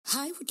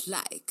I would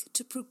like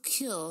to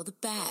procure the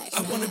bag.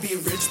 I want to be a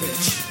rich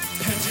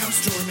bitch. Penthouse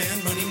store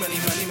man. Money, money,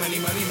 money, money,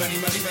 money, money,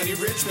 money, money,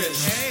 rich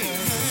bitch.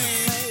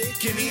 Hey,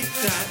 give me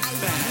that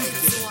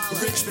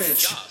bag. Rich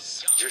bitch.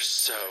 Yes. You're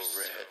so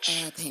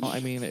rich. Well, I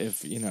mean,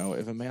 if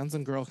a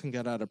Manson girl can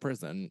get out of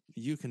prison,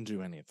 you can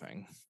do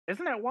anything.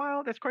 Isn't that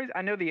wild? That's crazy.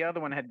 I know the other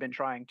one had been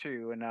trying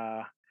too, and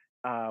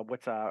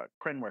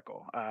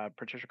Krenwinkel,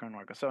 Patricia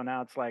Krenwinkel. So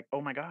now it's like,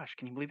 oh my gosh,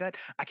 can you believe that?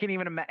 I can't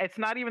even imagine. It's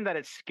not even that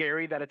it's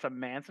scary that it's a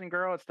Manson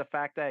girl. It's the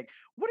fact that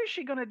what is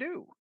she gonna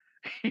do?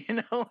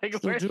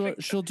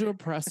 She'll do a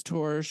press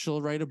tour.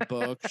 She'll write a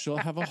book. She'll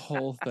have a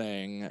whole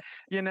thing.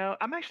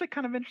 I'm actually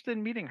kind of interested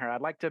in meeting her.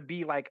 I'd like to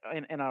be like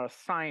in a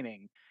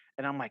signing,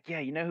 and I'm like, yeah,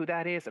 you know who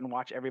that is, and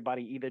watch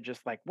everybody either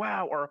just like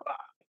wow or,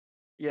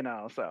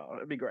 so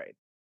it'd be great.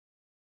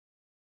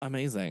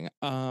 Amazing.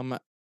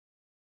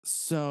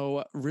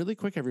 So really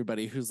quick,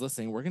 everybody who's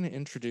listening, we're going to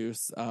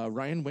introduce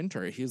Ryan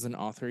Winter. He's an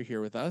author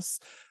here with us.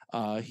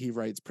 He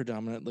writes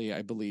predominantly,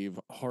 I believe,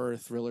 horror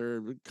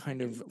thriller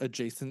kind of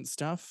adjacent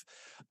stuff.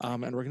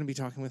 And we're going to be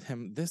talking with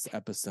him this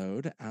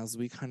episode as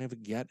we kind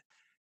of get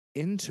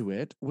into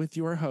it with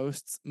your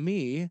hosts,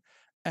 me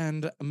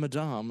and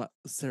Madame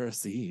Sarah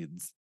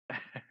Seeds.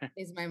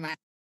 Is my mind.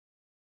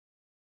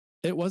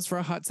 It was for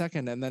a hot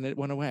second and then it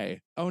went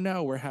away. Oh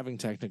no, we're having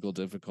technical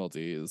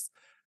difficulties.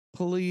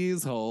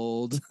 Please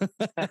hold.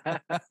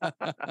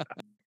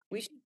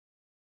 We should.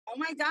 Oh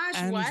my gosh!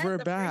 And what? we're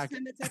the back. First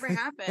time that's ever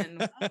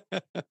happened.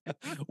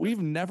 We've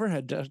never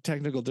had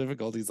technical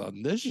difficulties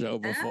on this show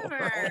before.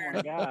 Ever. Oh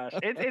my gosh,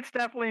 it's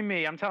definitely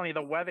me. I'm telling you,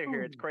 the weather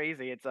here, it's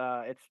crazy.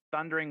 It's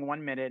thundering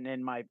 1 minute, and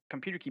then my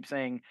computer keeps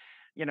saying,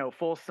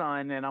 full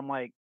sun, and I'm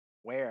like,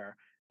 where?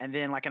 And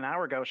then like an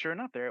hour ago, sure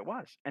enough, there it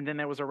was. And then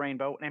there was a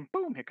rainbow, and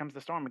boom, here comes the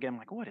storm again. I'm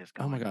like, what is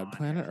going on? Oh my God,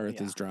 planet Earth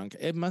is drunk.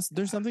 It must.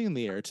 There's something in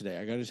the air today.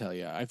 I got to tell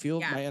you, I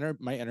feel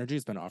my energy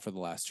has been off for the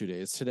last 2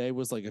 days. Today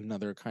was like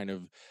another kind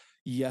of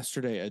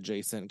yesterday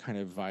adjacent kind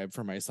of vibe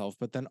for myself.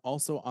 But then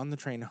also on the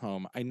train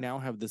home, I now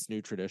have this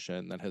new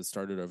tradition that has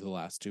started over the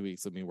last 2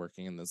 weeks of me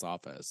working in this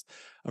office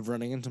of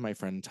running into my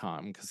friend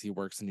Tom because he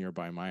works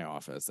nearby my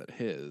office at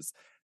his.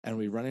 And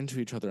we run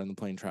into each other on the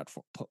plane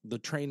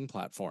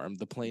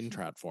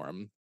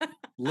platform.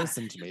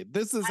 Listen to me.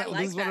 This is what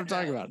I'm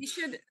talking about. We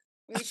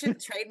should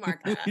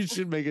trademark that. We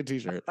should make a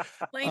t-shirt.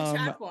 Plane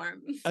tratform.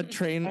 A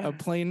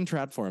plane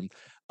tratform.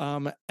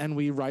 And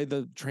we ride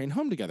the train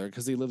home together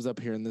because he lives up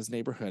here in this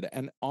neighborhood.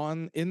 And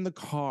in the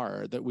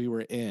car that we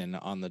were in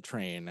on the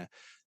train,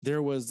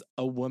 there was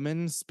a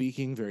woman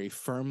speaking very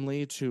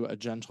firmly to a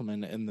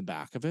gentleman in the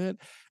back of it.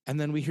 And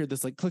then we hear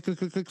this like click, click,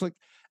 click, click, click.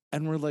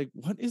 And we're like,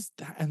 what is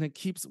that? And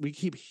we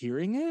keep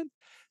hearing it.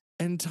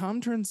 And Tom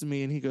turns to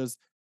me and he goes,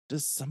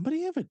 does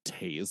somebody have a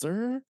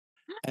taser?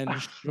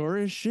 And sure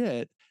as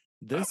shit,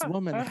 this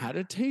woman had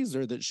a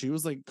taser that she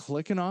was like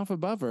clicking off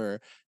above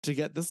her to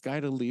get this guy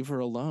to leave her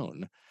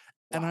alone.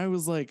 And I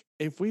was like,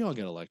 if we all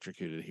get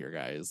electrocuted here,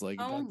 guys, like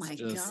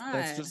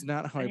that's just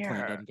not how I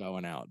planned on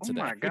going out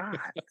today. Oh my God.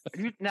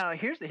 Now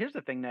here's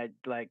the thing that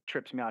like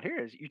trips me out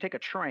here is you take a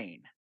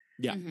train.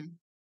 Yeah. Mm-hmm.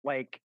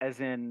 Like as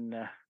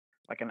in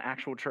like an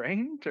actual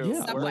train to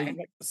Subway. Like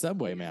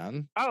Subway,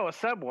 man. Oh, a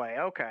subway.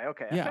 Okay.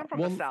 Yeah. I'm from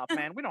the South,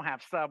 man. We don't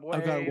have subway.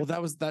 Okay, well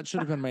that should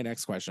have been my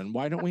next question.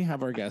 Why don't we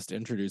have our guest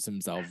introduce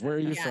himself? Where are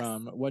you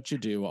from? What you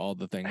do? All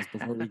the things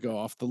before we go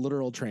off the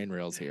literal train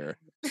rails here.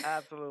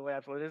 Absolutely.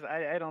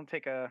 I don't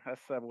take a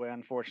subway,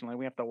 unfortunately.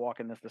 We have to walk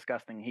in this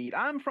disgusting heat.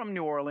 I'm from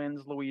New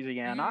Orleans,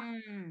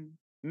 Louisiana.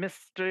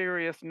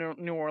 Mysterious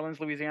New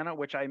Orleans, Louisiana,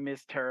 which I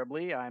miss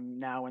terribly. I'm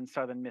now in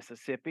southern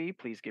Mississippi.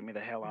 Please get me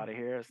the hell out of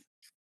here.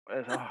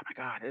 Oh my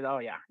God!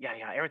 Yeah.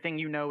 Everything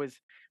is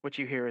what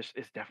you hear is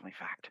definitely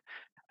fact.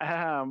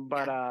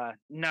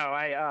 No,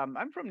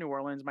 I'm from New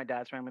Orleans. My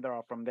dad's family, they're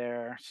all from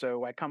there.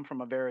 So I come from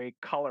a very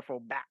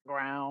colorful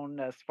background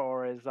as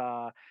far as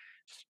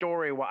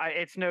story.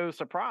 It's no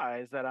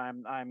surprise that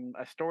I'm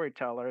a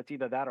storyteller. It's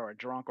either that or a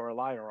drunk or a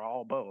liar or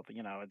all both.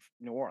 It's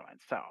New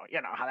Orleans, so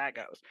you know how that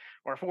goes.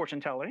 Or a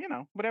fortune teller.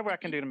 Whatever I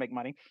can do to make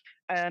money.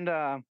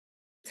 And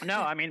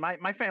no, I mean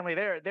my family.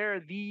 They're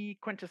the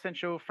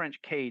quintessential French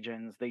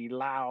Cajuns, the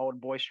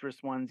loud,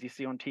 boisterous ones you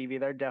see on TV.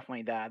 They're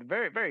definitely that.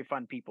 Very, very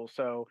fun people.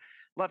 So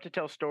love to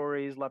tell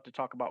stories, love to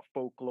talk about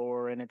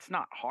folklore, and it's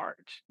not hard.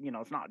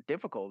 It's not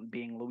difficult.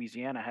 Being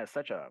Louisiana has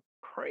such a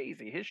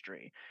crazy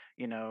history.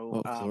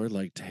 Folklore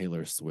like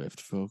Taylor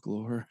Swift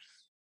folklore.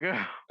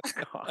 Oh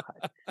God,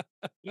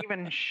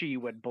 even she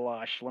would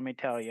blush. Let me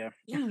tell you.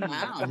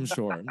 Wow. I'm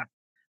sure.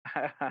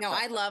 No,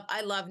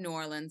 I love New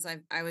Orleans.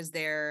 I was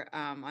there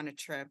on a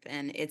trip,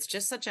 and it's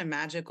just such a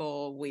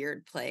magical,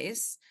 weird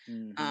place.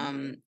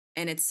 Mm-hmm.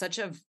 And it's such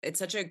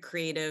a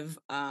creative,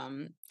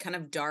 kind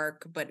of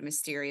dark but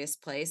mysterious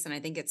place, and I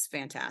think it's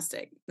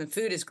fantastic. The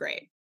food is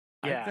great.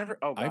 Yeah,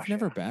 I've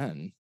never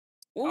been.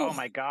 Oof. Oh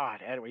my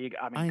God, Edward!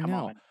 I come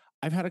know. on.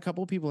 I've had a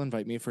couple people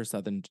invite me for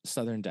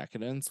Southern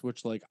Decadence,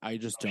 which like I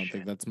just don't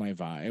think that's my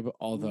vibe.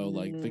 Although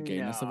like the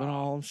gayness of it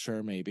all,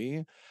 sure,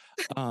 maybe.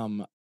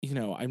 you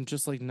know, I'm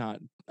just like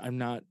I'm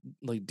not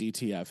like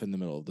DTF in the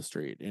middle of the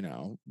street, you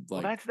know,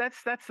 Well, like,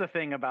 that's the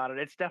thing about it.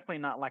 It's definitely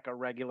not like a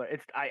regular.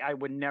 I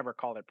would never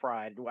call it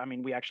Pride. I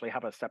mean, we actually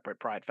have a separate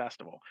Pride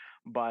festival,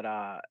 but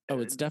oh,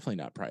 it's definitely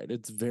not Pride.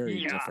 It's very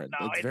yeah, different.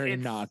 no, It's it's very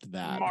it's not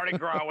that. Mardi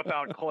Gras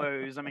without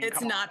clothes. I mean, It's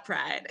come on. not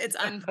pride. It's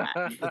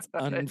unpride. It's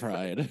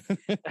unpride.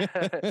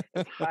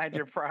 It's hide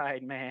your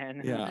pride,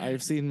 man. Yeah,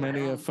 I've seen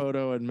many a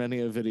photo and many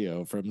a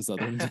video from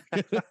Southern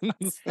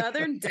Decadence.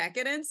 Southern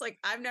Decadence? Like,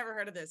 I've never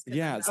heard of this.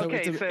 Yeah, so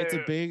Okay, it's a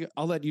so big.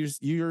 I'll let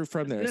you're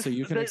from there, so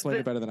you can explain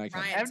it better than I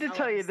can. Ryan, I have to tell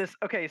tell you us. this.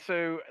 Okay,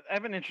 so I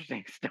have an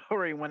interesting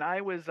story. When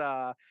I was,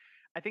 I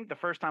think the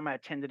first time I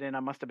attended it, I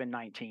must have been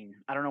 19.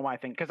 I don't know why I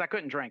think, because I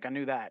couldn't drink. I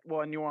knew that.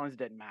 Well, in New Orleans,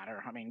 didn't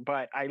matter. I mean,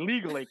 but I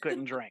legally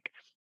couldn't drink.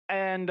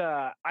 And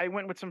I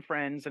went with some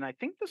friends, and I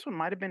think this one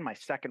might have been my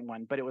second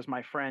one, but it was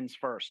my friend's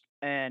first.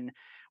 And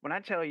when I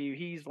tell you,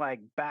 he's like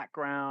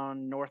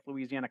background North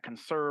Louisiana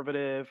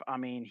conservative. I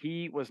mean,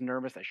 he was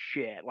nervous as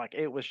shit. Like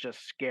it was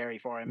just scary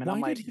for him. And I'm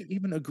Why like, did he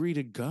even agree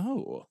to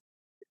go?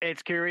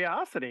 it's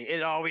curiosity.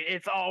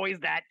 It's always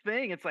that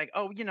thing. It's like,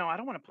 oh, I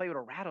don't want to play with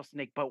a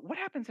rattlesnake, but what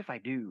happens if I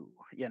do?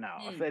 So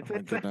Oh my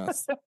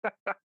goodness.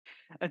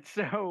 and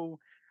so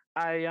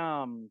I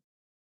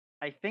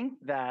I think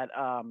that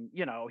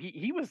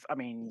he was, I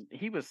mean,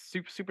 he was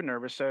super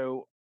nervous.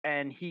 So,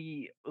 and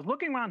he was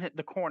looking around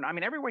the corner. I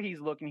mean, everywhere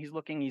he's looking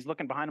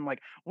behind him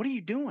like, what are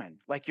you doing?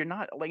 Like you're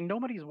not, like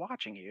nobody's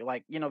watching you.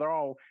 Like, they're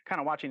all kind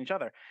of watching each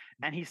other.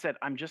 And he said,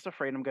 I'm just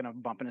afraid I'm gonna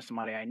bump into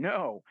somebody I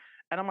know.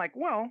 And I'm like,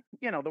 well,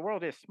 the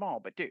world is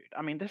small, but dude,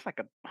 I mean, there's like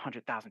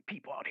 100,000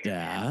 people out here,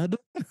 man. Dad?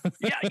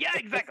 Yeah,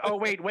 exactly. Oh,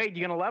 wait,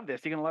 you're gonna love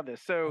this. You're gonna love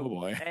this. Oh So,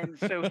 boy. and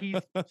so he's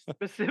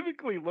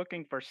specifically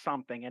looking for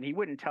something, and he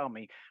wouldn't tell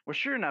me. Well,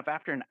 sure enough,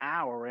 after an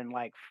hour and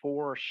like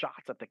 4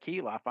 shots of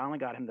tequila, I finally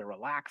got him to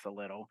relax a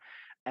little.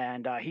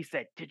 And he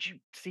said, "Did you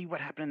see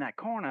what happened in that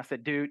corner?" I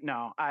said, "Dude,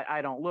 no,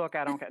 I don't look.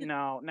 I don't.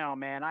 No,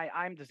 man.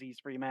 I'm disease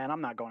free, man. I'm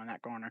not going in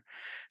that corner."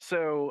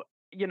 So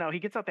he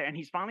gets out there and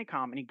he's finally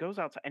calm and he goes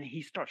outside and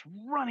he starts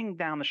running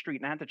down the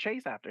street and I had to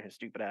chase after his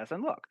stupid ass.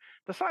 And look,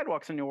 the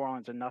sidewalks in New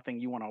Orleans are nothing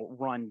you want to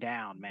run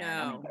down, man.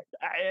 I mean,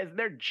 No.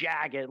 they're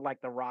jagged like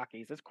the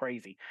Rockies. It's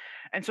crazy.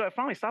 And so I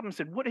finally stopped him and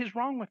said, "What is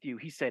wrong with you?"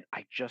 He said,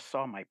 "I just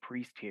saw my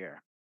priest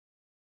here."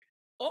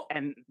 Oh,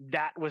 And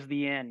that was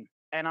the end.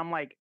 And I'm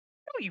like,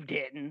 "No, you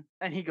didn't."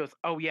 And he goes,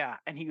 "Oh yeah."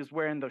 And he was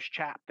wearing those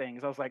chap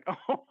things. I was like,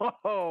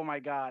 oh my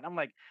God. I'm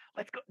like,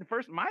 let's go.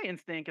 First, my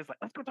instinct is like,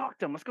 let's go talk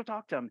to him. Let's go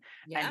talk to him.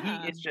 And he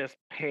yeah. is just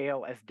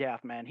pale as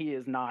death, man. He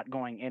is not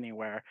going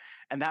anywhere.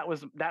 And that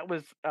was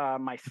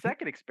my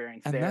second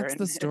experience And there. that's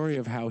the story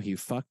of how he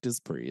fucked his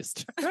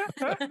priest.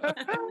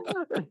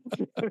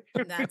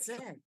 That's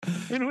it.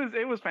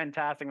 It was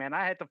fantastic, man.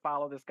 I had to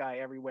follow this guy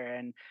everywhere,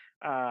 and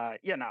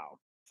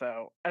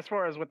So as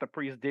far as what the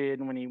priest did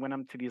when he went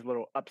up to these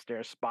little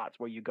upstairs spots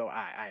where you go,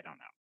 I don't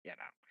know.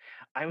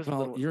 I was a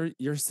Well, little.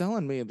 you're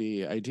selling me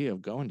the idea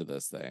of going to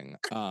this thing.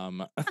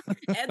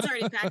 Ed's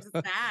already packed his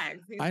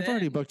bags. I've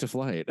already booked a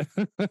flight.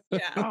 Yeah.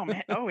 Oh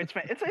man! Oh,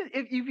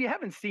 if you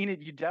haven't seen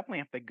it, you definitely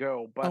have to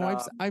go.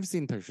 But I've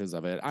seen pictures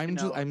of it.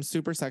 I'm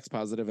super sex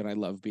positive, and I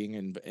love being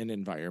in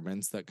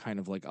environments that kind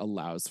of like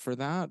allows for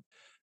that.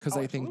 Because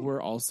I think absolutely.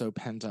 we're also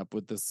pent up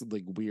with this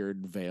like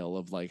weird veil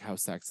of like how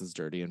sex is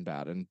dirty and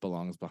bad and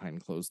belongs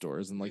behind closed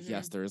doors. And like,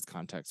 yes, there is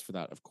context for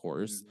that, of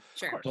course.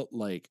 Sure. But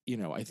like,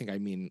 I think I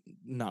mean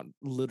not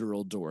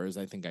literal doors.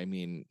 I think I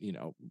mean,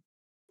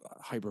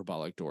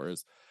 hyperbolic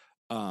doors.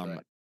 Right.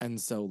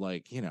 And so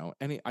like,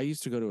 I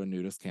used to go to a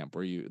nudist camp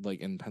where you like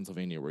in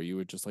Pennsylvania where you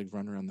would just like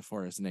run around the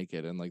forest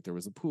naked and like there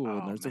was a pool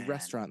and Oh there's a man!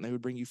 restaurant and they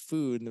would bring you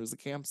food and there was a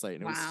campsite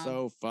and it was Wow.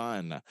 so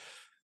fun.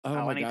 Oh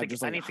Oh, my God,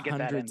 just I like need to get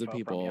that hundreds of info from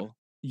you. people.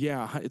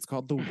 Yeah, it's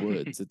called The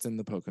Woods. It's in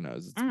the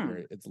Poconos.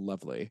 It's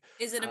lovely.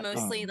 Is it a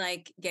mostly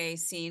like gay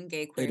scene,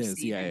 gay queer It is,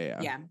 scene?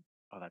 yeah.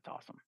 Oh, that's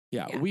awesome.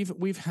 Yeah, Yeah.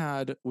 we've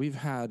had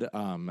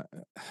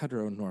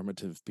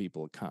heteronormative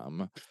people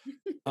come.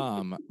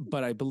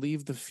 But I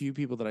believe the few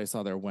people that I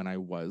saw there when I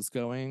was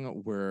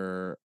going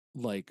were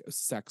like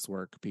sex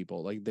work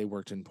people. Like they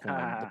worked in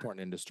the porn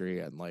industry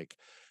and like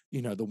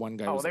the one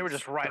guy was they like, were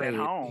just right at straight.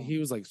 home. He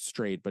was like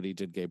straight, but he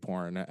did gay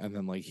porn and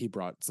then like he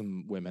brought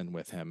some women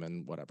with him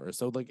and whatever.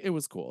 So like it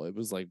was cool. It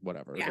was like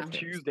whatever. Yeah.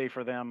 Tuesday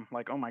for them.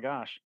 Like, oh my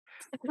gosh.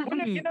 Well,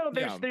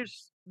 Yeah.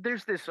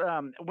 there's this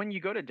when you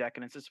go to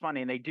Decadence, it's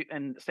funny, and they do,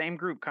 and the same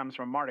group comes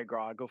from Mardi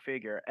Gras, go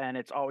figure, and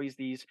it's always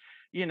these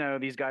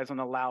these guys on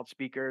the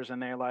loudspeakers,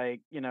 and they're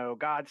like,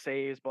 God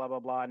saves, blah blah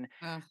blah. And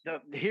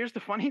here's the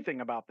funny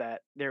thing about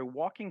that: they're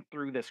walking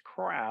through this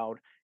crowd,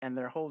 and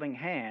they're holding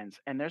hands,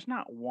 and there's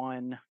not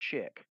one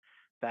chick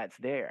that's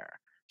there.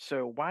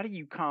 So why do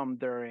you come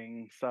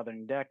during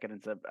Southern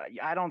Decadence?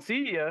 I don't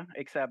see you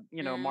except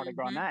Mardi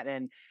Gras and that,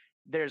 and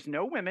there's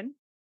no women.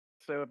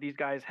 So if these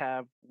guys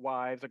have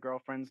wives or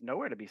girlfriends,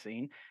 nowhere to be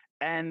seen.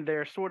 And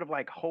they're sort of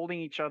like holding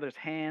each other's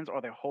hands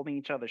or they're holding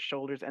each other's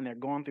shoulders and they're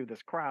going through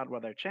this crowd while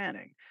they're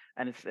chanting.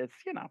 And it's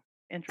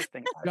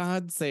interesting.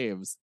 God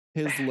saves.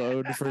 His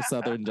load for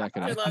Southern Your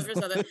decadence. love for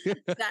Southern.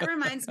 That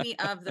reminds me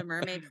of the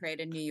Mermaid Parade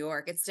in New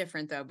York. It's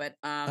different though, but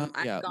I've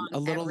gone a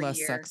little every less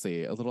year.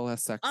 sexy, Pretty but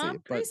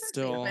sexy,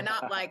 still but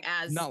not like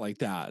as not like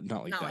that,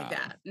 not like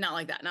that. not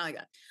like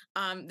that.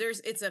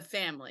 It's a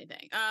family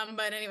thing.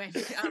 But anyway,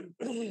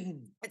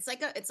 it's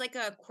like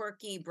a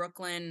quirky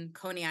Brooklyn,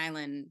 Coney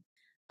Island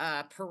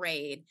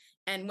parade,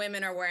 and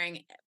women are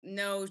wearing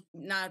no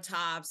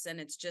tops, and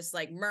it's just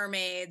like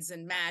mermaids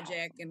and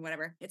magic and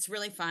whatever. It's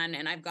really fun,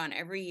 and I've gone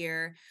every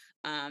year,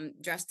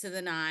 dressed to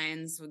the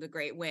nines with a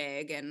great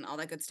wig and all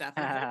that good stuff.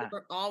 And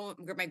all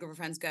my group of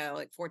friends go,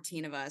 like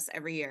 14 of us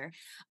every year.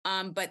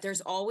 But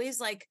there's always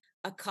like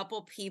a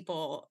couple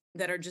people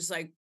that are just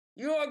like,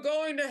 you are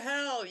going to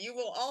hell. You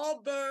will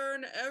all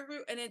burn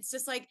and it's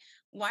just like,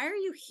 why are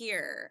you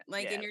here?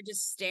 Like, and you're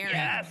just staring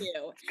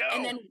too.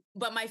 And then,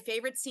 but my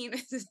favorite scene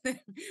is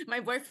my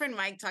boyfriend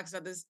Mike talks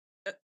about this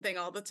thing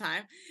all the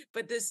time,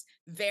 but this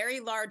very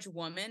large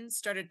woman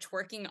started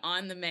twerking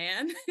on the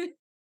man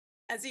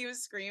as he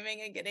was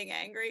screaming and getting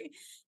angry,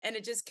 and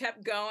it just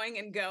kept going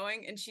and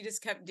going, and she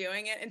just kept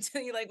doing it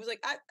until he like was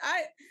like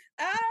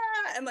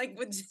and like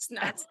would just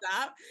not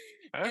stop.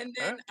 And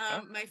then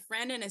my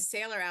friend in a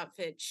sailor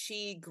outfit,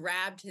 she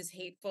grabbed his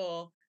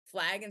hateful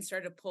flag and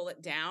started to pull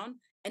it down,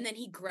 and then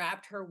he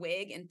grabbed her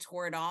wig and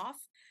tore it off,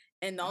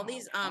 and all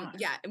these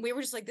and we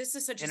were just like, this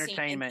is such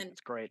entertainment. A scene.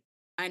 It's great.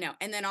 I know.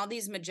 And then all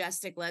these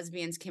majestic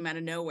lesbians came out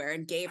of nowhere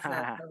and gave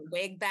her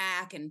wig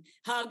back and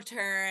hugged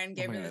her and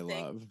gave her the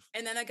thing.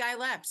 And then the guy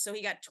left. So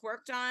he got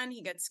twerked on,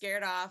 he got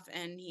scared off,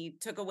 and he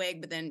took a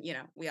wig, but then,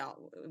 we got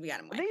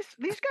him away.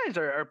 These guys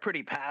are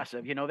pretty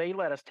passive. They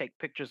let us take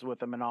pictures with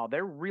them and all.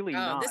 They're really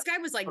not. This guy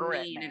was like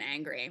mean and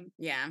angry.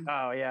 Yeah.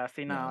 Oh, yeah.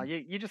 See, no,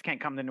 you just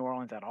can't come to New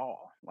Orleans at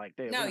all. Like,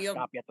 they'll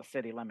stop you at the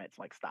city limits.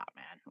 Like, stop,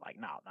 man. Like,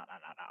 no.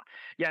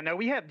 Yeah, no,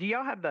 do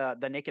y'all have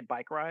the naked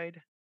bike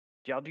ride?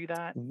 Do y'all do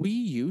that? We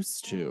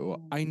used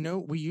to. I know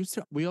we used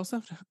to. We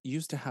also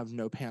used to have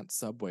no pants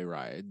subway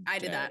ride. I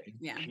did that.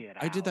 Yeah,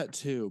 I did that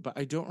too, but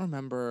I don't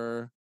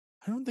remember.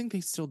 I don't think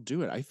they still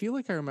do it. I feel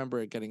like I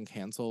remember it getting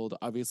canceled,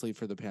 obviously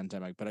for the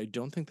pandemic, but I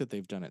don't think that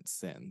they've done it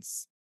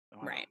since.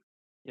 Right.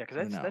 Yeah,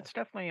 because that's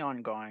definitely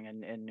ongoing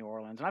in New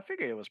Orleans, and I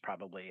figured it was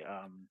probably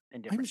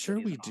in different. I'm sure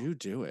we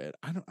do it.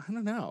 I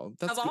don't know.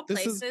 Of all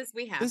places,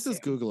 we have. This is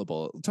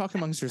Googleable. Talk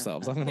amongst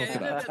yourselves. I'm gonna look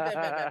it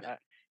up.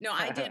 No,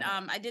 I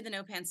did the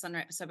no pants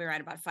subway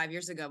ride about 5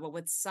 years ago. But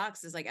what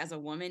sucks is, like, as a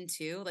woman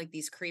too, like,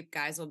 these creep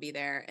guys will be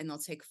there and they'll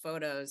take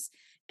photos.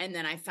 And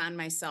then I found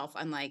myself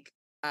on like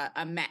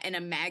in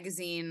a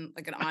magazine,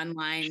 like an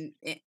online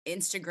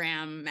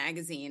Instagram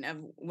magazine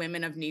of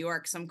women of New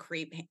York, some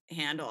creep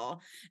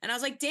handle. And I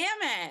was like, damn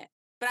it.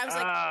 But I was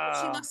like,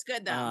 she looks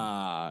good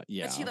though.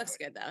 Yeah. But she looks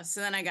good though.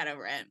 So then I got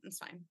over it. It's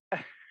fine.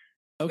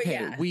 Okay,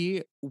 yeah.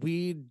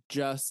 We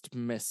just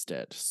missed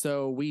it.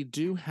 So we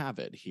do have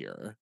it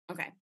here.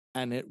 Okay.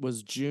 And it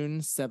was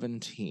June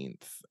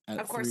 17th.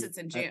 Of course, it's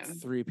in June.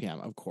 At 3 p.m.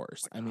 Of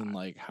course. I mean,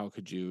 like, how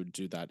could you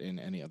do that in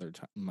any other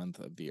month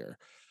of the year?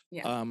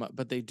 Yeah.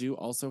 But they do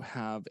also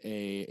have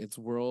it's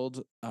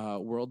World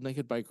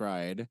Naked Bike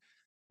Ride.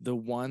 The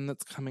one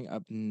that's coming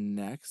up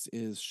next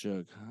is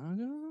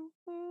Chicago.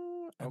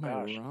 Am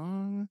I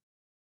wrong?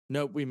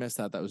 Nope, we missed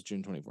that. That was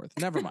June 24th.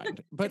 Never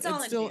mind. But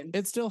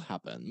it still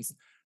happens.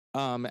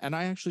 And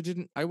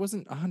I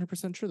wasn't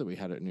 100% sure that we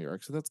had it in New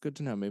York, so that's good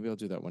to know. Maybe I'll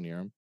do that one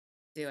year.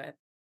 Do it.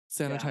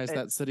 Sanitize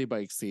that city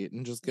bike seat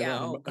and just get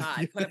on. Oh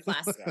God, put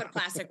a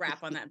plastic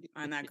wrap on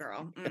that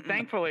girl. Mm-mm.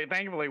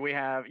 Thankfully we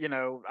have,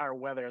 our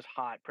weather is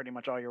hot pretty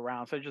much all year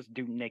round, so just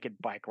do naked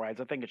bike rides.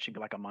 I think it should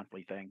be like a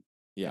monthly thing.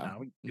 Yeah.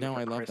 No,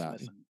 I love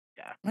that.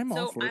 Yeah. I'm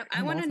all for it.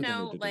 I want to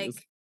know, like,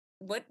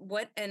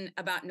 what and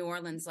about New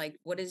Orleans, like,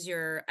 what is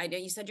I know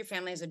you said your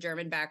family has a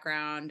German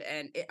background,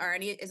 and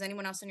is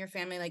anyone else in your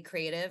family like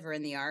creative or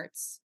in the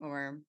arts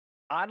or?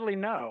 Oddly,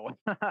 no.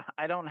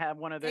 I don't have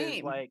one of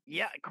those. Like,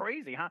 yeah,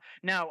 crazy, huh?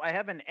 Now, I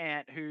have an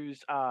aunt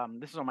who's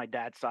this is on my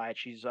dad's side.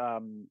 She's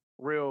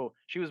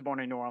she was born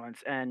in New Orleans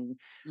and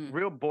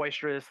real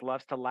boisterous,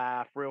 loves to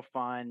laugh, real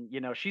fun.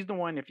 She's the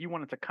one, if you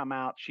wanted to come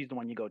out, she's the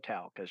one you go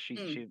tell, because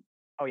she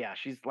oh yeah,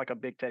 she's like a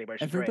big teddy bear.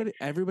 She's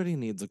everybody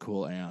needs a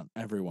cool aunt.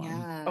 Everyone.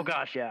 Yeah. Oh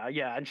gosh,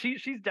 yeah. And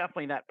she's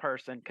definitely that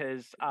person,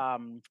 because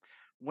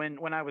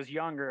when I was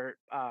younger,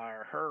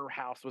 her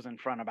house was in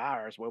front of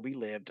ours where we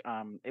lived.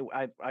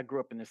 I grew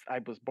up I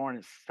was born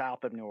in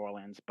south of New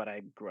Orleans, but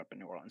I grew up in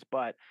New Orleans.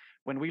 But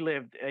when we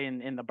lived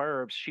in the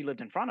burbs, she lived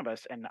in front of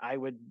us, and I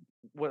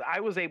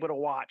was able to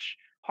watch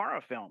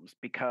horror films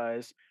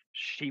because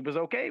she was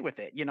okay with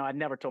it. I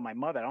never told my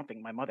mother. I don't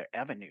think my mother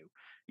ever knew.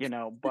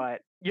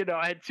 But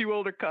I had two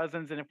older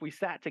cousins, and if we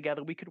sat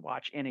together, we could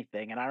watch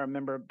anything. And I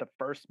remember the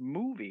first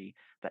movie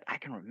that I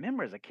can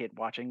remember as a kid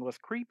watching was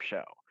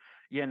Creepshow.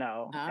 And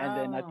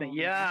then I think,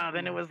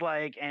 then it was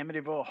like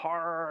Amityville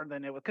Horror.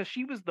 Then it was, because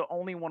she was the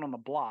only one on the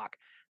block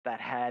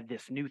that had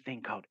this new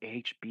thing called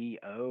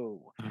HBO.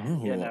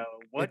 Oh,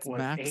 what it's was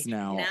Max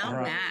now?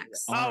 Now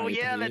Max. Oh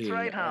yeah, that's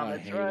right, huh?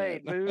 That's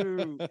right.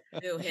 Boo.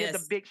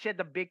 She had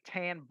the big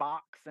tan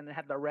box, and it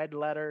had the red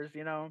letters.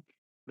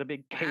 the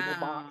big cable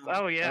box. Wow.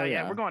 Oh yeah, Oh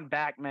yeah. yeah. We're going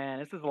back, man.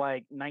 This is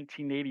like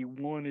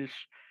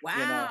 1981-ish. You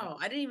know. Wow.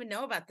 I didn't even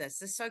know about this.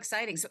 This is so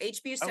exciting. So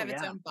HBO used to Oh have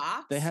its yeah. own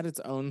box. They had its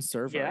own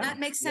server. Yeah. That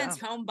makes Yeah. sense.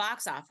 Home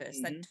box office.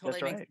 That totally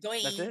That's makes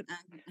right. That's it.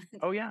 sense.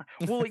 Oh yeah.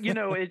 Well, you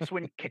know, it's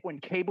when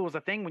cable was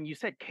a thing. When you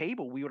said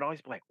cable, we would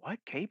always be like, "What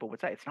cable?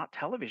 What's that? It's not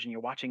television. You're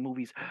watching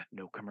movies.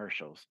 No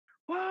commercials.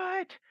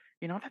 What?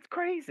 You know, that's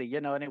crazy. You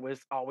know." And it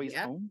was always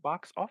Yep. home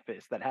box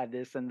office that had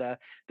this and the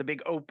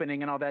big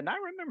opening and all that. And I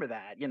remember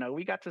that. You know,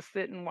 we got to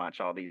sit and watch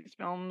all these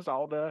films,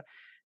 all the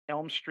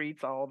Elm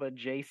Streets, all the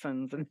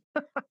Jasons, and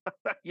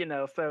you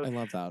know. So I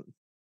love that.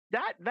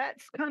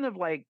 that's kind of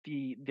like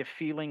the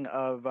feeling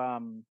of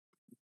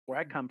where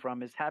I come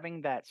from is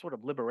having that sort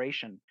of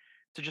liberation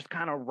to just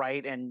kind of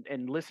write and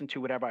listen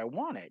to whatever I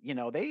wanted. You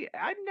know,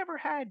 I've never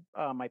had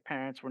my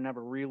parents were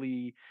never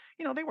really,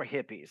 you know, they were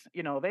hippies.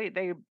 You know,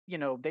 they you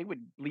know they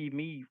would leave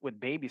me with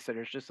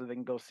babysitters just so they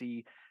can go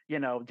see, you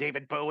know,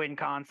 David Bowie in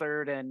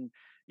concert and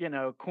you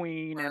know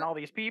Queen and all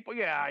these people.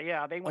 Yeah,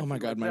 yeah, they Oh went my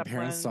see God, Led my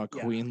parents Zeppelin. saw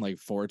Yeah. Queen like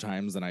 4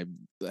 times and I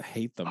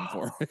hate them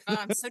for Oh, it. Oh,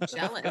 I'm so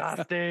jealous.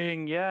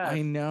 disgusting. Yes.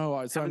 I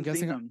know. So Haven't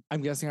seen them.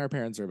 I'm guessing our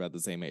parents are about the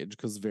same age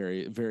because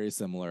very, very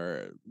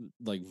similar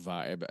like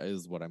vibe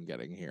is what I'm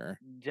getting here.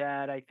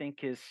 Dad, I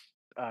think is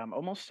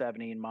almost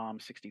 70 and mom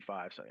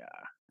 65. So yeah.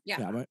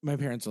 Yeah. Yeah, my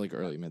parents are like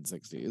early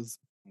mid-60s.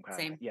 Okay.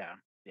 Same. Yeah.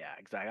 Yeah,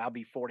 exactly. I'll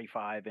be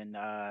 45 in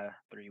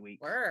 3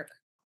 weeks. Work.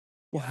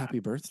 Well, Yeah. happy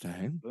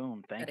birthday.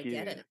 Boom. Thank Gotta you.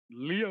 get it.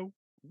 Leo.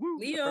 Woo.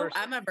 the Leo. first.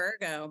 I'm a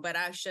Virgo, but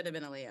I should have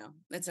been a Leo.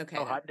 It's okay. Oh,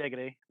 though. hot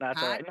diggity. That's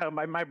all Hot. right.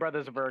 No, my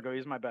brother's a Virgo.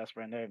 He's my best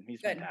friend.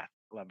 He's Good. fantastic.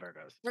 Love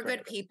Virgos. It's We're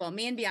great. good people.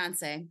 Me and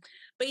Beyonce.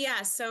 But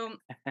yeah, so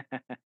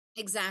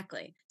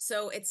exactly.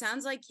 So it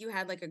sounds like you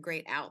had like a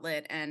great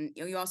outlet, and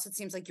you also it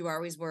seems like you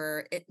always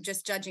were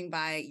just judging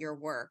by your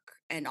work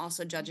and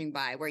also judging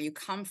by where you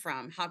come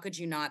from. How could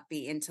you not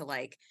be into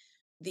like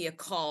the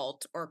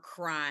occult or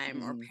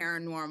crime or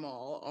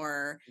paranormal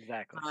or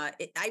Exactly.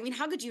 I mean,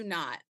 how could you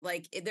not?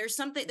 Like there is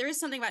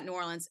something about New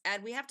Orleans.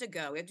 Ed, we have to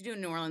go. We have to do a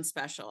New Orleans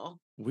special.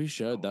 We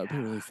should. That would be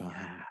yeah, really fun.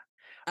 yeah.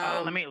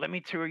 Oh, let me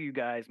tour you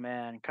guys,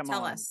 man. Come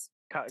Tell on. us.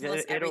 Tell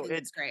us everything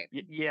that's great.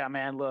 Yeah,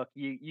 man. Look,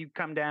 you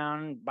come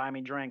down, buy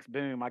me drinks.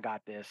 Boom, I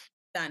got this.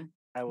 Done.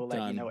 I will let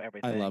you Done. know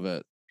everything. I love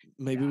it.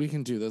 Maybe Yeah. we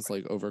can do this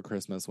like over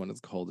Christmas when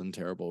it's cold and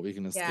terrible. We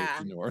can escape Yeah.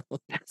 to New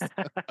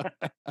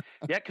Orleans.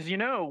 Yeah, because you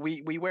know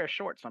we wear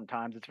shorts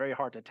sometimes. It's very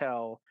hard to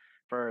tell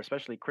for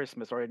especially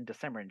Christmas or in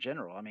December in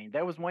general. I mean,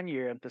 there was one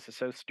year. This is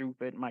so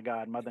stupid. My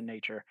God, Mother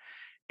Nature.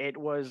 It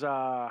was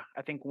I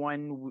think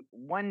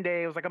one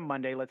day it was like a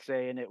Monday, let's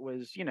say, and it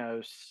was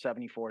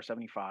 74,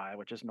 75,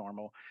 which is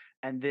normal.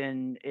 And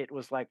then it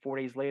was like 4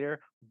 days later,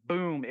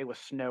 boom, it was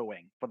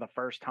snowing for the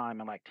first time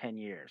in like 10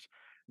 years.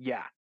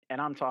 Yeah. And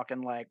I'm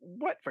talking like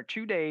what for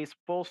 2 days,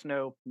 full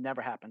snow,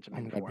 never happened to Oh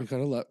me my God,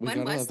 before. we When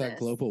gotta was let that this?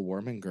 global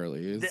warming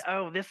girlies.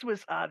 This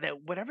was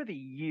that whatever the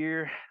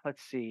year,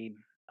 let's see.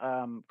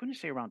 I'm going to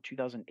say around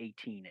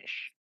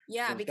 2018-ish.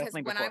 Yeah, It was because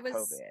definitely when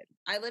before COVID.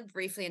 I lived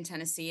briefly in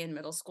Tennessee in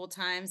middle school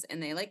times,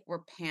 and they like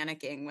were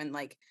panicking when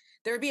like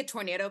there would be a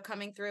tornado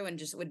coming through and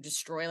just would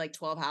destroy like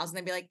 12 houses, and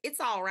they'd be like, "It's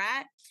all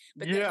right,"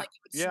 but then Yeah, like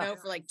it would yeah. snow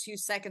for like 2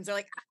 seconds. They're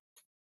like,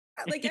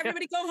 like Yeah.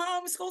 everybody go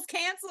home, school's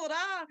canceled.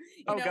 Oh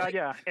know, God, like,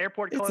 yeah.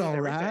 Airport It's closed, all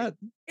everything. right.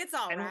 it's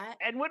all right.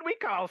 And what we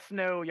call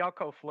snow, y'all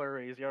call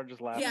flurries. Y'all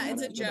just laughing. Yeah, at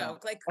it's a it, you know.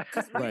 joke. Like,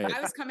 because Right.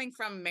 I was coming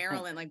from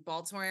Maryland, like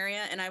Baltimore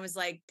area, and I was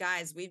like,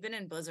 guys, we've been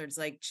in blizzards,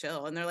 like,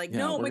 chill. And they're like, Yeah,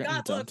 no, oh we're my getting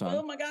God, look, dumped on.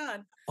 oh my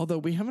God. Although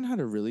we haven't had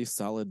a really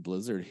solid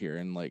blizzard here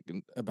in like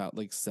about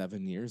like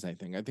 7 years, I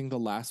think. I think the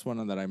last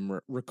one that I'm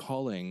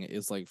recalling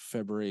is like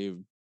February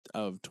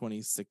of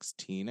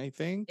 2016, I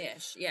think.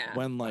 Ish, yeah.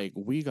 When like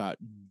we got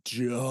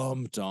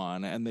jumped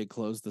on and they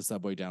closed the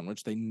subway down,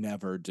 which they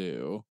never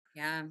do.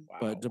 Yeah.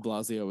 But De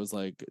Blasio was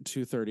like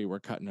 2:30,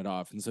 we're cutting it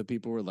off. And so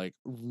people were like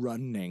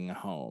running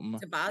home.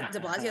 De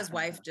Blasio's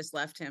wife just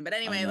left him. But I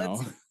anyway,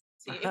 let's know.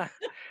 see.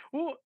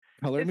 Well,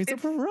 Color me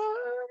it's- surprised.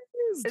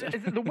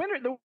 the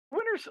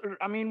winters.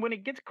 I mean, when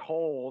it gets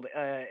cold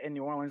in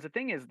New Orleans, the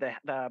thing is that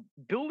the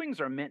buildings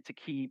are meant to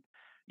keep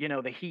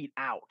the heat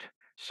out.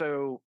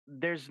 So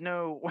there's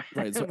no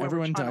Right. So when we're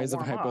everyone trying to dies of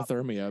warm up.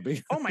 hypothermia.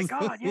 Because Oh my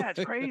God, yeah,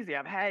 it's crazy.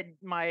 I've had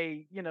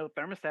my,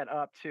 thermostat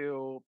up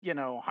to,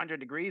 100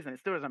 degrees and it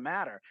still doesn't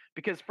matter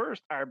because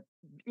first our,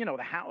 the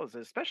houses,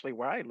 especially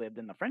where I lived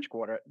in the French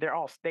Quarter, they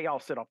all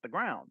sit off the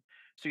ground.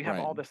 So you have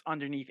all Right. this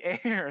underneath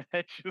air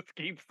that just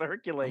keeps Oh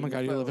circulating. my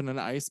God, you So live in an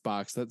ice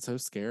box. That's so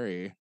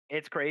scary.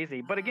 it's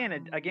crazy. But again,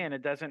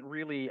 it doesn't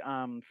really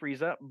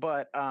freeze up.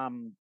 But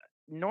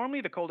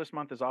normally the coldest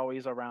month is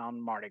always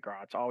around Mardi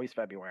Gras. It's always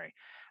February.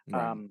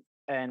 Right.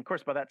 And of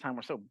course, by that time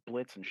we're so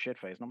blitz and shit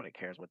faced, nobody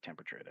cares what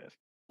temperature it is.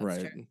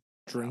 That's Right. true.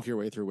 Drink your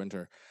way through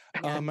winter.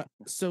 Yeah.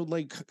 So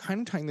like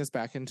kind of tying this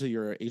back into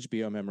your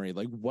HBO memory,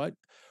 like what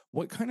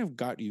kind of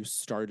got you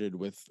started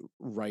with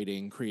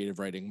writing, creative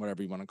writing,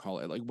 whatever you want to call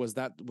it? Like was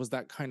that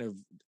kind of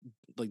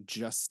like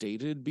just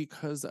stated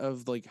because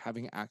of like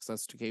having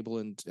access to cable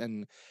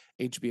and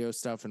HBO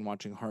stuff and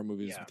watching horror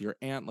movies Yeah. with your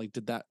aunt? Like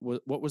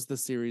what was the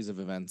series of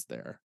events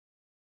there?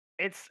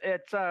 It's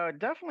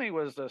definitely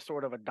was a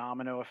sort of a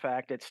domino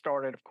effect. It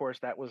started, of course,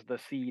 that was the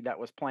seed that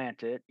was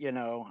planted, you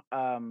know.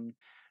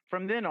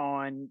 From then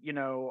on, you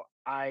know,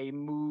 I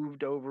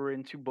moved over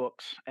into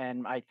books,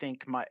 and I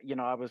think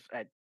I was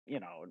at,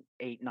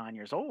 8, 9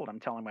 years old. I'm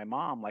telling my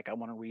mom, like, I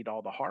want to read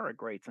all the horror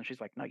greats, and she's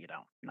like, no, you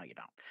don't, no, you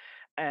don't.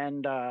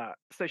 And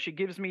so she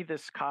gives me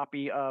this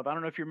copy of, I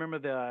don't know if you remember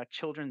the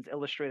children's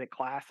illustrated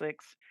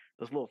classics,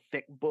 those little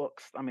thick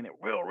books. I mean, they're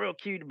real, real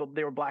cute, but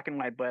they were black and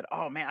white. But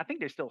oh man, I think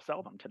they still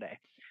sell them today.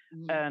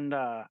 Mhm. And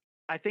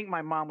I think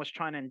my mom was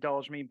trying to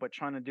indulge me, but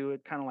trying to do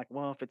it kind of like,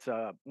 well, if it's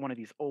one of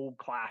these old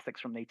classics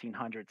from the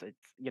 1800s,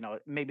 it's,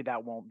 maybe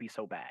that won't be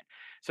so bad.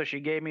 So she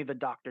gave me the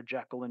Dr.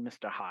 Jekyll and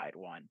Mr. Hyde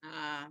one.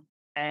 Ah.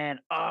 And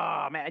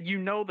oh man, you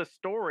know the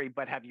story,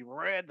 but have you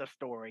read the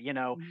story?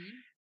 Mhm.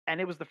 And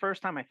it was the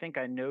first time I think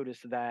I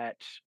noticed that,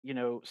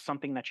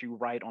 something that you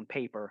write on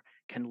paper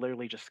can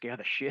literally just scare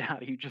the shit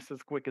out of you just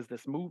as quick as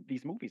these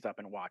movies I've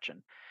been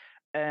watching.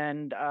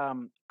 And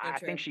So I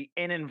think true. she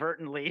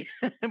inadvertently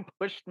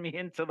pushed me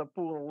into the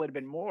pool a little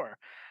bit more.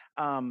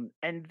 And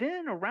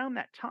then around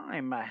that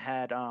time, I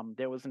had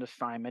there was an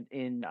assignment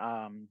in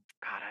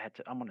God,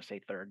 I'm going to say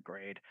third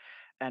grade,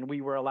 and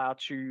we were allowed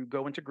to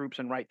go into groups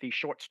and write these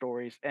short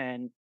stories.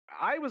 And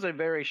I was a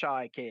very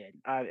shy kid.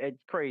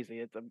 It's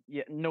crazy.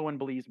 No one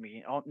believes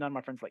me. None of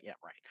my friends like, yeah,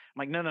 right. I'm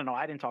like, no, no, no.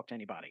 I didn't talk to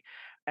anybody.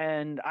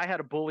 And I had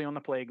a bully on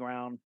the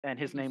playground, and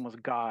his Mhm. name was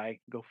Guy.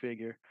 Go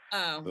figure.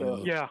 Oh,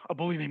 So yeah, a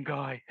bully named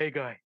Guy. Hey,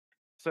 Guy.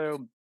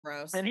 So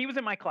gross. and he was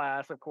in my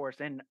class, of course,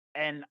 and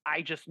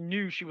I just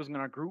knew she was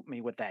gonna group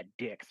me with that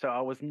dick. So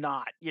I was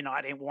not,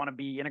 I didn't want to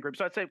be in a group.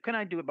 So I'd say, "Can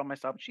I do it by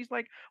myself?" And she's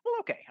like, "Well,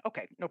 okay,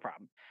 okay, no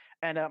problem."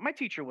 And my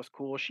teacher was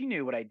cool. She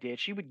knew what I did.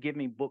 She would give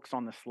me books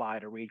on the sly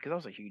to read because I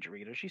was a huge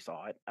reader. She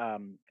saw it.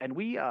 And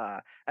we,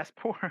 as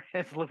poor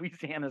as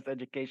Louisiana's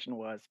education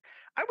was,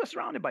 I was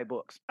surrounded by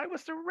books. I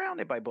was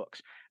surrounded by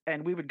books,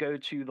 and we would go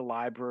to the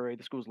library,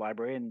 the school's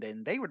library, and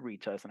then they would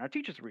read to us, and our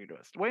teachers would read to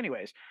us. Well,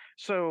 anyways,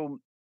 so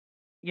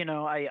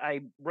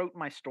I wrote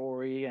my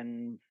story,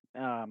 and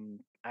I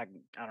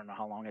don't know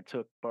how long it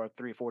took, or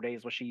 3 or 4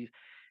 days. Well, she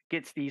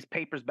gets these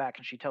papers back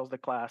and she tells the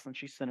class, and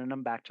she's sending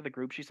them back to the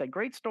group. She said,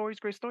 "Great stories,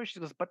 great stories." She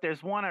goes, "But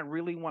there's one I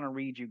really want to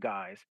read you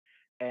guys."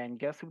 And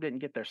guess who didn't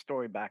get their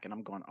story back? And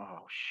I'm going,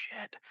 "Oh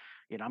shit,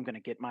 I'm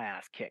gonna get my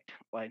ass kicked."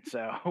 Like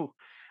so.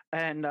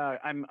 And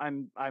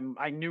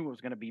I knew it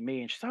was going to be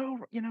me. And she's,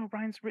 "Oh,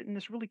 Ryan's written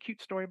this really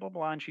cute story, blah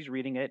blah," and she's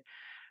reading it.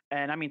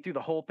 And I mean, through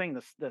the whole thing,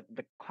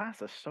 the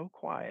class is so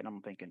quiet.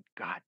 I'm thinking,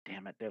 God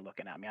damn it, they're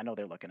looking at me. I know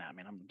they're looking at me,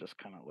 and I'm just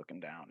kind of looking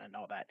down and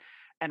all that.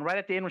 And right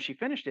at the end, when she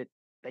finished it,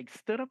 they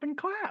stood up and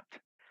clapped.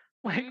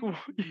 Like, Mm.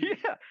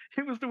 yeah,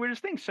 it was the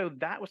weirdest thing. So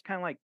that was kind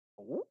of like,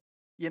 oh,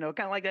 kind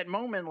of like that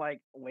moment,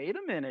 like, wait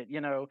a minute,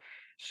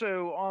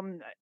 So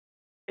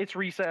it's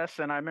recess,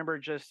 and I remember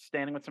just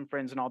standing with some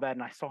friends and all that,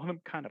 and I saw them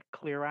kind of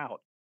clear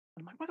out.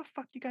 I'm like, what the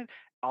fuck, you guys?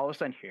 All of a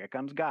sudden, here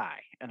comes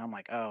Guy, and I'm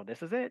like, oh,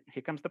 this is it.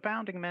 Here comes the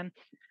pounding, man,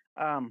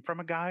 from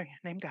a guy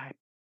named Guy.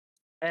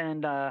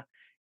 And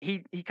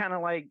he kind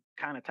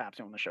of taps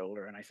me on the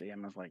shoulder, and I see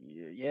him. I was like,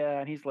 yeah.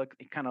 And he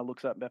kind of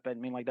looks up at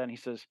me like that, and he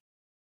says,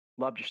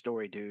 "Loved your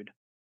story, dude."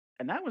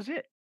 And that was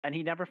it. And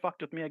he never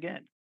fucked with me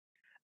again.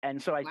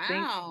 And so I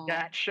think Wow.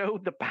 that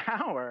showed the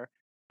power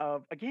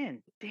of,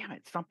 again, damn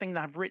it, something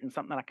that I've written,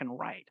 something that I can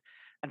write.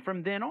 And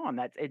from then on,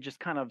 that it just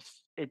kind of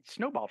it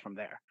snowballed from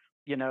there.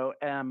 You know,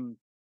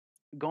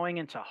 going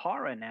into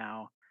horror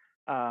now,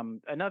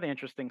 another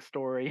interesting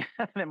story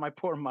that my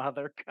poor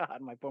mother, God,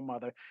 my poor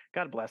mother,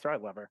 God bless her, I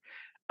love her.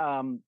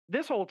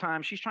 This whole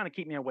time, she's trying to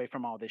keep me away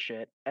from all this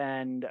shit.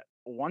 And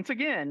once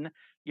again,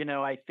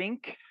 I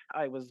think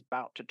I was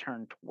about to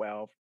turn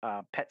 12.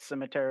 Pet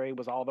Cemetery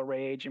was all the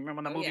rage. You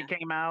remember when Oh the movie yeah.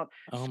 came out?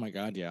 Oh my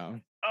God, yeah.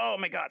 Oh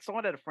my God, saw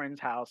it at a friend's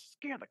house,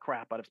 scared the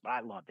crap out of us, but I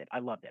loved it. I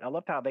loved it. I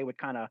loved how they would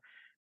kind of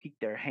peek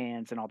their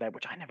hands and all that,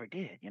 which I never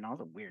did. I was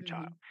a weird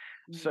child.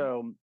 Hmm. Hmm.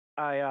 So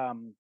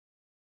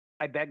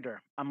I begged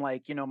her. I'm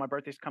like, my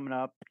birthday's coming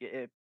up.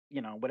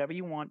 Whatever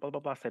you want, blah, blah,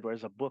 blah. I said,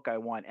 "There's a book I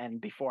want."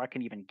 And before I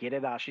can even get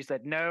it out, she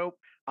said, "Nope,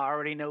 I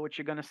already know what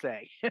you're going to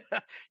say.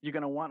 You're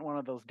going to want one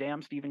of those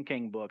damn Stephen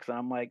King books." And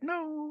I'm like,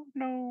 "No,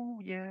 no,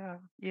 yeah,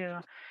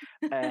 yeah."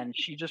 And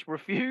she just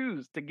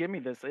refused to give me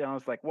this. And I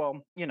was like,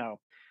 well,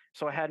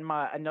 so I had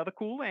another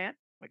cool aunt.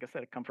 Like I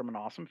said, I come from an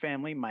awesome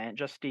family. My Aunt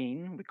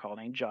Justine, we call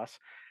her Aunt Just.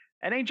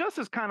 And Aunt Just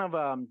is kind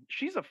of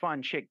she's a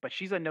fun chick, but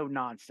she's a no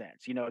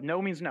nonsense.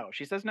 No means no.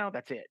 She says no,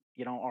 that's it.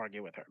 You don't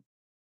argue with her.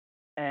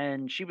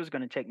 And she was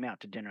going to take me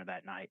out to dinner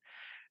that night.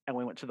 And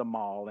we went to the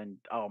mall, and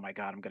oh my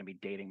God, I'm going to be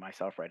dating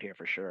myself right here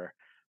for sure.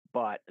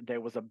 But there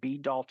was a B.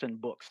 Dalton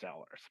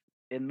booksellers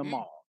in the Mm.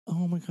 mall.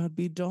 Oh my God,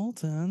 B.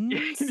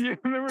 Dalton's. You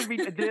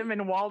remember them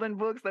and Walden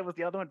Books? That was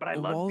the other one, but I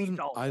love B. Walden,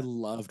 I Dalton.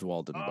 loved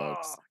Walden Oh,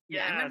 books.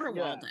 Yeah, I yes, remember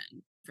yes.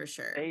 Walden for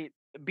sure. They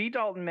B.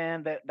 Dalton,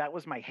 man, that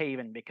was my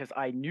haven because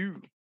I knew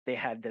they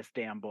had this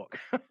damn book.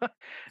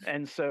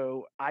 And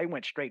so I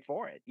went straight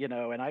for it,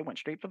 and I went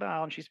straight for the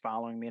aisle, and she's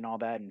following me and all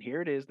that. And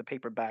here it is, the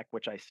paperback,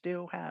 which I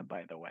still have,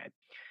 by the way.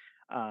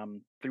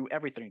 through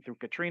everything, through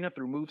Katrina,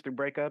 through moves, through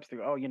breakups,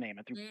 through you name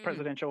it, through Mm.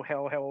 presidential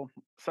hell.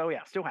 So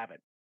yeah, still have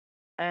it.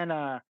 And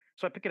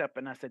so I pick it up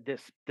and I said,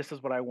 this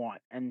is what I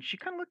want. And she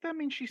kind of looked at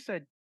me and she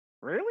said,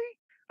 really?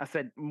 I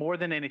said, more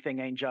than anything,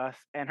 ain't just.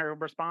 And her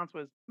response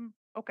was,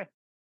 okay.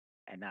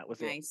 And that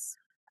was it. Nice.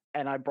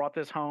 And I brought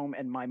this home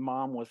and my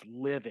mom was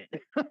livid.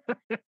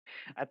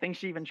 I think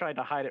she even tried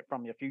to hide it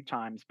from me a few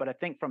times, but I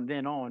think from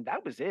then on,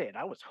 that was it.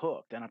 I was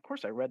hooked. And of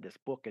course, I read this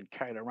book and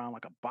carried it around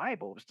like a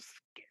Bible. It was the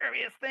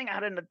scariest thing. I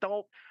had an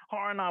adult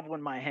horror novel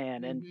in my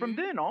hand. And from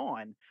then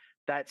on,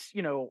 that's,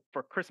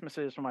 for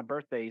Christmases, for my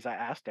birthdays, I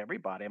asked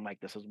everybody, I'm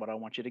like, this is what I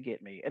want you to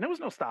get me. And there was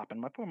no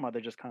stopping. My poor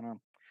mother just kind of,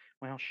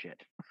 well,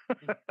 shit.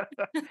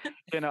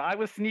 I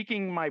was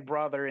sneaking my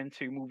brother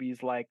into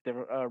movies like the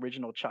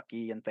original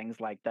Chucky and things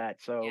like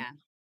that. So, Yeah.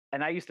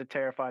 and I used to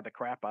terrify the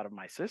crap out of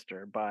my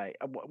sister by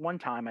one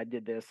time I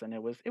did this and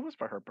it was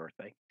for her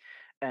birthday.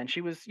 And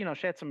she was, she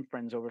had some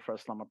friends over for a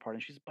slumber party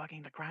and she's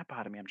bugging the crap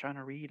out of me. I'm trying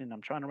to read and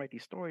I'm trying to write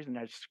these stories and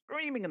they're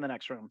screaming in the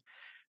next room.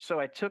 So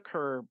I took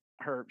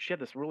she had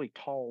this really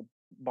tall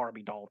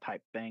Barbie doll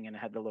type thing and it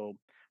had the little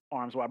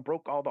arms. Well, I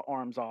broke all the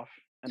arms off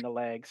and the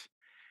legs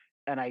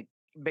and I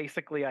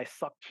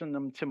suctioned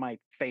them to my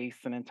face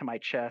and into my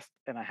chest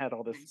and I had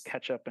all this Nice.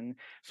 ketchup and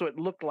so it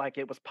looked like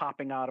it was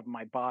popping out of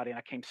my body and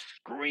I came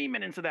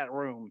screaming into that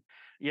room,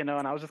 and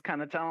I was just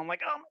kind of telling them like,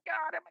 oh my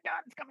god,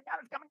 it's coming out,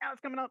 it's coming out,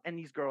 it's coming out. And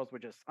these girls were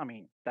just,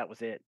 that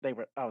was it.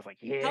 I was like,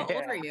 yeah. How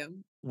old are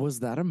you?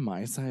 Was that a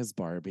my size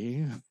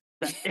Barbie?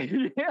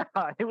 Yeah,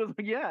 it was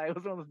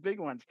one of those big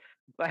ones.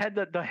 I had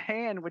the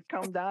hand would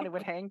come down, it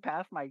would hang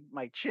past my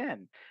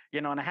chin,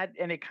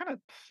 and it kind of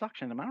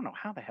suctioned them. I don't know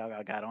how the hell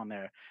I got on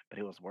there, but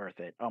it was worth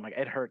it. Oh my god,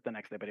 it hurt the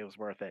next day, but it was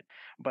worth it.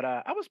 But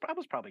I was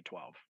probably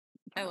 12.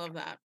 I love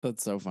that.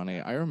 That's so funny.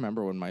 I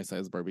remember when my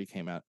size Barbie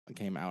came out,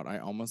 I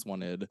almost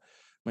wanted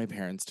my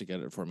parents to get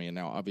it for me. And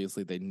now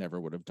obviously they never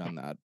would have done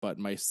that. But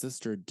my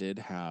sister did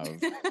have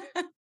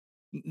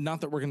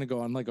not that we're going to go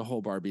on like a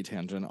whole Barbie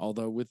tangent,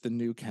 although with the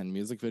new Ken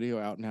music video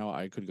out now,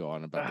 I could go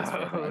on about this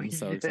forever. I'm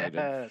so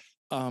excited.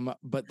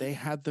 But they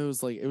had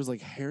those it was like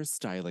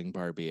hairstyling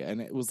Barbie,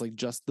 and it was like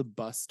just the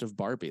bust of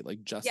Barbie,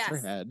 like just her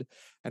head,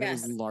 and it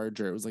was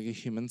larger. It was like a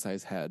human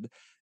size head,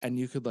 and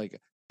you could like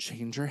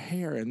change her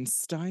hair and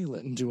style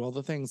it and do all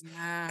the things.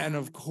 And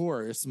of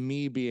course,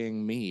 me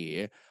being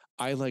me,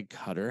 I like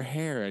cut her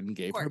hair and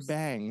gave her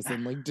bangs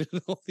and like did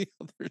all the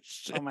other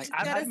shit. Oh my!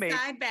 Got a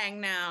side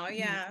bang now.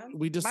 Yeah,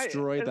 we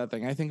destroyed that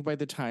thing. I think by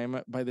the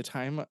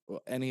time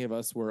any of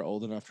us were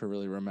old enough to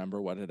really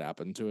remember what had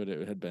happened to it,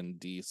 it had been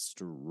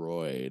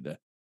destroyed.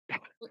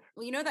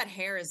 Well, that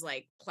hair is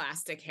like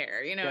plastic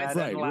hair. Yeah, it's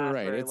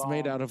right. It's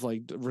made out of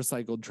like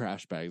recycled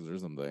trash bags or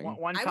something.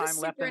 One time I was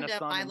left super in the into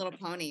sun. My Little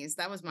Ponies.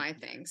 That was my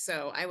thing.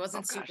 So I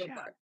wasn't super.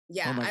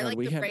 Oh my I God,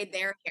 like to braid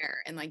their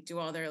hair and like do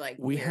all their like.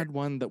 We had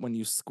one that when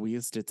you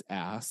squeezed its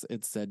ass,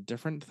 it said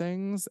different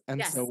things,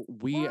 and so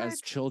we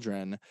as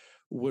children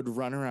would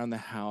run around the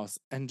house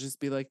and just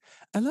be like,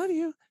 "I love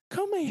you,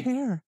 comb my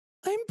hair,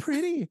 I'm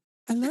pretty,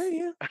 I love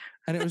you,"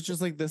 and it was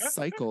just like this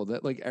cycle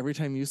that like every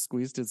time you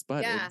squeezed its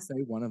butt, it would say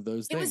one of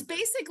those things. It was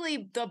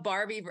basically the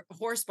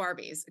horse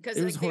Barbies because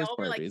it was like, they horse all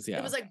were like Barbies, yeah.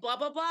 It was like blah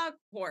blah blah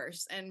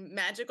horse and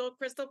magical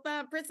crystal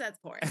princess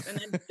horse and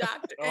then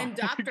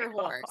doctor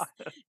horse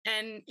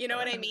and you know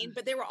what I mean.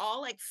 But they were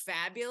all like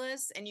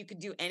fabulous and you could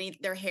do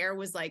their hair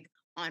was like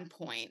on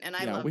point and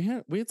I love. We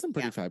had some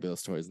pretty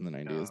fabulous toys in the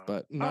 90s,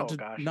 but not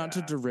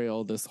to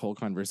derail this whole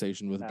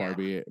conversation with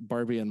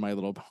Barbie and My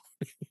Little Pony.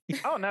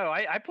 Oh no,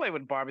 I play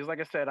with Barbies. Like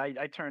I said,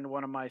 I turned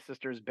one of my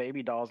sister's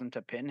baby dolls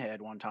into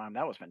Pinhead one time.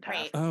 That was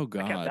fantastic. Oh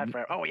God. I kept that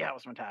forever. Oh yeah, it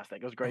was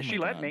fantastic. It was great. She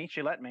let me.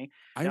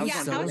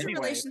 How's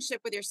your relationship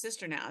with your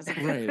sister now?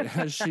 Right.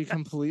 Has she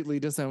completely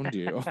disowned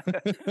you?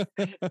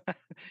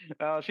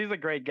 Oh, she's a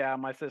great gal,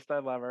 my sister. I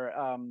love her.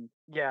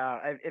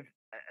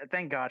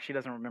 Thank God she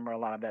doesn't remember a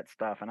lot of that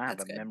stuff, and I have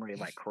a memory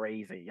like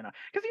crazy,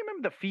 Because you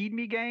remember the Feed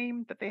Me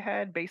game that they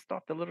had based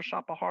off the Little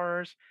Shop of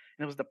Horrors,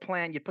 and it was the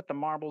plan. You put the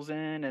marbles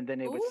in, and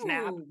then it would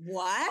snap.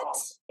 What?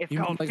 Oh, it's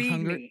called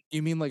Feed Me.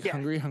 You mean like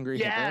Hungry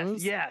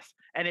Hippos? Yes.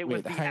 And it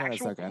was the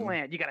actual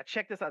plant. You got to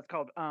check this out. It's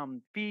called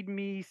Feed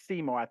Me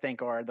Seymour, I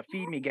think, or the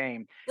Feed Me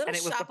game. Little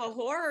Shop of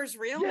Horrors,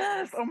 real?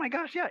 Yes. Oh my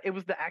gosh, yeah. It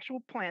was the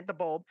actual plant, the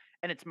bulb,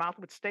 and its mouth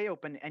would stay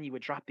open, and you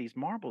would drop these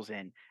marbles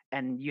in,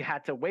 and you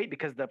had to wait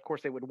because, of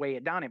course, they would weigh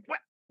it down and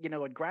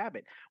would grab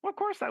it. Well, of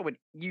course, I would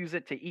use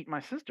it to eat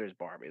my sister's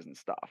Barbies and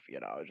stuff.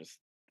 Just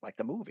like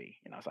the movie.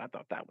 So I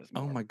thought that was.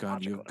 Oh my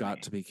God, you've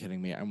got to be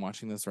kidding me! I'm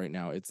watching this right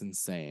now. It's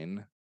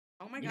insane.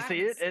 Oh my God, you see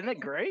it? Isn't it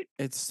great?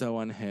 It's so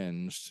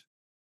unhinged.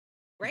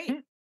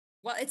 Great.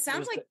 Well, it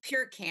sounds like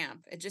pure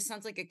camp. It just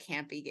sounds like a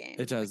campy game.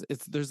 It does.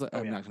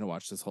 I'm not going to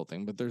watch this whole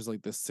thing, but there's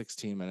like this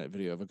 16-minute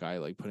video of a guy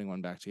like putting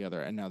one back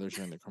together, and now they're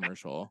showing the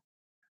commercial.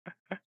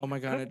 Oh my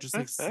God, it just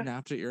like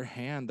snapped at your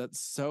hand. That's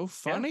so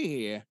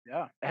funny.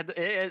 Yeah,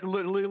 it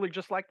literally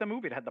just like the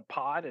movie. It had the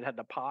pod. It had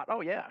the pot.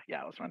 Oh yeah,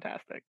 it was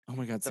fantastic. Oh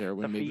my God, Sarah,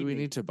 The maybe we feed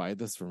me. need to buy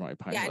this for my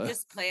pilot. Yeah,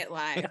 just play it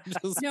live.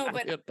 Just No,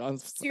 play but it on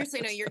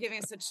seriously, no, set. you're giving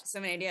us so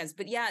many ideas.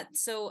 But yeah,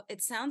 so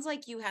it sounds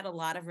like you had a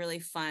lot of really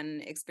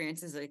fun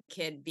experiences as a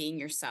kid being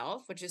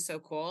yourself, which is so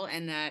cool.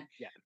 And that,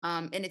 Yeah.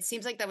 and it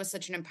seems like that was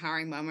such an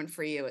empowering moment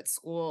for you at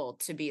school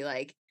to be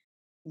like,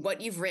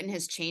 what you've written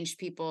has changed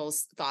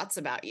people's thoughts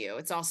about you.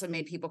 It's also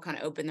made people kind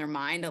of open their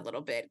mind a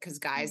little bit because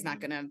Guy's not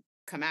going to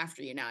come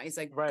after you now. He's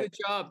like, Right. good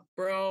job,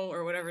 bro,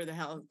 or whatever the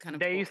hell kind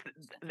of. They used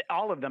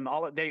all of them.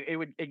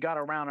 It got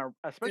around,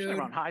 especially Dude.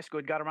 around high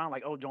school. It got around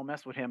like, oh, don't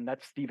mess with him.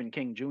 That's Stephen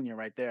King Jr.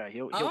 right there.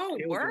 He'll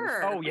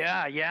word. Oh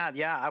yeah.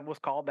 I was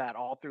called that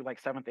all through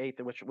like 7th,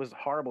 8th, which was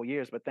horrible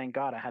years. But thank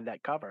God I had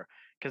that cover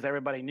because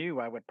everybody knew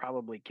I would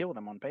probably kill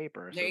them on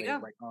paper. There So you they go.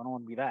 were like, oh, I don't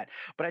want to be that.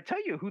 But I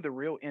tell you who the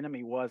real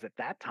enemy was at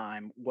that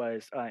time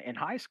was in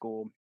high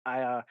school.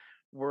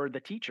 Were the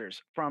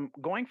teachers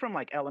going from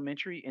like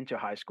elementary into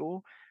high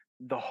school.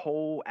 The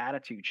whole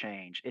attitude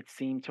changed. It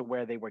seemed to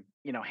where they were,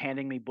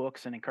 handing me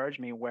books and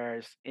encouraging me.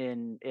 Whereas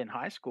in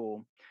high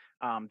school,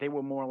 they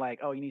were more like,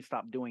 "Oh, you need to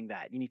stop doing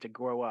that. You need to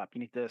grow up.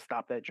 You need to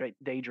stop that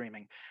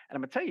daydreaming." And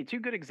I'm gonna tell you 2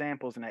 good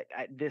examples, and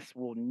this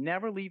will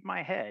never leave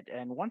my head.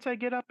 And once I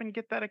get up and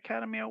get that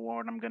Academy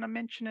Award, I'm gonna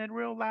mention it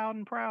real loud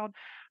and proud.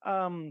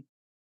 Um,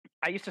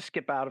 I used to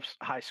skip out of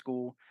high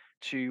school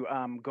to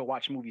go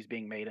watch movies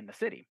being made in the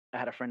city. I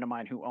had a friend of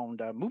mine who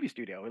owned a movie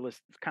studio. It was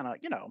kind of,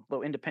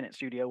 little independent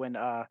studio. And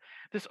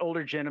this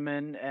older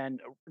gentleman, and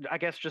I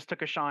guess just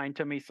took a shine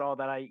to me, saw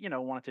that I,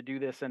 wanted to do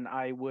this. And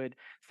I would,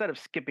 instead of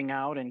skipping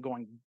out and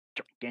going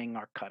drinking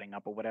or cutting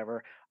up or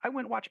whatever, I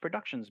went watch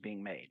productions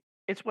being made.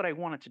 It's what I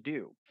wanted to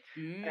do.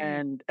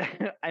 And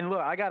and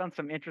look, I got on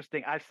some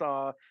interesting. I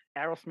saw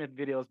Aerosmith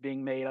videos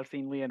being made. I've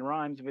seen Leanne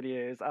Rhymes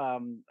videos.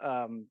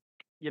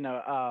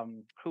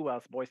 Who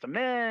else? Boys to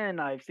Men.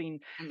 I've seen.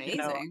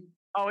 Amazing.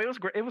 Oh, it was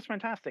great. It was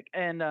fantastic.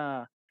 And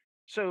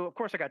so of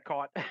course I got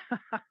caught.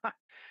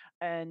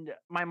 And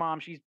my mom,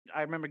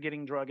 I remember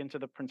getting drug into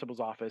the principal's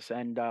office,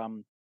 and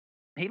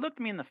he looked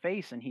me in the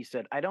face and he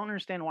said, "I don't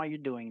understand why you're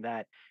doing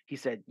that." He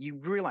said, "You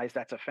realize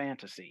that's a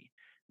fantasy.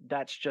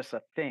 That's just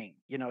a thing."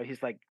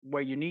 He's like,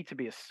 "Where you need to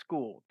be a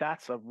school,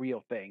 that's a real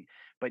thing.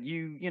 But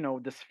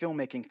this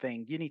filmmaking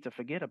thing, you need to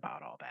forget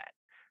about all that.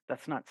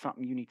 That's not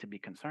something you need to be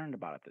concerned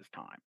about at this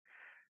time."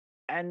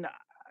 And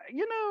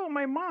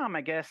my mom,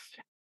 I guess,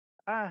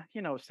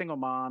 single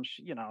mom,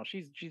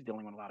 she's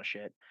dealing with a lot of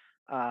shit.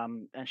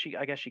 And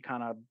I guess she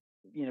kind of,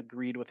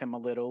 agreed with him a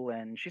little.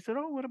 And she said,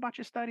 "Oh, what about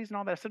your studies and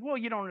all that?" I said, "Well,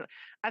 you don't."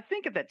 I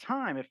think at that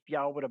time, if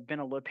y'all would have been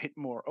a little bit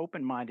more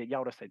open minded, y'all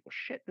would have said, "Well,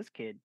 shit, this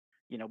kid,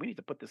 we need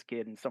to put this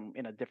kid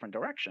in a different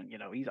direction.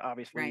 He's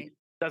obviously Right.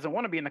 doesn't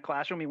want to be in the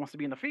classroom. He wants to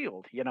be in the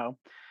field.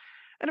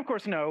 And of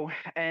course, no.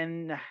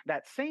 And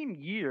that same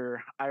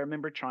year, I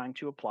remember trying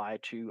to apply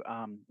to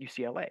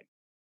UCLA.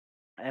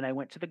 And I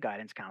went to the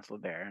guidance counselor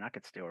there, and I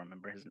could still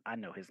remember I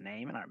know his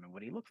name, and I remember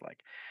what he looks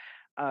like.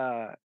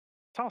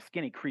 Tall,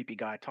 skinny, creepy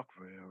guy, talk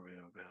real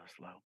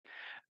slow.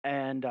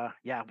 And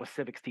yeah, was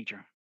civics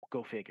teacher.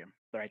 Go figure,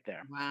 right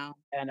there. Wow.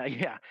 And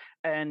yeah,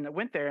 and I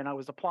went there, and I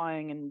was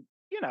applying, and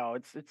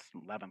it's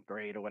 11th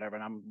grade or whatever,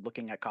 and I'm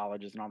looking at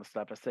colleges and all this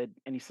stuff. I said,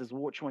 and he says,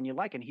 "Well, which one you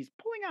like?" And he's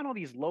pulling out all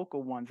these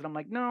local ones, and I'm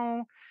like,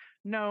 "No,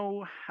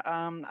 no,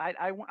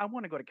 I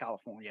want to go to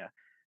California."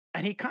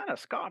 And he kind of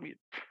scoffed me,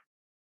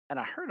 and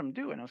I heard him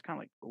do it, and I was kind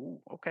of like,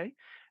 "Ooh, okay."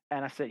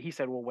 And he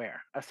said, "Well,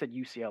 where?" I said,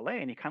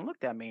 "UCLA." And he kind of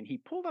looked at me, and he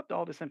pulled up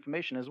all this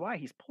information. Is why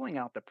he's pulling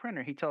out the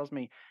printer. He tells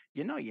me,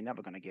 "You're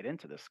never going to get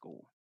into this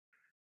school."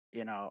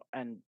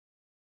 And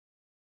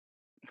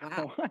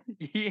Wow.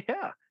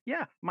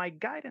 yeah, my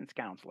guidance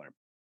counselor,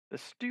 the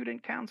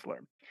student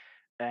counselor.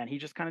 And he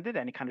just kind of did that.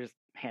 And he kind of just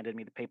handed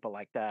me the paper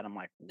like that. I'm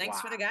like, Thanks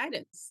wow. for the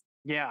guidance.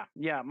 Yeah.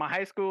 My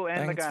high school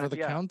and the Thanks guidance. for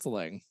the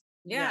counseling.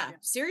 Yeah.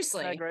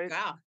 Seriously. Great.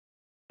 Wow.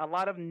 A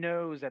lot of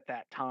no's at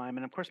that time.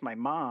 And of course, my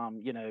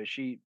mom,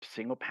 she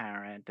single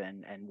parent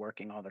and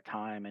working all the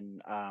time.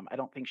 And I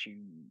don't think she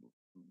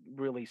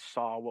really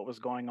saw what was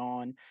going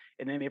on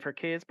in any of her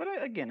kids. But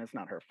again, it's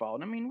not her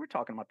fault. I mean, we're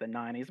talking about the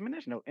 90s. I mean,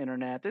 there's no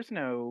internet. There's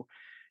no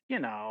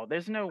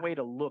there's no way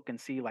to look and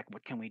see like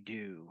what can we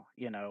do,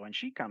 and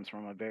she comes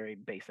from a very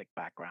basic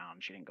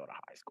background. She didn't go to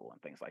high school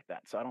and things like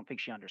that. So I don't think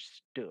she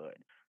understood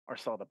or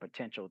saw the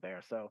potential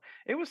there. So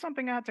it was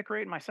something I had to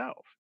create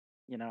myself,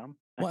 Well,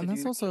 and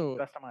that's to also the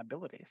best of my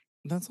abilities.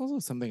 That's also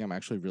something I'm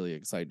actually really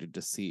excited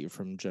to see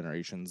from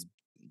generations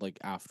like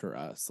after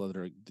us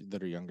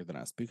that are younger than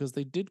us, because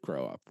they did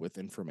grow up with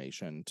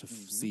information to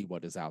see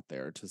what is out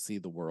there, to see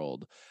the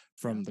world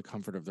from the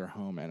comfort of their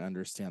home and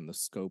understand the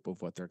scope of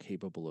what they're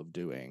capable of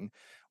doing.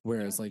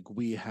 Whereas like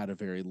we had a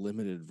very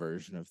limited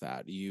version of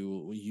that.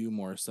 You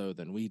more so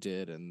than we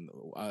did, and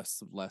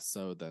us less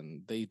so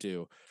than they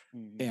do.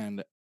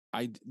 And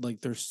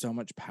there's so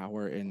much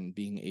power in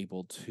being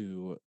able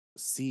to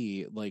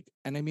see, like,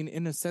 and I mean,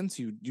 in a sense,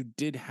 you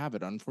did have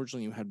it.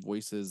 Unfortunately, you had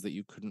voices that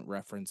you couldn't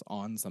reference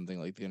on something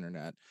like the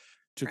internet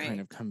to kind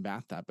of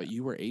combat that, but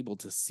you were able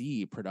to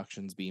see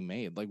productions being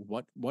made. Like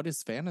what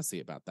is fantasy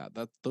about that?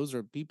 Those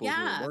are people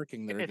who are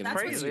working that are getting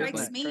that's paid. what strikes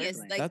Like, me is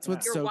like that's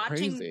what's so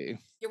crazy.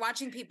 You're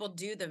watching people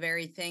do the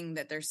very thing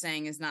that they're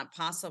saying is not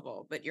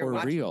possible, but you're or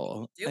watching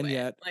real, do and it.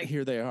 yet Like,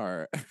 here they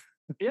are.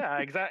 Yeah,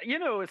 exactly. You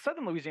know,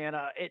 Southern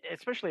Louisiana,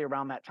 especially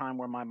around that time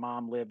where my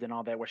mom lived and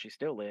all that, where she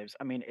still lives.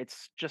 I mean,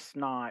 it's just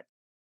not.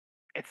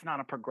 It's not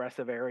a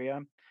progressive area.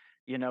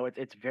 You know,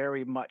 it's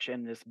very much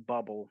in this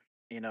bubble.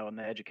 You know, and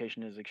the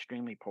education is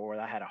extremely poor.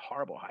 I had a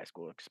horrible high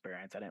school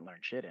experience. I didn't learn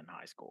shit in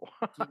high school,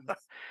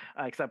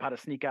 except how to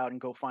sneak out and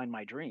go find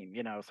my dream.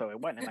 You know, so it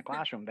wasn't in the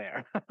classroom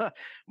there.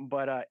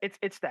 But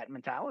it's that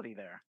mentality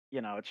there.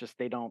 You know, it's just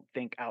they don't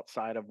think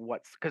outside of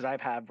what's because I've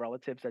had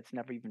relatives that's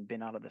never even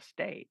been out of the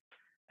state,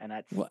 and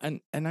that's Well,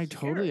 and I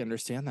totally scary.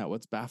 understand that.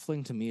 What's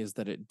baffling to me is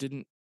that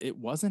it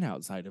wasn't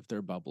outside of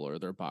their bubble or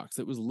their box.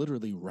 It was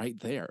literally right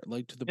there,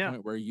 like to the Yeah.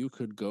 point where you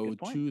could go Good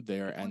point. to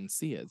there Good point. and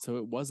see it. So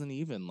it wasn't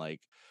even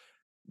like,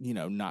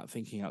 not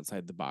thinking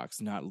outside the box,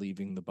 not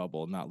leaving the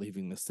bubble, not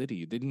leaving the city.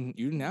 You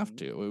didn't have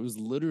to. It was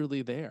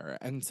literally there.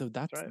 And so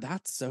right.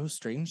 that's so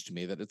strange to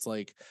me that it's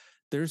like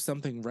there's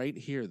something right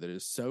here that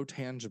is so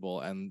tangible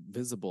and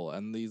visible,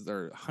 and these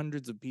are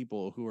hundreds of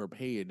people who are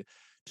paid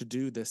to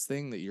do this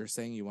thing that you're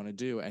saying you want to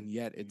do, and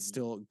yet it's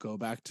still go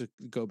back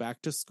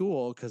to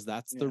school because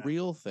that's the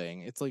real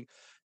thing. It's like,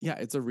 yeah,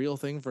 it's a real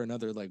thing for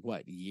another like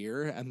what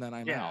year, and then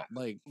I'm out.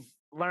 Like,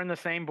 learn the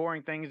same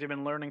boring things you've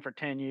been learning for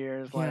 10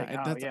 years. yeah,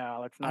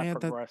 Like, let's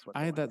not progress with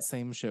I had that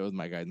same shit with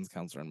my guidance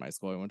counselor in my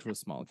school. I went to a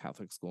small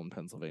Catholic school in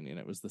Pennsylvania, and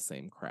it was the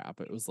same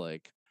crap. It was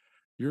like,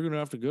 you're gonna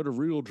have to get a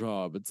real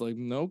job. It's like,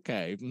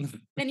 okay.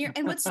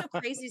 and what's so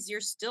crazy is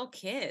you're still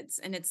kids,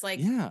 and it's like,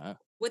 yeah.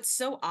 What's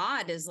so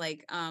odd is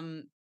like,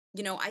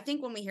 I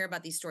think when we hear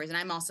about these stories, and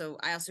I also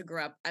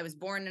grew up. I was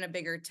born in a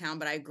bigger town,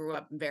 but I grew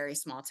up in very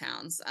small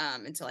towns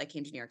until I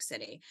came to New York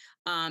City.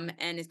 And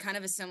it's kind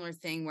of a similar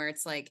thing where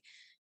it's like,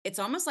 it's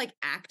almost like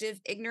active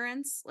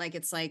ignorance. Like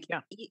it's like,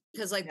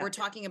 because we're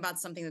talking about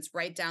something that's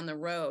right down the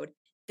road.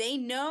 They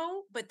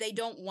know, but they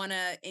don't want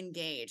to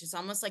engage. It's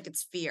almost like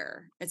it's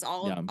fear. It's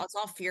all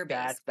fear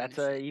based. That's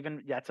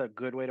a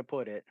good way to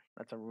put it.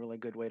 That's a really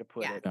good way to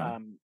put it. Yeah.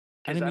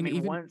 Because I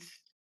mean, once.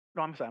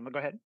 No, I'm sorry. Go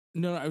ahead.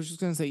 No, I was just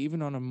going to say,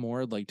 even on a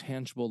more like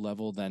tangible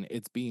level than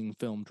it's being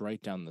filmed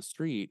right down the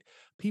street,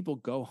 people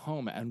go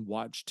home and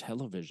watch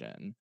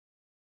television.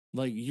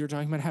 Like you're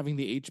talking about having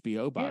the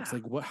HBO box.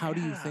 Like how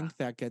do you think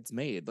that gets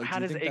made? Like, how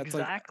do you does think that's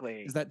exactly?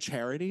 Like, is that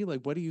charity? Like,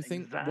 what do you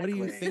think? Exactly. What do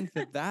you think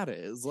that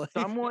is? Like,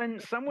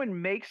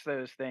 someone makes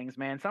those things,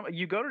 man.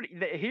 You go to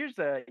here's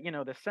the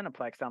the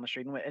Cineplex down the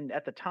street, and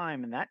at the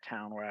time in that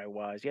town where I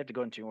was, you had to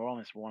go into New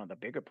Orleans for one of the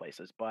bigger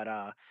places, but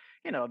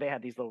they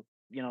had these little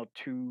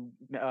two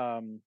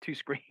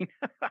screen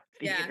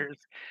theaters,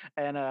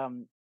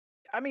 and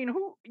I mean,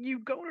 who you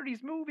go to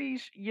these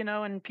movies,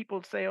 and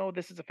people say, "Oh,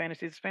 this is a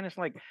fantasy. It's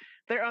fantasy." Like,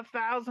 there are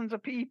thousands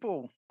of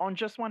people on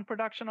just one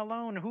production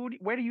alone.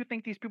 Where do you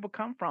think these people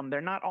come from?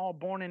 They're not all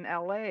born in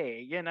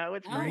L.A.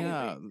 It's crazy.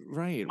 Yeah,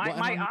 right.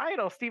 My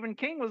idol Stephen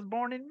King was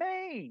born in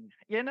Maine.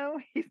 He's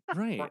not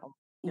right.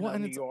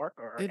 from New York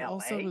or it LA.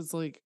 Also is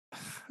like,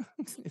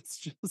 it's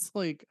just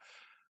like.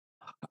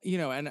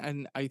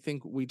 And I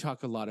think we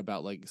talk a lot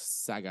about like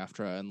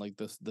SAG-AFTRA and like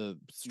the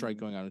strike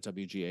going on with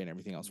WGA and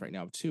everything else right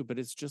now too, but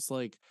it's just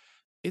like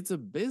it's a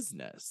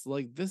business.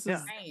 Like this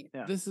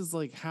is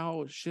like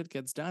how shit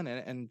gets done,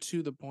 and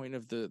to the point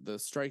of the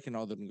strike and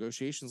all the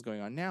negotiations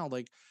going on now,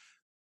 like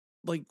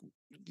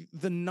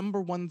the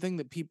number one thing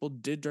that people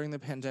did during the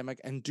pandemic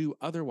and do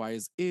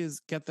otherwise is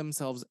get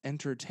themselves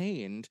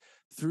entertained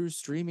through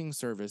streaming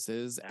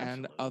services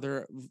and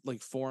other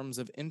like forms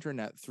of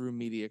internet through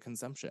media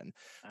consumption.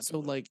 So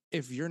like,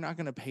 if you're not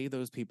going to pay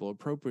those people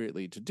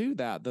appropriately to do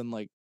that, then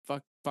like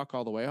fuck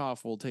all the way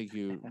off. We'll take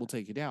you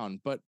down.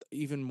 But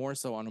even more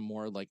so on a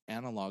more like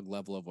analog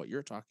level of what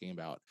you're talking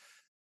about,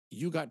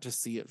 you got to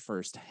see it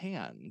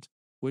firsthand,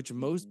 which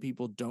most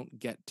people don't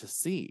get to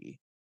see,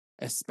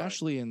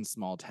 especially in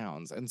small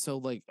towns. And so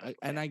like,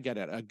 I get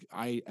it.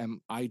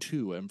 I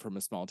too am from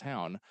a small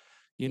town,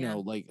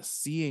 like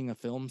seeing a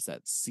film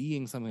set,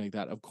 seeing something like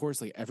that. Of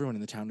course, like everyone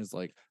in the town is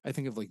like, I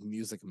think of like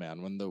Music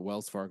Man when the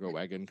Wells Fargo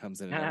wagon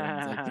comes in and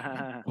everyone's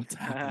like, what's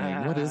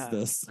happening? What is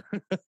this?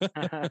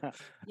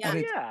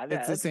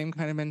 It's the same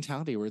kind of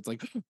mentality where it's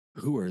like,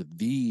 who are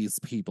these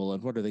people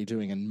and what are they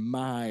doing in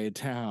my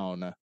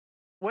town?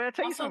 Well, I'll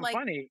tell you something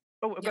funny.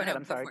 Oh, go ahead.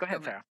 I'm sorry. Go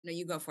ahead, Sarah. No,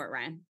 you go for it,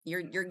 Ryan.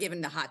 You're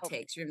giving the hot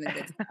takes. You're giving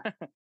the good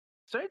stuff.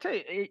 So I tell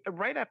you,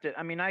 right after,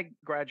 I mean, I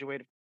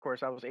graduated, of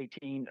course, I was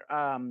 18.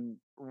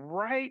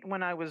 Right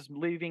when I was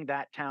leaving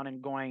that town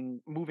and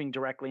moving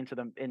directly into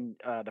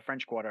the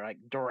French Quarter, like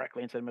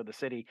directly into the middle of the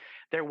city,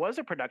 there was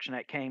a production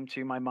that came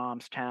to my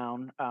mom's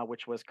town,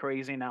 which was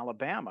Crazy in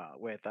Alabama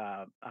with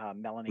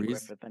Melanie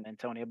Griffith and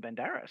Antonio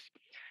Banderas.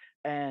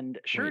 And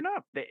sure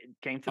enough, they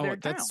came to their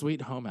town. That's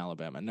Sweet Home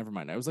Alabama. Never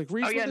mind. I was like,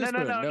 Reese no,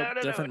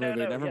 different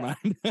movie. Never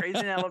mind. Crazy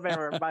in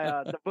Alabama by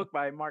the book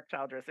by Mark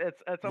Childress. It's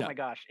oh my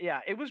gosh, yeah,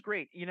 it was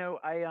great.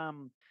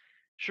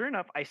 Sure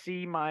enough, I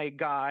see my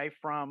guy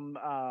from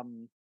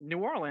New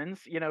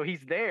Orleans.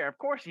 He's there. Of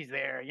course, he's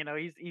there.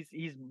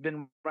 He's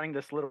been running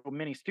this little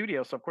mini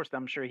studio, so of course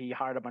I'm sure he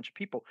hired a bunch of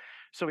people.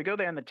 So we go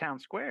there in the town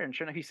square, and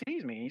sure enough, he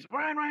sees me. He's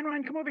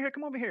Ryan, come over here,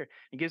 come over here.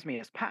 He gives me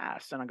his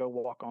pass, and I go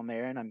walk on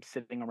there, and I'm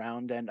sitting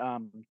around, and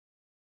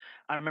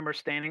I remember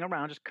standing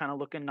around just kind of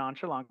looking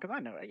nonchalant because I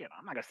know,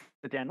 I'm not gonna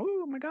sit there and,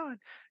 oh my God,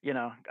 you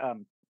know,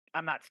 um,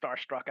 I'm not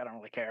starstruck. I don't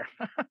really care.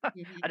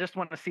 Mhm. I just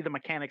want to see the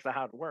mechanics of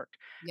how it worked.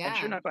 And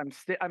sure Yeah. enough,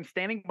 I'm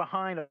standing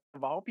behind,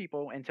 of all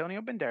people,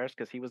 Antonio Banderas,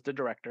 because he was the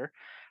director,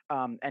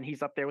 and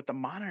he's up there with the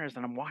monitors,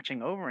 and I'm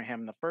watching over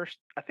him.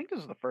 I think this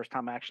is the first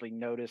time I actually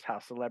noticed how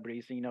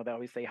celebrities, they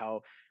always say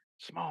how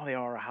small they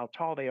are or how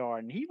tall they are,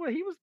 and he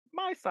was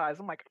my size.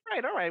 I'm like,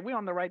 all right, we're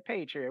on the right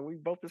page here. We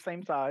both the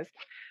same size.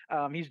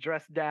 He's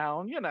dressed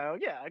down, yeah,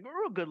 a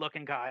real good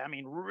looking guy. I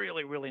mean,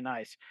 really, really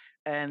nice.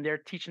 And they're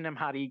teaching him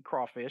how to eat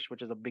crawfish,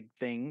 which is a big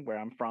thing where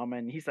I'm from.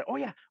 And he said, oh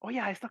yeah,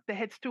 I suck the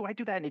heads too. I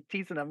do that. And he's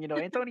teasing him,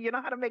 Anthony, you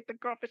know how to make the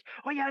crawfish?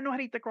 Oh yeah, I know how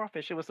to eat the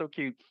crawfish. It was so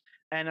cute.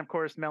 And of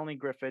course, Melanie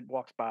Griffith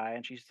walks by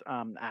and she's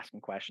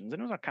asking questions,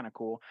 and it was kind of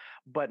cool.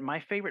 But my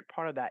favorite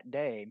part of that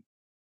day,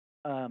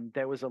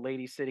 there was a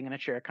lady sitting in a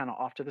chair kind of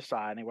off to the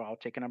side, and they were all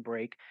taking a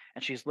break,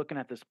 and she's looking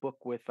at this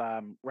book with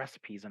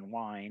recipes and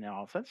wine and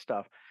all that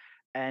stuff.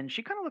 And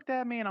she kind of looked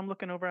at me, and I'm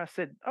looking over. I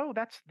said, "Oh,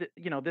 that's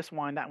this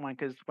wine, that wine."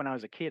 Because when I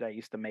was a kid, I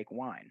used to make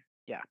wine.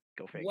 Yeah,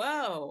 go figure.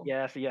 Whoa.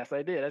 Yes,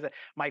 I did.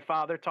 My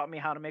father taught me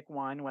how to make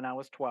wine when I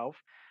was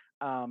 12,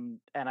 and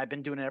I've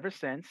been doing it ever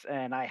since.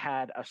 And I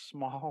had a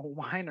small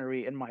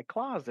winery in my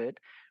closet,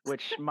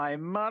 which my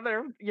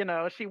mother,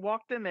 she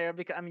walked in there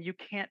because I mean, you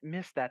can't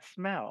miss that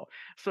smell.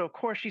 So of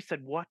course she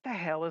said, "What the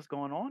hell is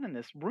going on in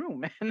this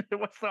room?" And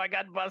so I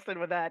got busted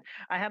with that.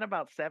 I had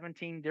about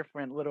 17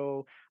 different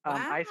little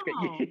ice cream,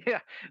 Wow. yeah,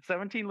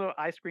 17 little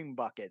ice cream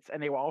buckets,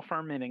 and they were all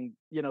fermenting,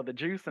 the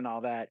juice and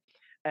all that.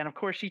 And of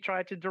course, she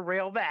tried to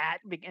derail that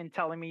and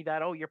telling me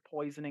that, oh, you're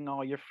poisoning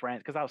all your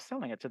friends because I was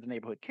selling it to the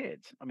neighborhood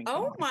kids. I mean, come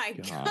Oh on, my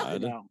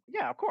God. God.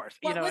 yeah, of course,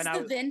 What was and I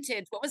the was.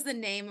 vintage? What was the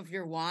name of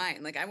your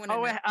wine? Like, I want to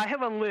Oh, know. I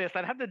have a list.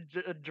 I'd have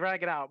to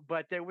drag it out,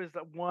 but there was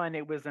one.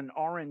 It was an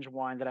orange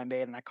wine that I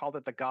made, and I called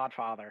it the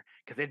Godfather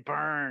because it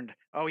burned.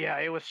 Oh yeah,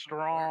 it was Lord.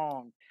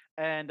 strong,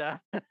 and like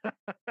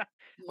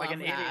Love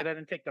an idiot, that. I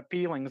didn't take the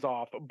peelings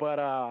off. But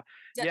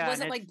yeah, Was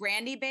and it like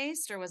brandy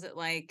based or was it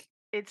like,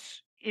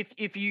 it's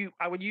if you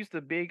I would use the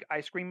big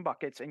ice cream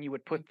buckets, and you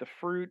would mm, put the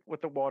fruit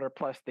with the water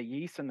plus the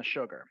yeast and the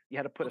sugar. You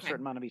had to put a okay.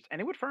 certain amount of yeast,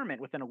 and it would ferment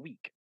within a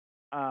week.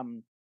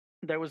 Um,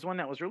 there was one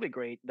that was really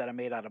great that I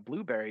made out of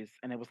blueberries,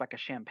 and it was like a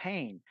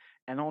champagne.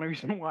 And the only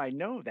reason why I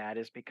know that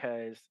is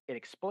because it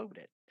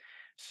exploded.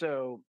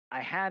 So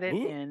I had it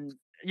Ooh. in.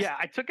 Yeah,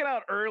 I took it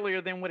out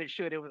earlier than what it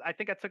should. I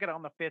think I took it out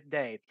on the fifth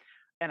day,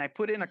 and I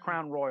put it in a Mm.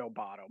 Crown Royal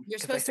bottle You're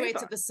because they supposed to say wait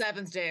it's till the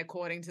seventh day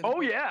according to the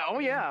Oh book. yeah, oh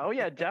yeah, oh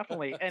yeah,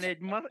 definitely. And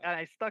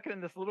I stuck it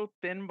in this little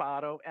thin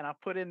bottle, and I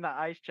put it in the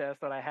ice chest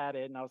that I had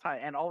it, and I was high.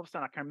 And all of a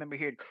sudden, I can remember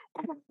hearing,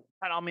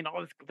 and I mean,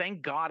 all this.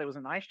 Thank God it was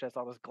an ice chest.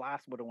 All this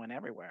glass would have went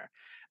everywhere.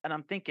 And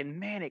I'm thinking,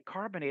 man, it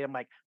carbonated. I'm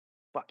like,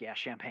 fuck yeah,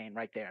 champagne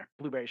right there,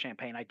 blueberry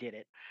champagne. I did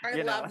it. I You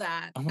know, love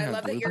that. Oh my I God,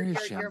 love that your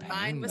blueberry your mind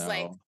champagne was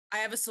like, though. I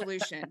have a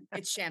solution.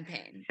 It's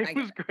champagne. it I get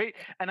was great.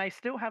 And I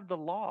still have the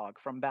log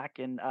from back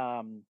in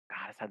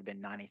God, this had been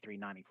 93,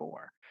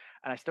 94,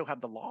 and I still have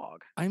the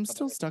log I'm of the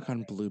still stuck original.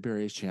 on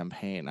blueberry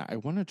champagne. I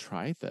want to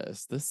try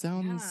this. This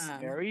sounds Yeah.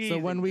 Very so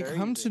easy, when we very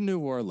come to easy. New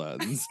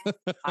Orleans,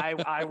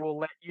 I will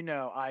let you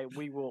know. You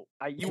And will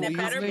it please come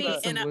better to make be the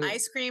us some in an blue.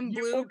 ice cream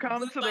you will blue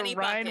come to the bunny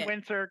Ryan bucket.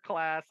 Winter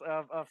class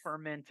of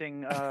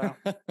fermenting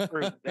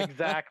fruit.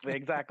 Exactly,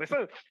 exactly.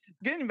 So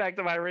getting back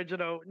to my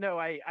original, no,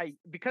 I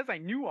because I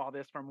knew all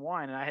this from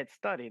wine, and I had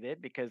studied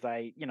it because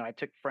I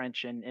took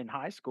French in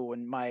high school,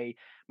 and my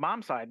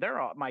mom's side, they're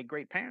all my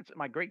great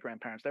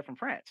grandparents, they're from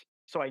France.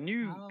 So I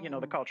knew, the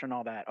Oh. culture and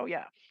all that. Oh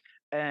yeah.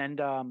 And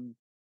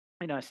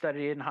I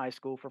studied it in high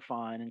school for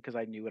fun and because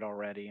I knew it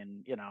already,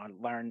 and I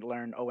learned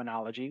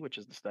oenology, which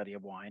is the study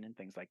of wine and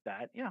things like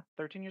that. Yeah,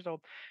 13 years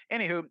old.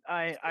 Anywho,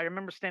 I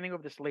remember standing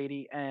over this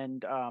lady,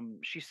 and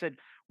she said,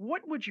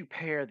 "What would you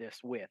pair this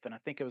with?" And I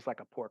think it was like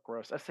a pork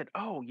roast. I said,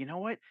 "Oh, you know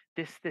what?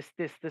 This."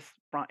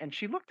 And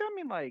she looked at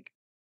me like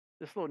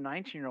this little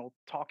 19-year-old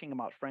talking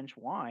about French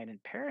wine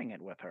and pairing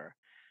it with her.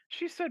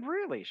 She said,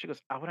 "Really?" She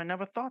goes, "I would have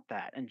never thought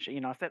that." And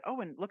I said,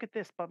 "Oh, and look at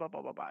this, blah blah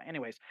blah blah blah."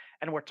 Anyways,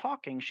 and we're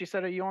talking. She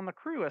said, "Are you on the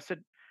crew?" I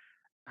said,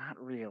 "Not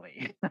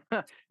really."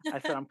 I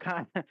said, I'm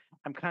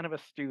kind of a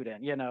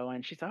student,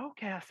 And she said,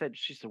 "Okay."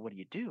 She said, "What do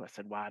you do?" I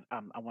said, "Well,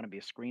 I want to be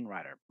a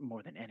screenwriter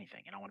more than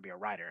anything, and I want to be a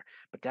writer,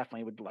 but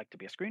definitely would like to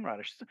be a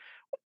screenwriter." She said,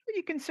 "Well,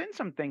 you can send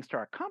some things to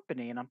our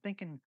company." And I'm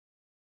thinking,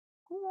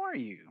 who are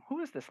you? Who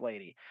is this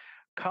lady?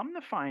 Come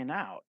to find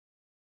out,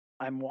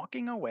 I'm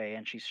walking away,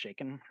 and she's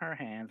shaking her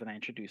hands, and I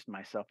introduced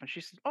myself, and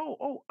she says,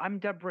 "Oh, I'm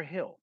Deborah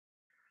Hill."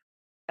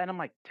 And I'm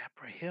like,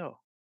 "Deborah Hill?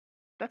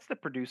 That's the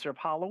producer of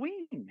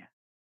Halloween.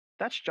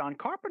 That's John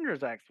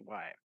Carpenter's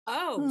ex-wife."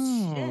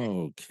 Oh shit.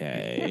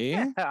 Okay.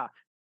 Yeah.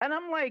 And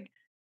I'm like,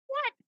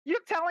 what? You're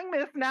telling me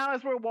this now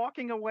as we're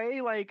walking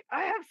away? Like,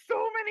 I have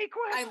so many I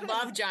questions.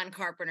 love John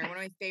Carpenter, one of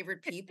my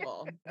favorite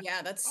people.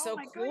 Yeah, that's Oh so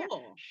my God.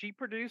 cool. She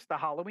produced the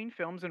Halloween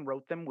films and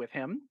wrote them with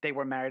him. They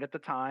were married at the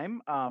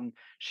time.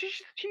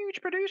 She's a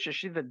huge producer.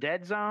 She did The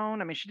Dead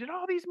Zone. I mean, she did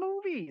all these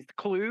movies.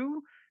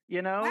 Clue, I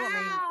mean,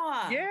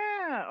 Wow.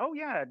 yeah. Oh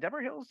yeah.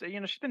 Deborah Hill's,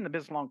 she's been in the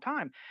business a long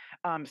time.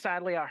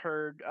 Sadly, I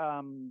heard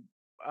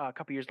a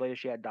couple years later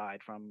she had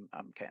died from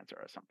cancer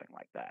or something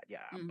like that.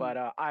 Yeah.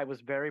 But I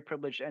was very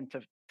privileged and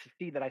to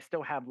see that I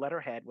still have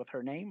letterhead with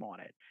her name on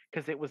it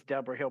because it was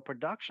Deborah Hill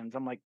Productions.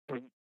 I'm like,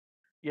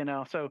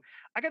 so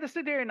I got to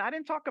sit there and I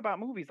didn't talk about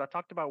movies. I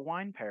talked about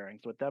wine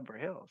pairings with Deborah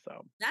Hill.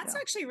 So That's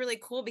actually really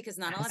cool because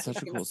not a lot That's of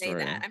such a people cool say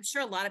story. that. I'm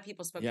sure a lot of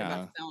people spoke to her Yeah.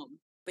 about film,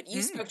 but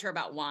you spoke to her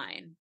about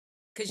wine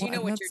because Well, you know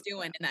and what you're that's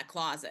doing in that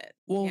closet.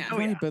 well, Yeah. Oh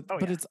right, yeah. but Oh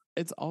yeah.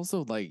 it's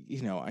also like,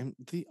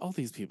 all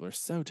these people are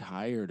so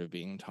tired of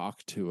being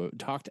talked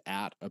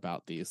at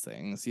about these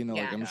things. Like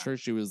Yeah. I'm sure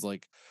she was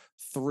like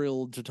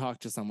thrilled to talk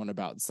to someone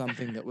about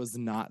something that was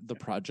not the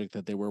project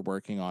that they were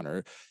working on,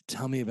 or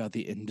tell me about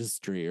the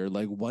industry, or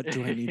like what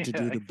do I need to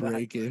Yeah, do to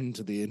break exactly.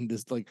 into the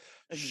industry? Like,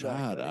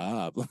 shut Exactly.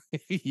 up.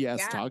 Yes,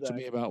 Yeah. talk to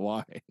me about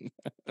wine.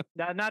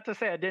 Now, not to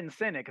say I didn't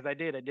send it because I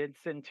did. I did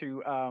send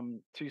two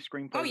two Oh,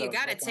 screenplays that you I was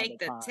got to working on at take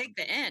the the time.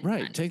 end,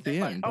 Right, hun. take the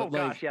But end, Oh but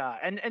like gosh, yeah.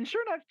 And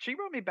sure enough, she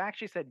wrote me back.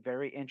 She said,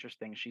 very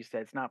interesting. She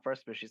said, it's not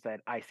first, but she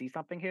said, I see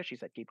something here. She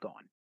said, keep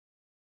going.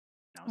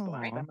 That was the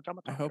last aw, time I I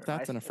talked to hope her.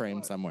 that's in a It frame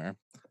was. somewhere.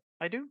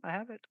 I do. I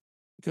have it.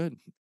 Good.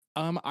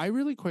 I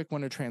really quick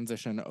want to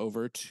transition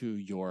over to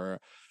your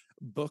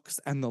books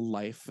and the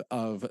life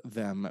of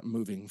them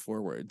moving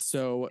forward.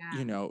 So,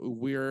 yeah.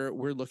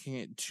 we're looking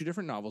at two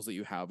different novels that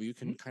you have. You Mhm.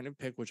 can kind of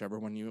pick whichever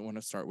one you want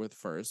to start with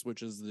first,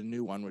 which is the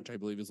new one, which I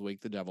believe is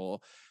Wake the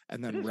Devil,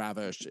 and It then is.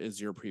 Ravish is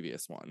your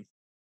previous one.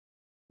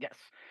 Yes,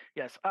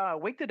 yes.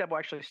 Wake the Devil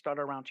actually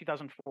started around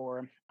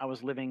 2004. I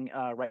was living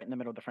right in the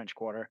middle of the French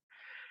Quarter.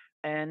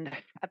 And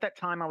at that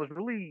time, I was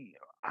really,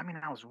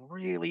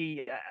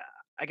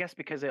 I guess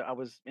because I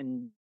was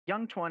in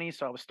young 20s,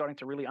 so I was starting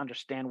to really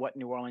understand what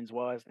New Orleans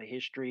was, the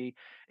history.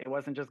 It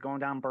wasn't just going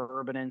down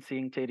bourbon and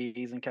seeing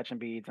titties and catching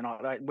beads and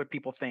all that, what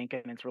people think,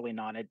 and it's really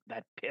not.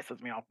 That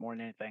pisses me off more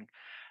than anything.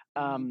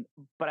 Mhm.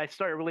 But I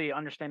started really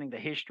understanding the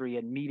history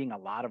and meeting a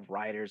lot of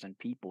writers and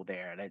people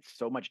there. And it's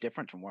so much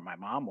different from where my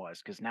mom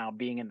was, because now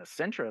being in the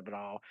center of it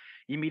all,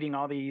 you're meeting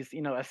all these,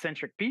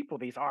 eccentric people,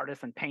 these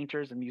artists and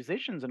painters and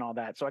musicians and all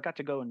that. So I got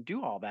to go and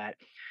do all that.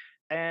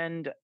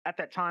 And at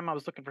that time, I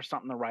was looking for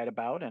something to write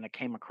about, and I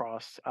came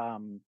across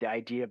the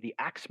idea of the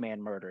Axeman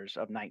murders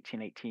of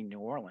 1918 New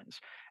Orleans.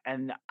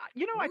 And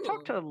I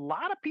talked Ooh. to a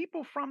lot of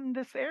people from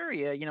this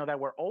area, that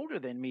were older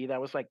than me.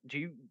 That was like,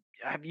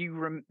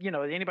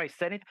 anybody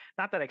said it?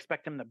 Not that I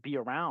expect them to be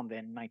around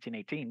in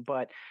 1918,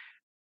 but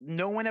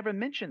no one ever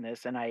mentioned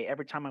this. And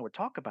every time I would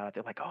talk about it,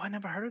 they're like, "Oh, I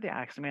never heard of the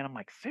Axeman." I'm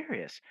like,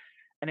 serious?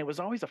 And it was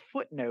always a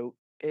footnote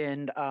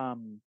in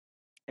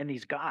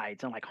these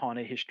guides and like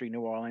haunted history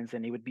New Orleans,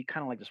 and it would be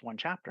kind of like this one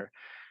chapter.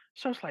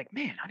 So I was like,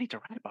 man, I need to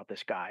write about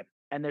this guy.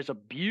 And there's a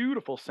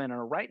beautiful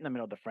center right in the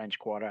middle of the French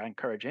Quarter. I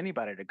encourage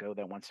anybody to go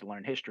that wants to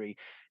learn history.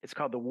 It's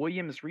called the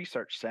Williams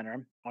Research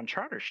Center on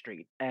Charter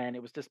Street. And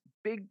it was this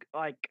big,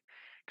 like,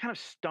 kind of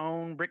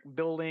stone brick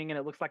building, and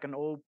it looks like an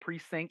old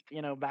precinct,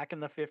 back in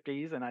the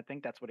 50s. And I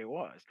think that's what it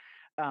was.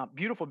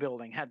 Beautiful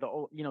building, had the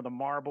old, the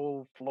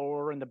marble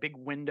floor and the big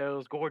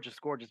windows, gorgeous,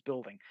 gorgeous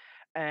building.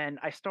 And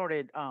I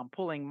started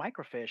pulling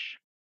microfiche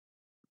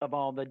of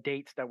all the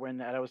dates that were in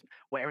that.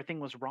 Everything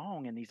was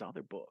wrong in these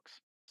other books.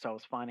 So I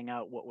was finding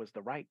out what was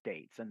the right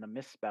dates and the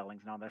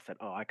misspellings and all that. I said,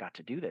 oh, I got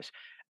to do this.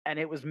 And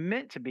it was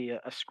meant to be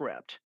a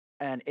script.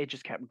 And it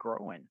just kept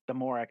growing the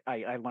more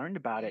I learned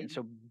about it. And Mm.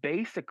 so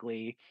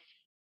basically,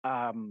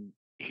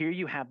 here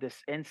you have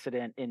this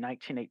incident in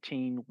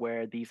 1918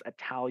 where these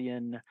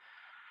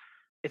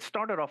it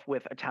started off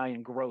with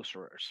Italian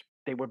grocers.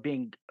 They were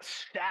being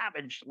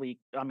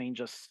savagely,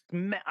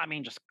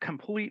 just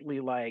completely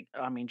like,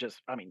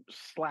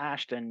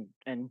 slashed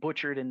and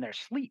butchered in their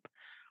sleep.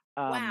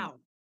 Um, Wow.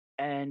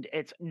 and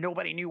it's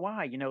nobody knew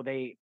why.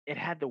 It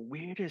had the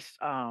weirdest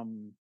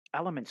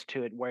elements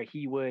to it where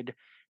he would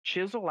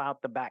chisel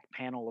out the back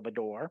panel of a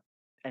door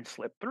and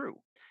slip through.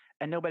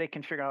 And nobody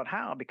can figure out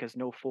how, because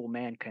no full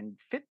man can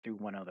fit through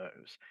one of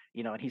those.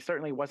 And he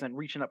certainly wasn't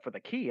reaching up for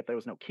the key. If there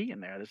was no key in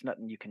there's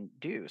nothing you can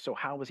do. So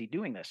how was he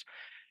doing this?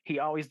 He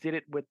always did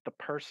it with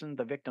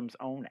the victim's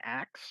own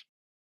axe,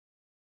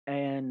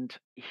 and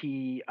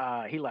he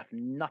left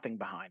nothing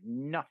behind,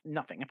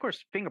 nothing. Of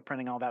course,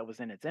 fingerprinting, all that was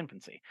in its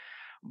infancy,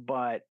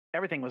 but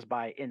everything was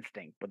by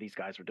instinct what these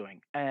guys were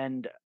doing.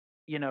 And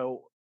you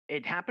know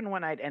it happened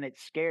one night, and it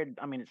scared,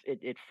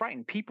 it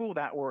frightened people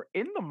that were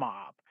in the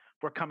mob,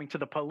 were coming to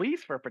the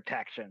police for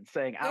protection,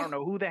 saying, I don't Ugh.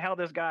 know who the hell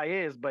this guy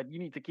is, but you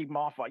need to keep him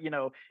off.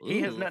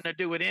 He has Ooh. nothing to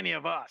do with any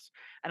of us.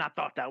 And I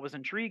thought that was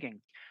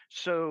intriguing.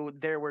 So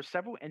there were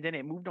several, and then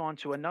it moved on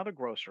to another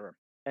grocer,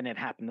 and it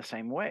happened the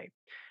same way.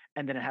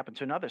 And then it happened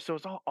to another. So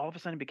it's all of a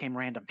sudden it became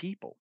random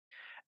people,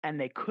 and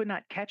they could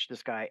not catch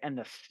this guy. And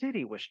the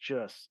city was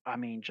just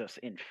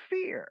in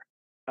fear.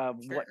 of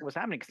what was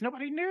happening because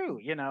nobody knew,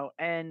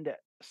 and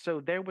so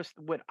there was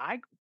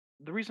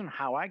the reason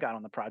how I got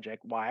on the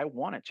project, why I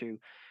wanted to,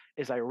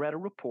 is I read a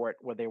report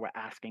where they were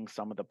asking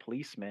some of the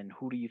policemen,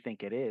 who do you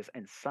think it is?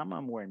 And some of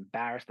them were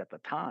embarrassed at the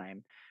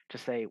time to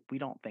say, we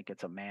don't think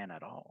it's a man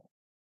at all.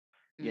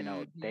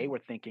 They were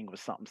thinking it was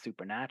something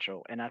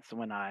supernatural. And that's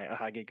when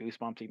I get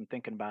goosebumps even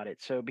thinking about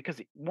it. So because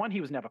one,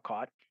 he was never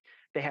caught.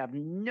 They have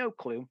no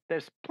clue.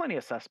 There's plenty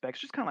of suspects,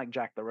 just kind of like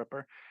Jack the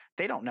Ripper.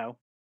 They don't know,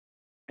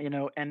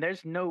 and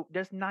there's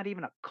not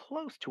even a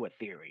close to a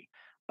theory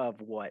of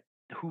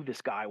who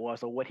this guy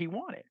was or what he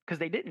wanted because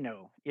they didn't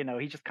know.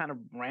 He just kind of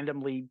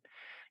randomly,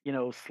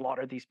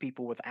 slaughtered these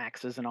people with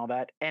axes and all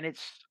that. And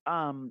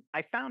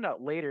I found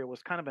out later it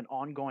was kind of an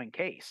ongoing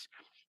case.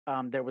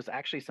 There was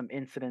actually some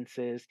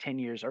incidences 10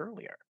 years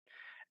earlier,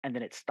 and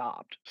then it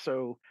stopped.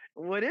 So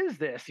what is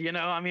this?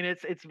 I mean,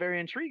 it's very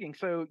intriguing.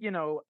 So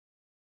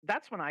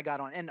that's when I got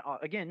on. And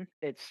again,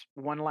 it's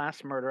one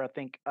last murder. I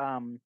think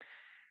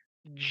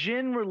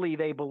generally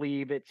they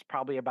believe it's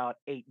probably about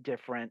 8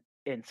 different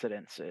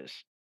incidences.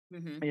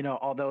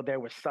 Although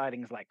there was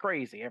sightings like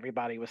crazy.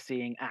 Everybody was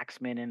seeing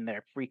Axemen in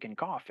their freaking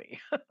coffee.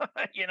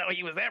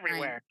 He was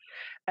everywhere.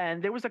 Right.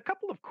 And there was a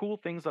couple of cool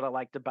things that I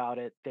liked about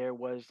it. There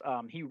was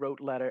he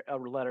wrote a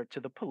letter to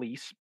the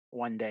police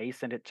one day,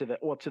 sent it to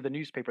the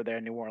newspaper there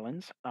in New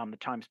Orleans, the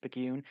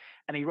Times-Picayune,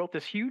 and he wrote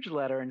this huge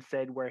letter and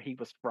said where he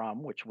was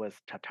from, which was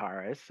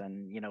Tartarus,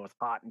 and it was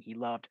hot, and he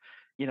loved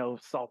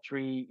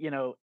sultry,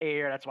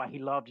 air. That's why he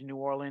loved New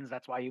Orleans.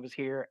 That's why he was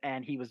here,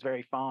 and he was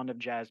very fond of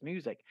jazz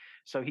music.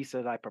 So he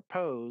said, I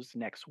propose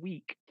next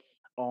week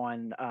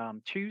on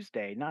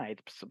Tuesday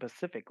night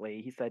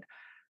specifically. He said,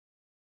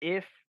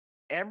 if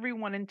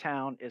everyone in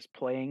town is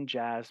playing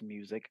jazz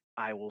music,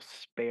 I will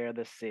spare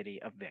the city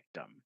a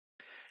victim.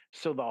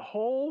 So the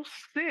whole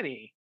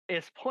city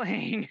is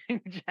playing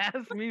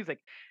jazz music.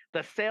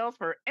 The sales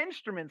for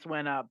instruments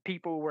went up.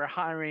 People were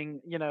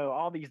hiring,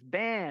 all these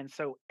bands.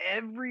 So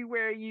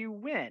everywhere you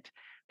went,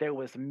 there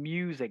was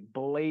music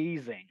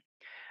blazing.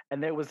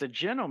 And there was a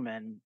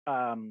gentleman,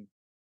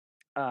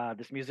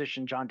 this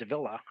musician John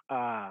Davila.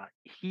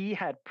 He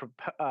had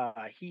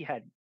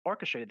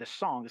orchestrated this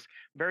song, this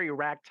very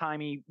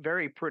ragtimey,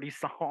 very pretty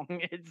song.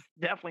 It's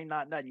definitely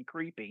not nothing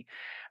creepy,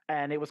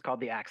 and it was called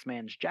the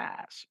Axeman's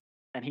Jazz.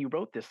 And he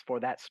wrote this for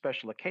that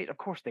special occasion. Of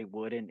course they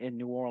would in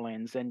New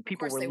Orleans, and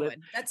people were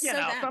would. That's so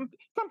some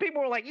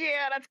people were like,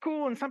 yeah, that's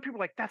cool, and some people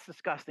were like, that's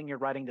disgusting. You're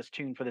writing this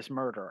tune for this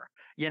murderer,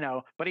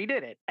 But he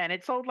did it, and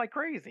it sold like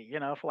crazy,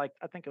 for like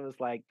I think it was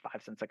like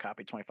 5 cents a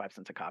copy, 25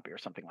 cents a copy, or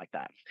something like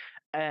that.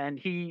 And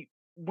he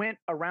went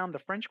around the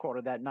French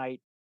Quarter that night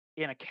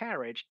in a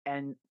carriage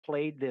and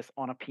played this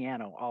on a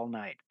piano all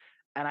night.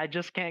 And I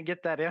just can't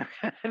get that in.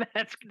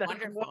 that's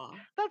wonderful.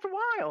 That's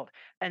wild.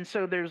 And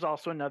so there's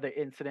also another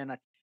incident. I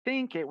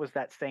think it was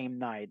that same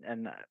night,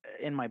 and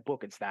in my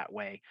book it's that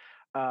way,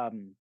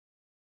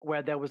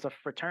 where there was a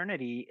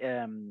fraternity,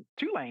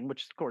 Tulane,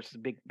 which of course is a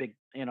big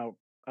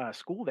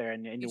school there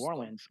in New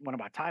Orleans, one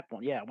of our top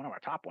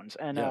ones,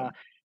 and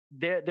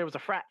there was a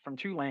frat from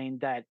Tulane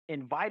that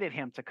invited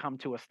him to come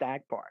to a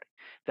stag party,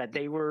 that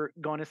they were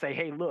going to say,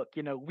 hey, look,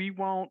 we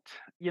won't,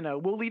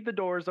 we'll leave the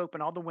doors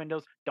open, all the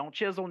windows, don't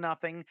chisel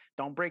nothing,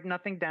 don't break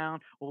nothing down,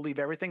 we'll leave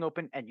everything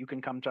open and you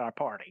can come to our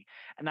party.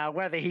 And now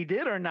whether he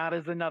did or not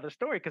is another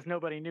story, because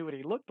nobody knew what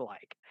he looked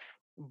like.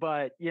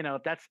 But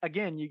that's,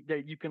 again,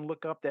 you can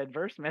look up the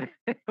advertisement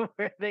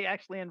where they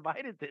actually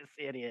invited this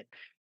idiot.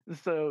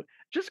 So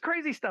just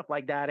crazy stuff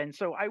like that. And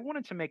so I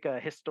wanted to make a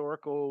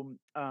historical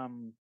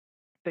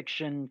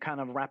fiction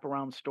kind of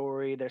wraparound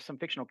story. There's some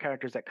fictional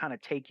characters that kind of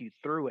take you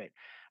through it,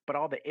 but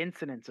all the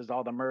incidences,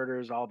 all the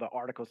murders, all the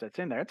articles that's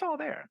in there, it's all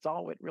there. It's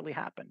all what really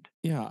happened.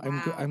 Yeah,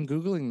 I'm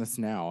Googling this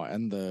now,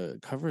 and the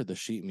cover of the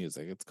sheet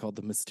music, it's called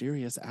The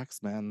Mysterious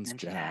Axeman's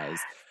Jazz.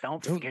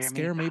 Don't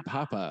scare me,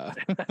 Papa.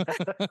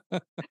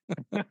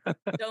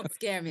 Don't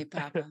scare me,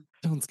 Papa.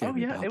 Don't scare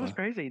me, Papa. Papa. It was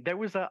crazy. There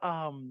was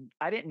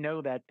I didn't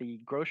know that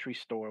the grocery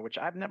store, which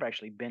I've never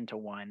actually been to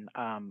one.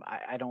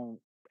 I don't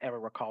ever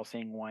recall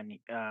seeing one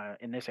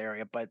in this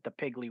area, but the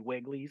Piggly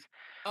Wigglies.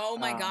 Oh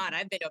my God,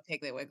 I've been to a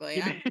Piggly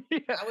Wiggly.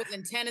 I was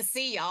in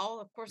Tennessee, y'all.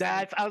 Of course.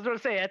 I was going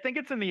to say, I think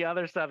it's in the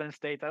other southern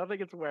states. I don't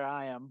think it's where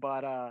I am,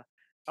 but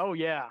oh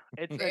yeah,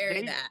 it's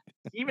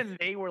even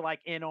they were like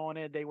in on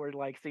it. They were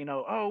like,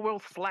 oh,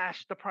 we'll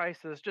slash the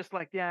prices just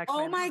like the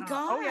Axeman. Oh my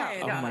God. Oh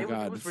yeah. Oh my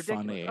God. It was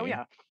ridiculous.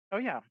 Funny. Oh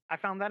yeah. I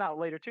found that out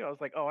later too. I was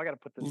like, oh, I got to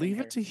put this.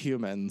 Leave it to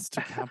humans to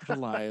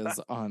capitalize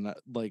on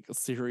like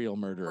serial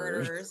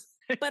murderers.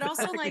 But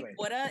also like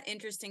what a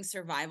interesting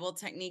survival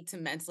technique to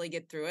mentally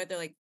get through it. They're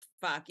like,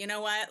 fuck, you know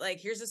what? Like,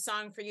 here's a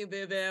song for you,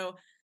 boo boo.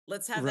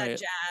 Let's have that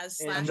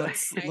jazz.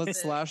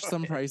 Let's slash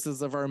some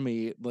prices of our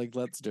meat. Like,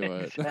 let's do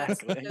it.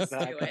 Exactly. Just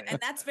do it. And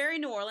that's very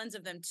New Orleans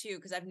of them too,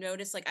 because I've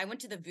noticed, like, I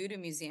went to the Voodoo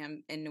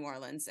Museum in New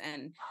Orleans,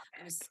 and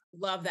I just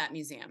love that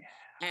museum.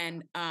 Yeah.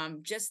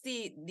 And just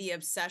the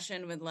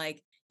obsession with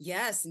like,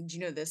 yes, and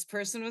you know, this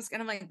person was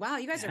kind of like, wow,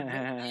 you guys are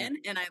really in,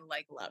 and I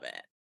like love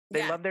it.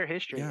 They love their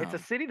history. It's Yeah. a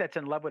city that's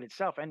in love with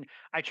itself. And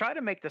I try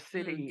to make the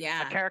city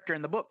a character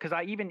in the book because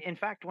in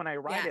fact, when I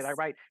write it, I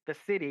write the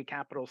city,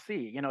 capital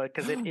C,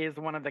 because it is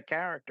one of the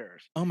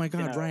characters. Oh my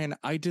God, Ryan,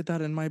 I did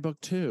that in my book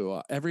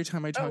too. Every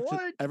time I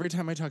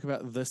talk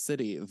about the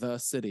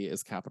city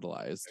is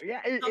capitalized.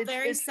 Yeah.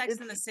 Very Sex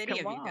in the City of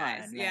you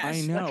guys. Yeah.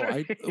 I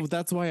know.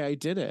 That's why I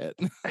did it.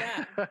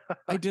 Yeah.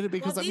 I did it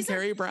because I'm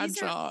Carrie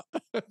Bradshaw.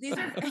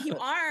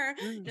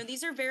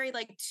 These are very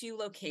like two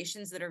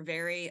locations that are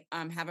very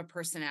have a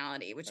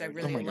personality, which I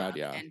really love. God,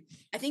 yeah. And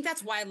I think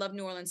that's why I love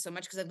New Orleans so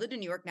much, because I've lived in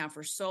New York now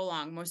for so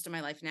long, most of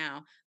my life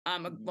now.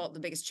 Well, the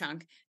biggest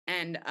chunk.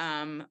 And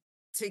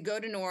to go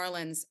to New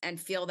Orleans and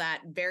feel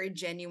that very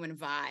genuine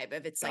vibe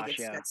of it's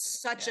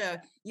such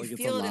a you like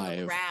feel it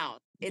in the crowd.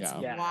 It's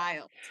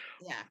wild.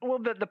 Yeah. Well,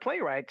 the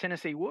playwright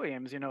Tennessee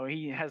Williams,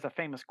 he has a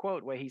famous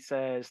quote where he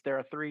says there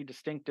are 3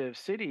 distinctive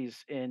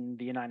cities in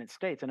the United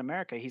States, in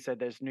America. He said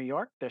there's New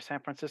York, there's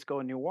San Francisco,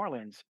 and New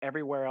Orleans.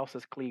 Everywhere else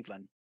is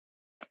Cleveland.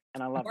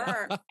 And I love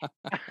that.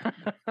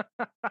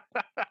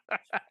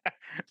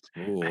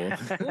 Ooh.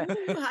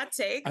 Hot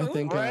take. I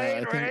think,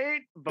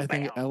 right. I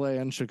think LA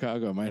and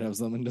Chicago might have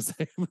something to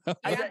say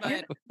about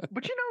that.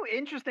 But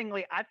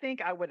interestingly, I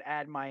think I would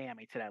add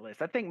Miami to that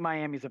list. I think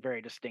Miami's a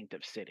very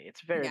distinctive city. It's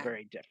very,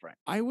 very different.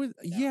 I would,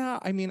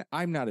 I mean,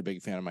 I'm not a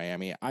big fan of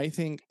Miami. I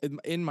think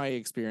in my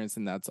experience,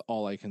 and that's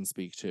all I can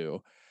speak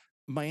to,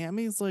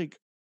 Miami's like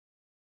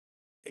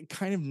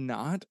kind of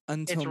not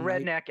until it's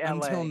redneck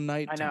LA. Until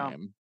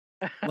nighttime.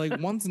 Like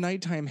once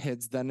nighttime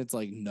hits, then it's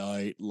like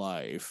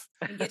nightlife.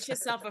 You get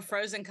yourself a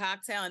frozen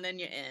cocktail and then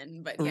you're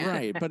in. But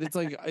right, but it's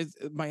like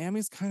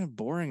Miami's kind of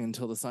boring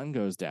until the sun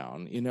goes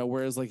down,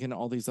 whereas like in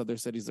all these other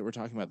cities that we're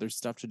talking about, there's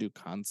stuff to do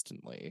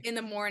constantly in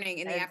the morning,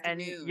 in the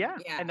afternoon,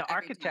 and the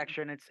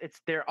architecture, and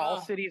they're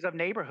all cities of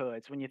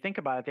neighborhoods. When you think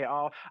about it,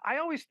 I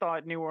always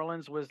thought New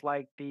Orleans was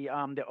like the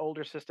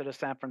older sister to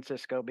San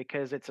Francisco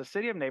because it's a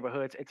city of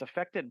neighborhoods. It's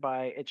affected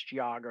by its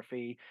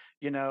geography.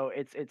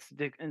 It's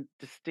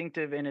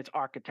distinctive in its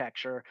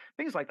architecture,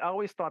 things like I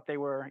always thought they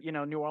were,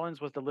 New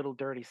Orleans was the little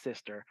dirty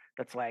sister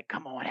that's like,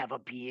 come on, have a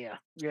beer,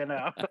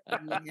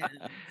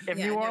 If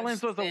New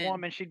Orleans was a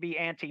woman, she'd be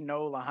Auntie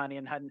Nola, honey,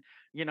 and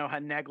her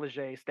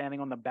negligee standing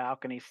on the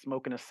balcony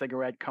smoking a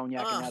cigarette,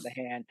 cognac in the other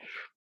hand.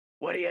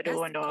 What are you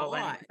doing,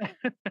 Nolan?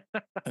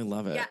 I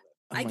love it. Yeah.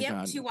 I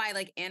get to why,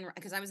 like,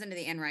 because I was into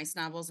the Anne Rice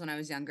novels when I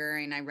was younger,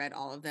 and I read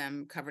all of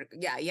them covered.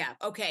 Yeah.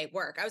 Okay,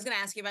 work. I was going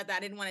to ask you about that. I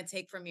didn't want to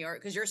take from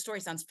because your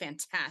story sounds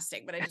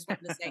fantastic, but I just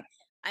wanted to say,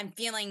 I'm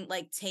feeling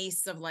like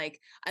tastes of like,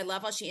 I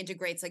love how she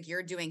integrates, like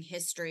you're doing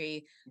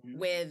history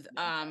with,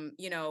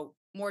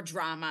 more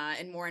drama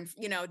and more,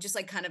 just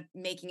like kind of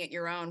making it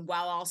your own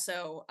while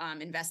also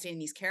investing in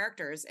these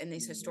characters and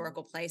these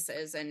historical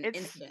places and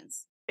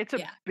incidents. It's a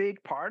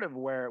big part of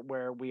where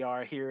we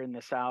are here in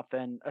the South,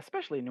 and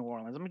especially New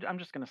Orleans. I'm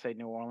just going to say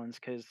New Orleans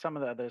because some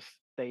of the other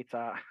states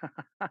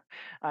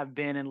I've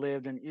been and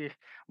lived in,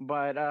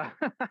 but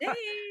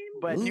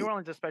New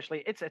Orleans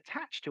especially, it's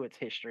attached to its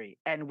history,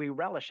 and we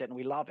relish it and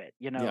we love it.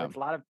 It's a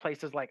lot of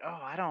places like,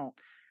 I don't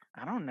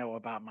know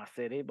about my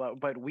city,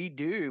 but we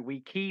do.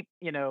 We keep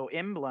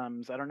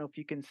emblems. I don't know if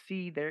you can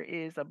see, there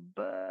is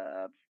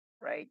above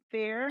right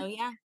there. Oh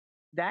yeah.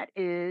 That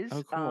is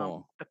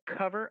cool. the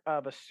cover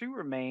of a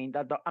sewer main.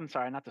 I'm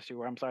sorry, not the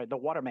sewer. I'm sorry, the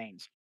water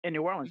mains in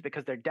New Orleans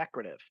because they're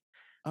decorative.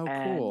 Oh,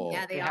 cool.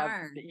 Yeah, they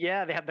are.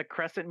 They have the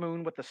crescent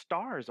moon with the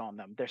stars on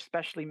them. They're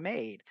specially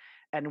made.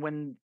 And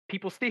when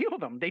people steal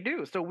them, they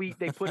do. So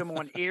they put them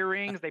on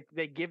earrings.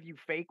 They give you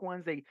fake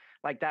ones. They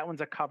like that one's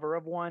a cover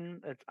of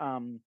one. It's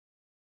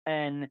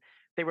and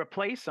they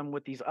replace them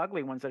with these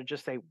ugly ones that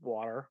just say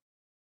water.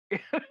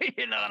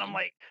 And I'm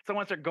like, so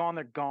once they're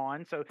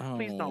gone. So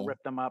please don't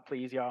rip them up,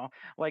 please, y'all.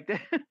 Like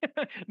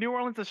New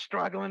Orleans is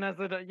struggling as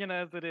it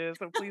is.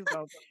 So please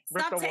don't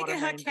rip stop the taking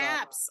her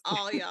caps,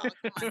 all y'all.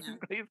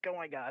 Please, oh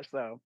my gosh.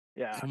 So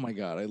yeah. Oh my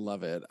God, I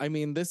love it. I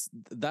mean,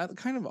 that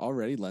kind of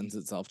already lends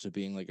itself to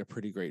being like a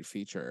pretty great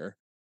feature.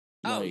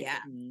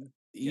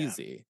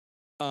 Easy.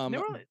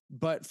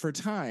 But for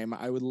time,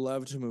 I would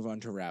love to move on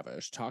to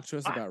Ravish. Talk to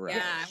us about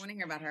Ravish. Yeah, I want to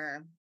hear about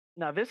her.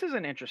 Now, this is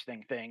an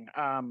interesting thing.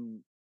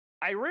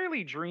 I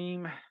rarely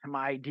dream.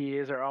 My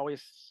ideas are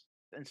always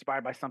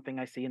inspired by something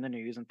I see in the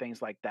news and things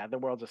like that. The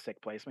world's a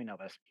sick place. We know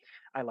this.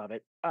 I love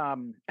it.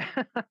 And,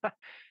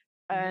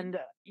 at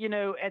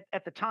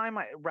the time,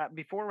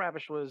 before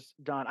Ravish was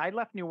done, I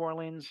left New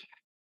Orleans,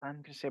 I'm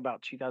going to say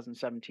about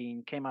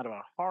 2017, came out of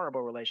a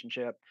horrible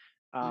relationship.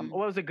 Well, it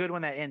was a good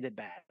one that ended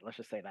bad. Let's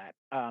just say that.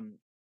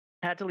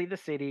 Had to leave the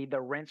city. The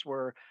rents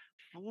were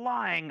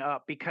flying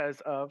up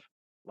because of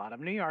a lot of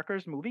New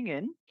Yorkers moving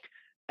in.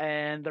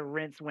 And the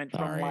rents went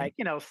from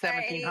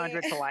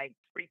 1,700 to like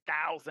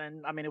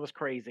 3,000. I mean, it was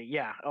crazy.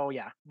 Yeah. Oh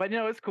yeah. But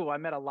it's cool. I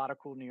met a lot of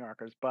cool New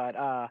Yorkers, but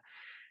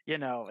they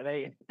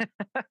they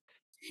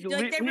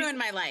ruined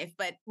my life,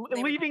 but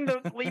leaving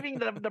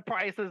the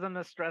prices and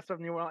the stress of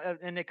New Orleans,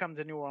 and it comes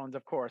to New Orleans,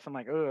 of course. I'm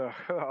like, ugh.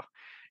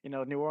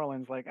 New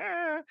Orleans, like,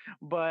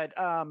 but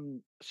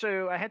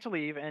so I had to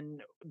leave,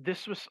 and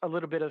this was a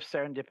little bit of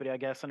serendipity, I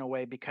guess, in a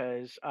way,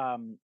 because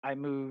I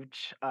moved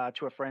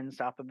to a friend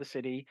south of the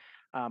city.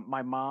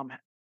 My mom,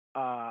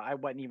 I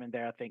wasn't even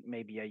there, I think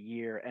maybe a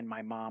year, and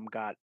my mom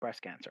got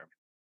breast cancer.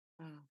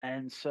 Oh.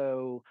 And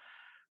so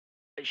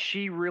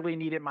she really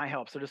needed my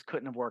help. So this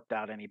couldn't have worked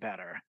out any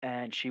better.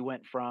 And she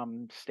went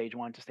from stage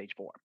 1 to stage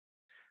 4.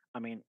 I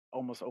mean,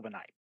 almost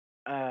overnight.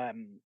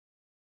 Um,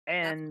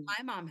 That's and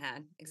what my mom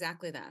had.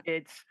 Exactly that.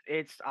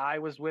 it's I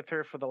was with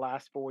her for the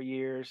last 4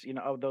 years,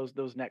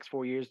 those next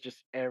 4 years,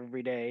 just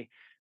every day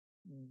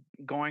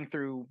going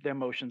through the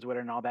emotions with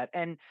her and all that.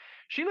 And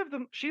she lives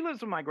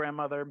with my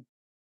grandmother,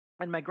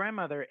 and my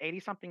grandmother, 80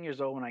 something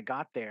years old when I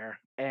got there,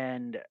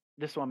 and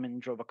this woman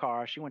drove a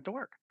car. She went to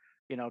work,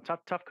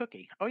 tough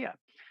cookie. Oh yeah.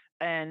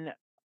 And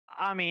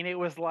I mean, it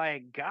was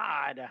like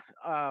God.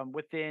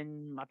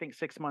 Within, I think,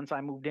 6 months, I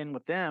moved in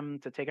with them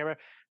to take care of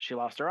her. She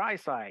lost her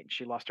eyesight.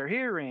 She lost her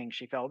hearing.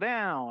 She fell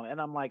down.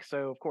 And I'm like,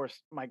 so of course,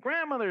 my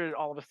grandmother,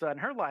 all of a sudden,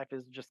 her life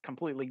is just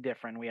completely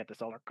different. We had to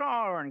sell her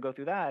car and go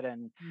through that.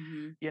 And,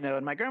 Mm-hmm.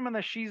 and my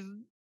grandmother, she's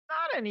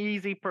not an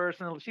easy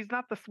person. She's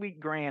not the sweet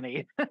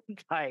granny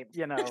type.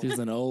 She's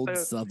an old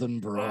So,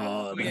 Southern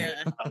broad.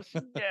 Yeah.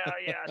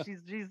 yeah.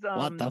 She's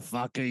What the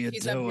fuck are you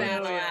She's a doing?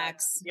 battle yeah.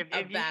 axe.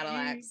 A battle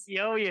axe.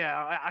 Oh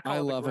yeah, I call I it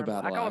the love a gremlin.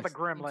 I battle call it the axe.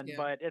 gremlin, too.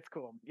 but it's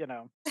cool.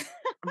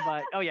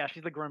 But oh yeah,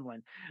 she's the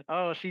gremlin.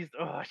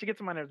 She gets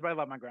on my nerves, but I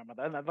love my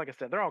grandmother. And like I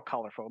said, they're all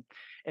colorful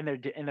in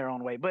their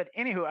own way. But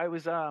anywho, I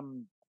was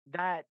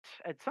that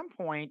at some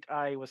point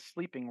I was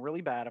sleeping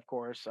really bad. Of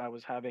course, I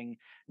was having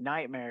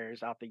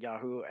nightmares out the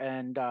Yahoo,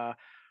 and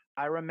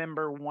I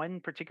remember one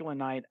particular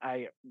night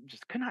I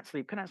just could not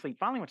sleep.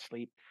 Finally went to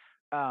sleep,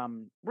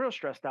 real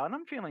stressed out, and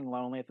I'm feeling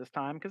lonely at this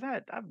time because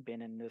I've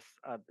been in this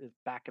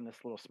back in this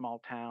little small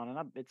town,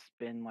 and it's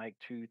been like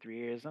 2 3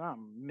 years, and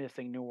I'm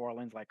missing New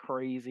Orleans like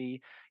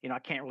crazy. I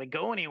can't really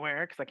go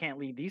anywhere because I can't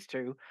leave these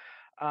two,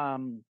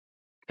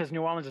 because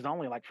New Orleans is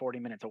only like 40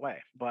 minutes away,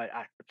 but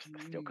I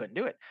still couldn't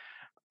do it.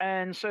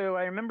 And so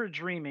I remember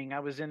dreaming I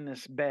was in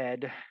this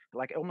bed,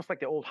 like almost like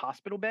the old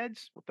hospital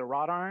beds with the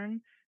wrought iron,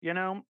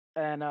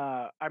 And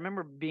I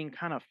remember being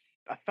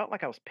I felt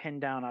like I was pinned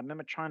down. I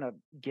remember trying to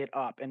get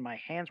up, and my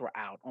hands were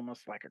out,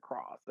 almost like a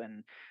cross,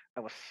 and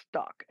I was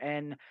stuck.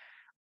 And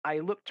I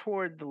looked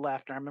toward the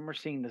left, and I remember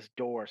seeing this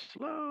door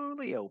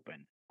slowly open,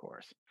 of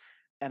course.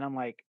 And I'm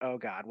like, oh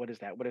God, what is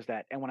that? What is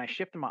that? And when I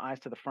shifted my eyes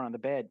to the front of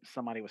the bed,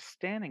 somebody was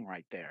standing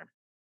right there.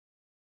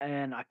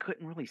 And I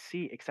couldn't really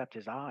see except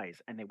his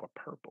eyes, and they were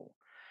purple.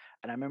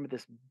 And I remember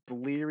this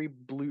bleary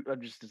blue,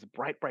 just this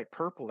bright, bright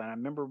purple. And I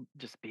remember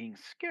just being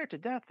scared to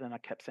death. And I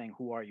kept saying,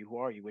 "Who are you? Who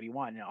are you? What do you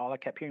want?" And all I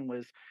kept hearing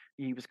was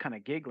he was kind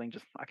of giggling.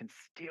 Just I can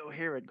still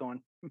hear it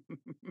going,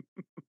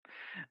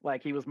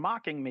 like he was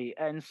mocking me.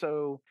 And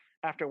so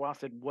after a while, I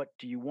said, "What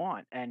do you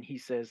want?" And he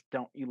says,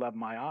 "Don't you love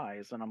my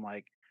eyes?" And I'm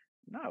like,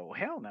 "No,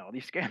 hell no! You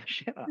scared the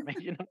shit out of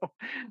me."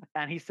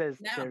 And he says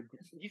No.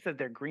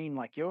 they're green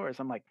like yours.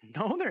 I'm like,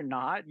 "No, they're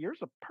not. Yours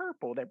are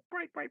purple. They're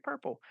bright, bright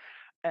purple."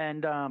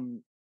 And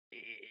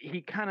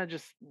he kind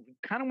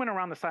of went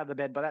around the side of the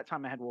bed. By that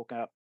time, I had woke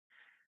up.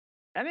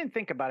 I didn't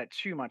think about it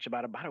too much.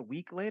 About a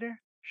week later,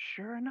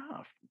 sure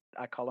enough,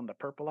 I call him the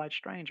purple-eyed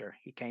stranger.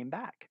 He came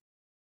back.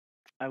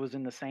 I was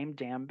in the same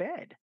damn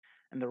bed,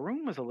 and the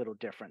room was a little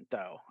different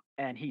though.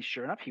 And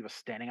sure enough, he was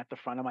standing at the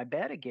front of my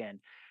bed again.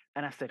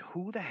 And I said,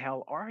 "Who the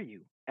hell are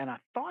you?" And I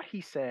thought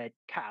he said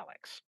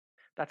Calix.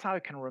 That's how I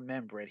can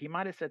remember it. He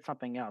might have said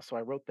something else, so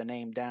I wrote the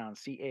name down,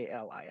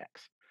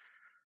 Calix.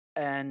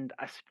 And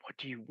I said, "What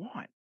do you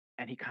want?"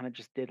 And he kind of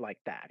just did like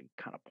that. He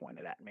kind of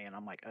pointed at me, and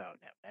I'm like, "Oh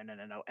no, no, no,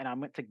 no, no!" And I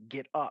went to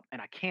get up, and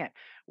I can't.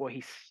 Well,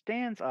 he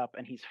stands up,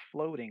 and he's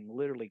floating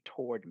literally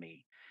toward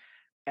me.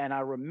 And I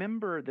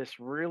remember this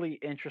really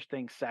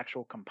interesting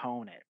sexual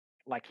component.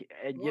 Like,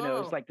 it was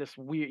Whoa. like this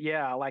weird,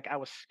 yeah. Like I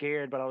was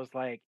scared, but I was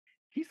like,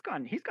 he's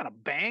gonna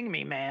bang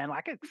me, man.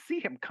 Like, I could see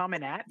him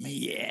coming at me.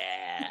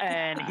 Yeah.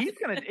 And he's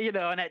gonna,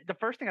 the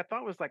first thing I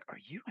thought was like, "Are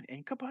you an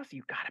incubus?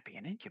 You gotta be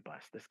an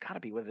incubus. This gotta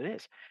be what it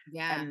is."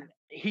 Yeah. And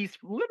he's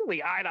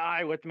literally eye to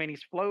eye with me, and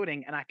he's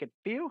floating, and I could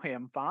feel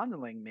him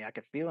fondling me. I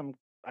could feel him.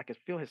 I could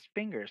feel his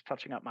fingers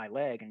touching up my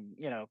leg, and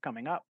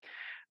coming up,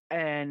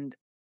 and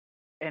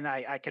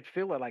I could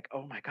feel it, like,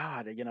 oh my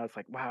God, it's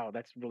like, wow,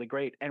 that's really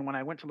great. And when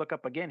I went to look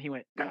up again, he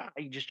went, "Ah,"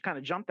 he just kind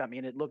of jumped at me,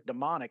 and it looked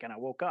demonic, and I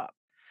woke up.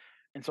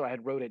 And so I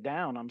had wrote it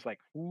down. I was like,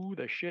 who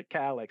the shit,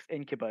 Calix,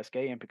 incubus,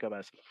 gay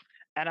incubus.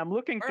 And I'm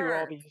looking through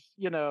all Or these,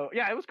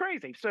 yeah, it was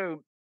crazy.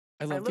 So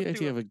I I love the looked idea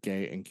through, of a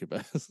gay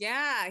incubus.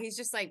 yeah, he's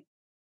just like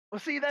Well,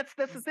 see, that's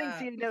the It's, thing.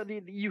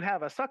 See, you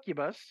have a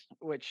succubus,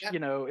 which yep,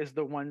 is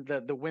the one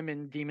the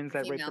women demons the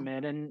that rape the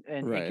female. men,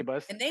 and Right.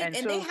 incubus, And they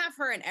so have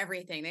her in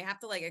everything. They have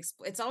to like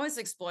it's always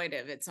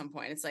exploitive at some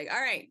point. It's like,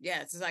 all right,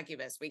 yeah, it's a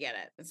succubus. We get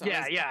it. It's always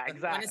yeah, want to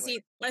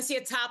exactly. see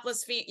a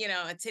topless feet,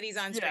 a titties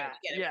on screen. Yeah,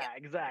 We get it. yeah,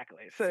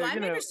 exactly. So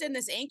I'm interested in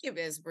this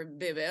incubus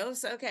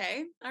bibos.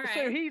 Okay. All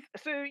So right.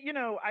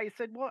 I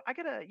said, well, I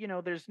gotta,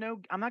 there's no,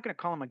 I'm not gonna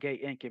call him a gay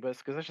incubus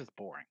because that's just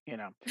boring, A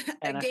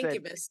And I said,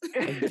 ginkubus.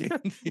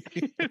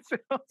 so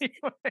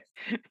anyway,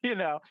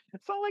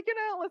 so like,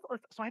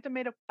 so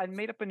I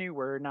made up a new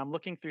word, and I'm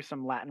looking through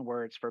some Latin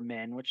words for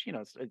men, which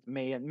it's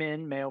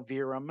men, male,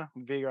 Yep,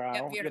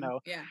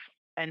 virile, yeah.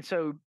 and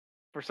so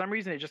for some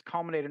reason it just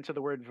culminated into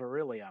the word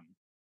virillium.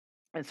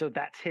 And so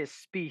that's his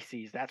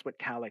species. That's what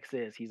Calyx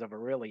is. He's a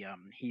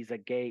virillium. He's a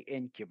gay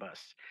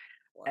incubus.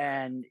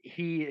 And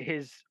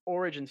his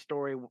origin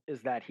story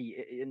is that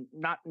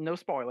not no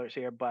spoilers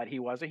here, but he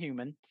was a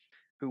human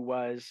who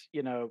was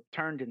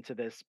turned into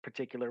this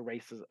particular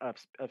race of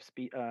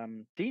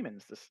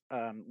demons,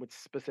 with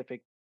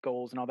specific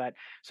goals and all that.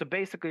 So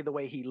basically, the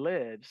way he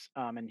lives,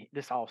 and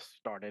this all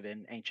started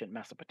in ancient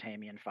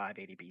Mesopotamia in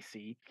 580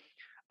 BC.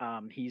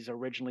 He's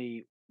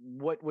originally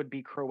what would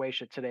be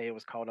Croatia today. It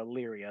was called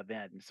Illyria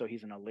then, so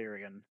he's an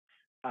Illyrian.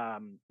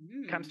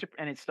 Comes to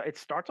and it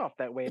starts off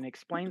that way and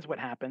explains what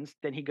happens.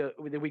 Then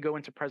we go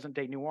into present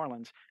day New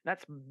Orleans.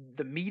 That's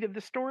the meat of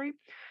the story,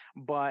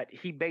 but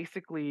he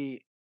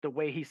basically the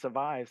way he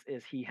survives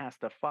is he has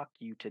to fuck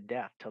you to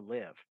death to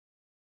live.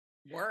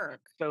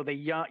 Work. So the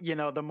young,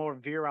 the more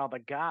virile the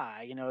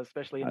guy,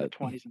 especially in the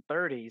 20s and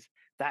 30s,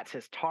 that's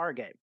his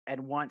target.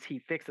 And once he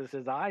fixes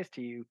his eyes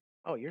to you,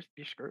 oh, you're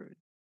screwed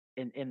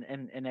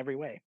in every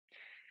way,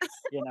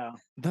 you know.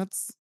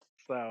 That's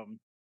So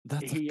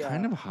that's he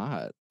kind of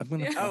hot. I'm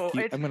gonna Yeah. fuck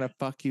you. it's I'm gonna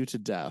fuck you to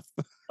death.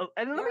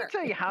 and let me Sure.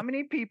 tell you how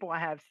many people I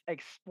have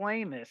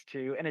explained this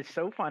to, and it's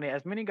so funny.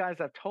 As many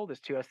guys I've told this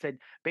to, I said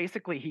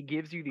basically he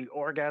gives you the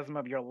orgasm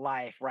of your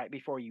life right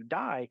before you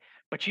die,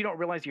 but you don't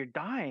realize you're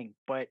dying.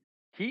 But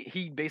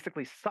he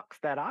basically sucks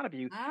that out of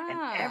you, and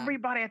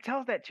everybody I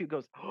tells that to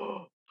goes,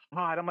 oh,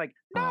 God. I'm like,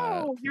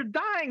 Hot. no, you're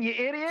dying, you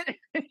idiot.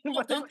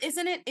 Well,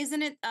 isn't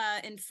it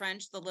in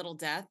French the little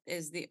death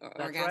is the That's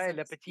orgasm? right,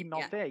 le petit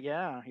mortel.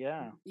 Yeah,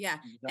 Yeah. exactly.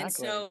 And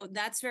so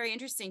that's very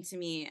interesting to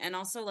me. And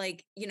also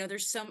like,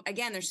 there's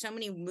so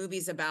many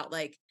movies about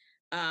like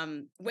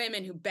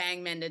women who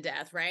bang men to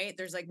death, right?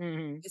 There's like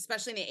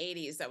especially in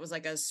the 80s, that was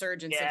like a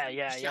surge in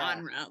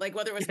genre. Like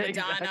whether it was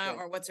Madonna exactly.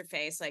 or what's her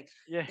face, like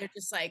Yeah. they're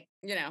just like,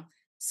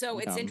 so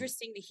it's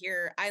interesting to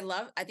hear. I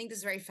think this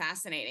is very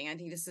fascinating. I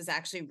think this is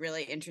actually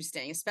really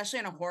interesting, especially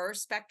on a horror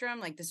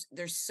spectrum. Like this,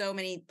 there's so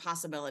many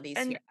possibilities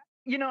And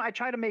here. I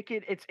try to make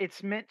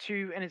it's meant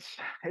to, and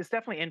it's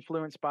definitely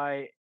influenced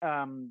by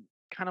kind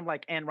of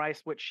like Anne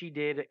Rice, what she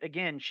did.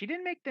 Again, she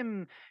didn't make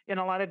them in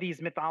a lot of these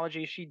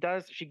mythologies. She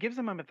gives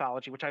them a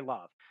mythology, which I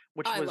love,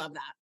 which I was love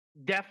that.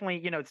 definitely,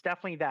 it's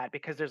definitely that,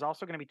 because there's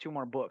also going to be 2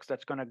 more books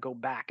that's going to go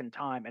back in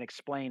time and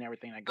explain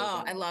everything that goes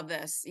on. I love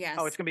this. Yes.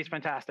 Oh, it's going to be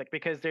fantastic,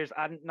 because there's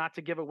not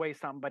to give away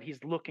something, but he's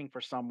looking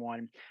for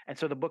someone. And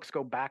so the books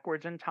go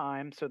backwards in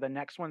time. So the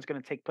next one's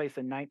going to take place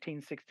in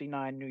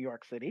 1969, New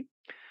York City.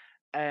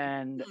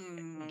 And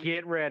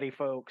get ready,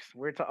 folks.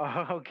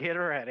 Get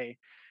ready.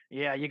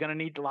 Yeah, you're going to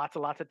need lots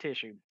of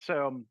tissue.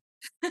 So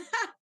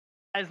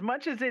as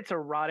much as it's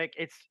erotic,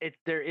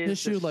 there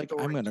is tissue this like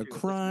story I'm gonna to this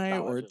cry,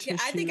 or mythology. tissue.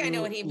 Yeah, I think I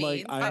know what he like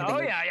means. I'm Oh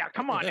gonna... yeah.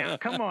 Come on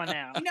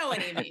now. You know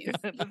what he means.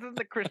 This is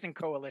the Christian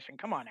Coalition.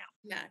 Come on now.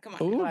 Yeah, come on.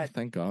 Oh,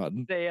 thank God.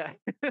 They,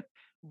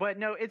 but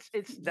no, it's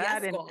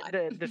that, Yes, and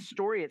God. the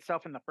story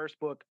itself in the first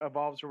book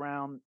evolves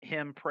around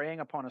him preying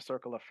upon a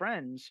circle of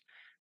friends,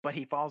 but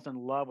he falls in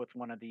love with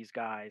one of these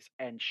guys,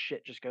 and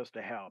shit just goes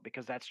to hell,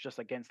 because that's just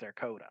against their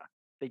coda.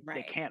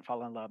 They can't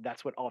fall in love.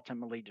 That's what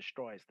ultimately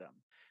destroys them.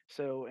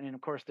 So, and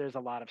of course, there's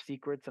a lot of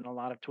secrets and a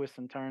lot of twists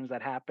and turns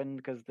that happen,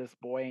 because this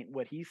boy ain't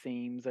what he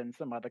seems, and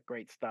some other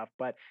great stuff.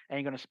 But I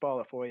ain't gonna spoil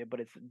it for you. But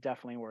it's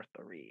definitely worth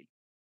the read.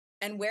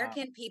 And where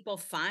can people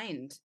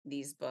find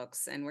these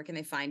books, and where can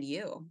they find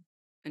you?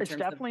 It's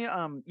definitely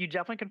you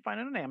definitely can find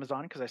it on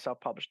Amazon, because I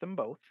self-published them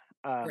both.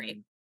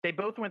 Great. They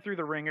both went through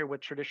the ringer with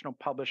traditional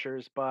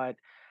publishers, but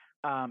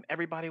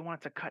everybody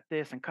wanted to cut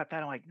this and cut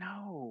that. I'm like,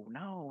 no.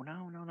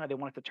 They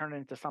wanted to turn it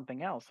into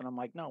something else, and I'm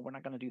like, no, we're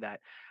not going to do that.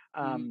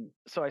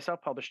 So I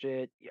self-published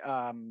it.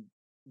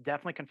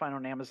 Definitely can find it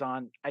on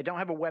Amazon. I don't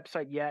have a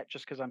website yet,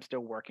 just because I'm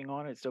still working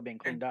on it. It's still being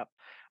cleaned up.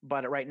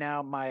 But right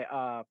now,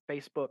 my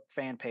Facebook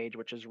fan page,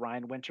 which is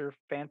Ryan Winter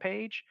fan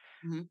page,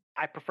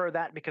 I prefer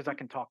that because I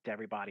can talk to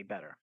everybody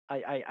better.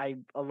 I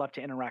love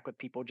to interact with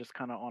people, just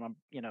kind of on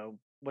a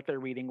what they're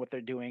reading, what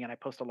they're doing, and I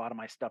post a lot of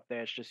my stuff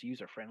there. It's just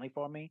user friendly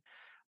for me.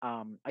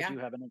 I do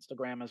have an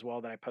Instagram as well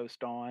that I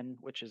post on,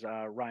 which is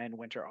Ryan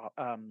Winter,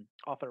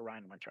 author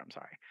Ryan Winter. I'm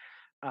sorry.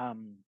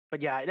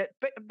 But yeah,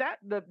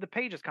 the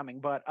page is coming,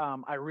 but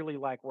I really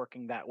like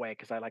working that way,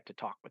 because I like to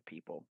talk with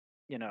people.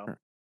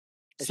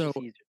 It's So just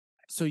easier.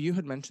 So you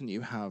had mentioned you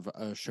have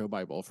a show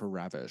Bible for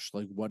Ravish.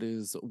 Like what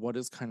is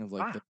kind of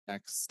like the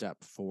next step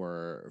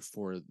for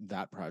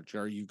that project?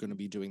 Are you going to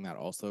be doing that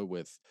also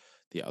with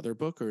the other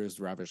book, or is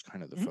Ravish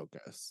kind of the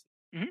focus?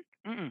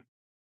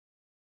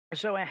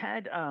 So I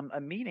had a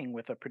meeting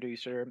with a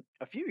producer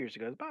a few years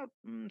ago,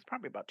 it's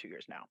probably about 2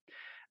 years now,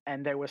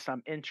 and there was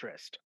some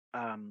interest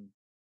in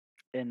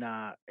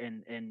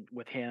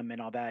with him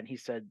and all that. And he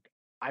said,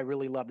 "I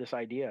really love this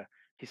idea."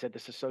 He said,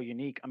 "This is so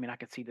unique. I mean, I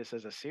could see this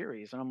as a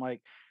series." And I'm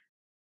like,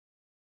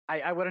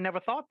 I would have never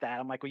thought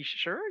that. I'm like, "Well, you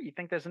sure? You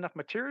think there's enough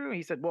material?"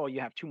 He said, "Well,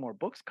 you have 2 more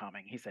books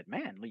coming." He said,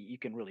 "Man, you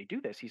can really do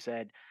this." He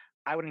said,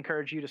 "I would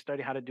encourage you to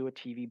study how to do a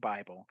TV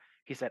Bible."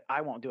 He said, "I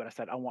won't do it." I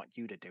said, "I want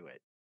you to do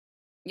it."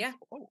 Yeah.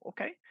 Oh,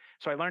 okay.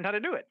 So I learned how to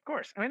do it. Of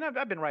course. I mean,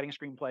 I've been writing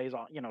screenplays,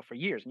 for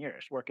years and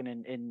years, working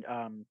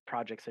in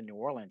projects in New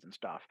Orleans and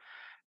stuff.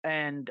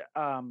 And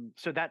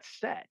so that's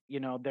set.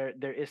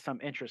 There is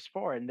some interest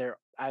for it. And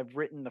I've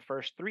written the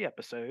first 3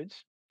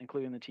 episodes,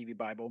 including the TV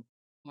Bible.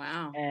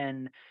 Wow.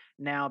 And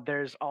now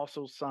there's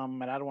also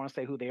some, and I don't want to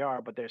say who they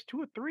are, but there's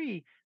 2 or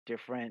 3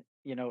 different,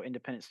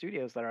 independent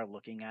studios that are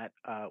looking at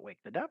Wake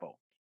the Devil.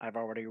 I've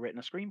already written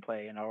a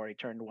screenplay and already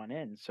turned one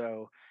in.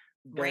 So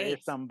there is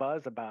Great. some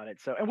buzz about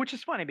it. So, and which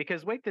is funny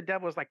because Wake the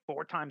Devil is like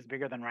 4 times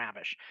bigger than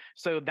Ravish.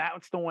 So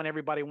that's the one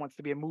everybody wants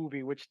to be a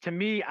movie, which to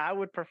me, I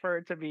would prefer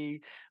it to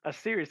be a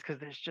series because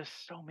there's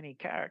just so many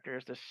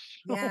characters. There's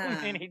so Yeah.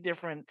 many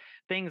different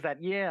things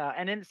that, yeah.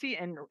 And then see,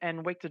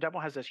 and Wake the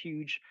Devil has this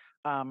huge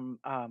um,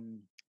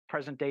 um,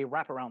 present day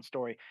wraparound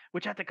story,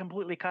 which I had to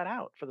completely cut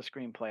out for the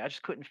screenplay. I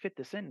just couldn't fit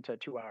this into a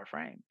 2-hour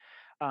frame.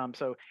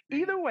 So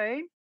either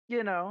way,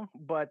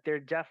 but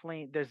there's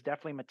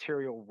definitely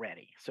material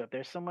ready. So if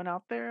there's someone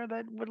out there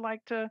that would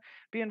like to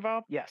be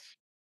involved, yes,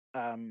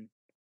 um,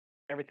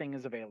 everything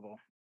is available.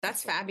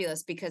 That's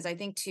fabulous because I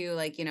think too,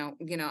 like, I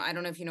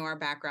don't know if you know our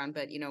background,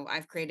 but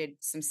I've created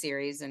some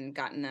series and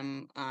gotten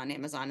them on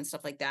Amazon and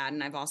stuff like that.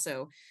 And I've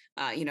also,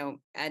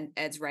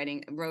 Ed's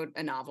wrote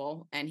a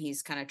novel and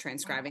he's kind of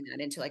transcribing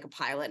that into like a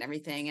pilot and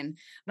everything. And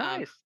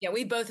Nice. yeah,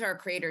 we both are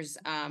creators.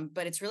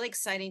 But it's really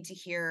exciting to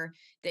hear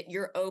that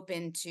you're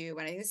open to,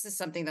 and I think this is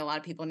something that a lot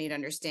of people need to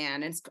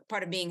understand. And it's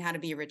part of being How to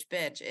Be a Rich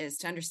Bitch is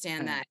to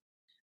understand that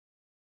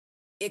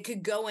it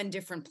could go in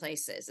different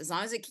places as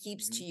long as it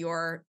keeps to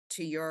your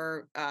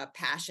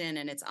passion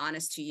and it's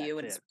honest to you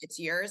and it's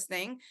yours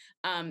thing.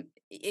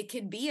 It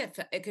could be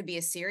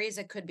a series,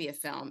 it could be a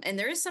film, and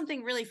there is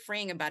something really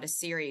freeing about a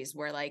series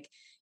where like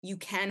you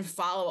can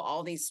follow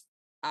all these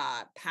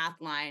path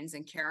lines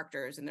and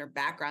characters and their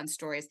background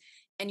stories,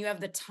 and you have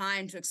the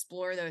time to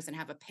explore those and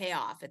have a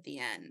payoff at the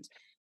end.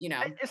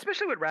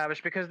 Especially with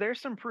Ravish, because there's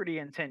some pretty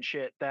intense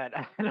shit that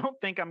I don't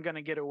think I'm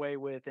gonna get away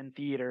with in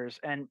theaters.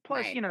 And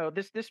plus, Right.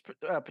 this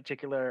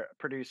particular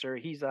producer,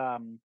 he's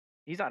out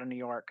of New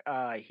York.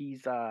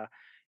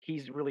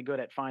 He's really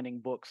good at finding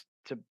books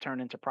to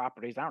turn into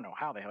properties. I don't know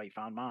how the hell he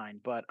found mine,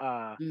 but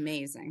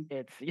Amazing.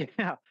 it's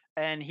yeah.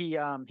 And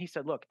he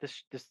said, "Look,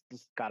 this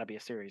got to be a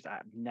series.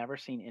 I've never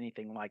seen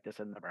anything like this.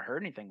 I've never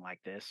heard anything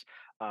like this."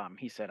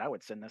 He said, "I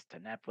would send this to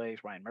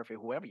Netflix, Ryan Murphy,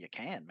 whoever you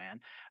can, man."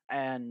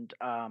 And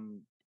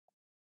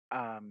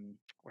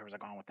where was I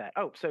going with that?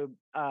 Oh, so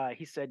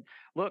he said,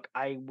 "Look,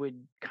 I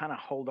would kind of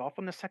hold off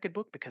on the second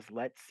book because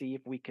let's see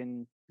if we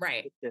can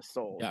Right. get this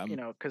sold." Yeah.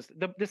 Because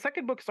the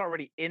second book's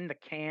already in the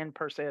can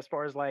per se as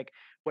far as like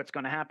what's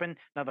going to happen.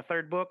 Now the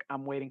third book,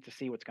 I'm waiting to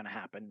see what's going to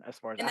happen as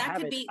far as And I that have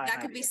could it. be I that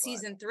have could be it, but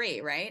season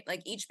 3, right?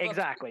 Like each book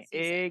exactly,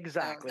 season. So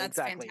exactly, that's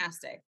exactly.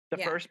 fantastic. The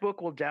Yeah. first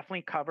book will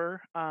definitely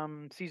cover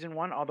season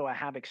 1, although I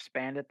have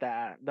expanded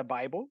the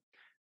Bible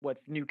with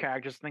new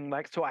characters thing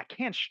like so I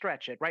can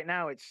stretch it. Right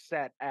now it's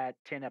set at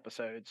 10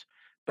 episodes,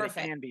 but it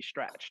Perfect. can be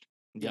stretched.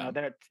 Yeah.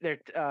 They're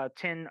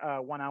 10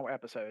 1-hour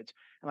episodes.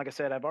 And like I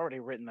said, I've already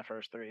written the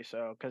first 3,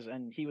 so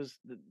and he was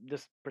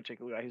this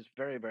particular guy, he's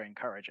very, very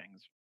encouraging.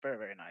 He's very,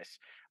 very nice.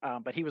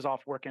 But he was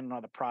off working on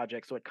other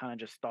projects, so it kind of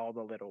just stalled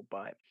a little,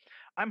 but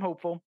I'm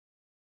hopeful.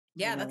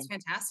 Yeah, that's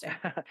fantastic.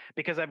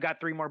 Because I've got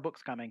 3 more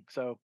books coming.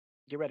 So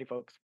get ready,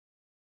 folks.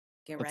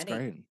 Get That's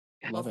ready. great.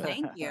 Well, Love it.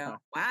 thank you.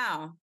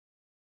 Wow.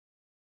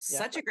 Yeah.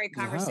 Such a great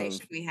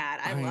conversation we had.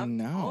 I love all of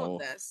know.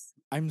 this.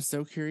 I'm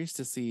so curious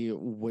to see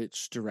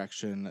which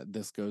direction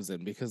this goes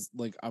in because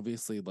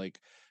obviously like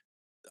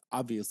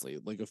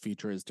a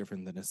feature is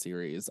different than a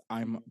series.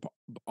 I'm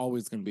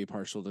always going to be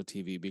partial to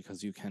TV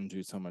because you can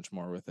do so much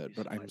more with it,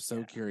 but I'm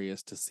so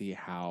curious to see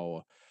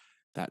how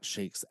that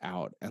shakes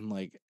out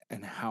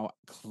and how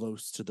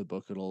close to the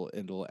book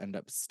it'll end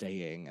up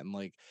staying and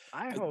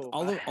I hope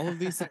all of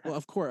these things. Well,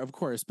 of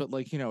course, but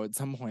at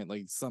some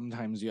point,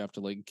 sometimes you have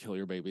to kill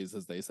your babies,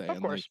 as they say, of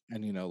course.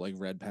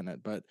 red pen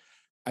it. But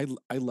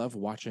I love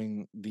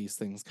watching these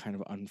things kind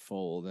of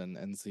unfold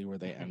and see where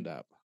they end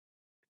up.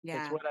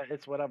 Yeah.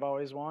 It's what I've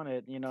always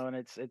wanted, and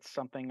it's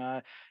something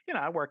I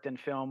worked in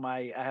film.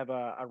 I have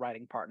a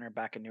writing partner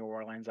back in New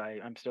Orleans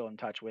I'm still in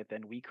touch with,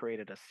 and we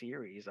created a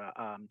series,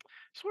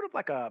 sort of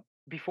like a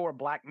before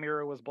Black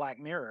Mirror was Black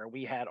Mirror.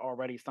 We had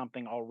already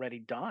something already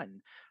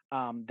done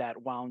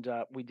that wound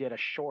up. We did a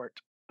short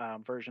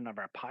version of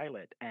our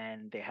pilot,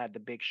 and they had the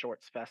Big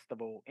Shorts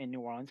Festival in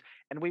New Orleans,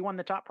 and we won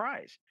the top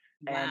prize.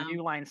 And Wow.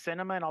 New Line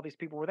Cinema and all these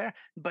people were there,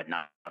 but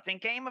nothing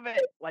came of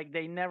it. Like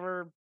they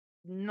never,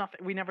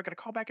 nothing. We never got a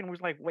call back, and we was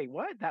like, wait,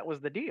 what? That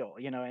was the deal,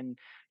 and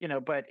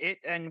but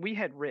and we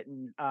had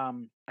written,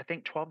 I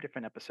think 12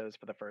 different episodes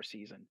for the first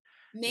season.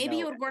 Maybe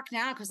it would work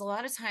now because a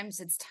lot of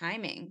times it's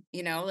timing,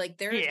 like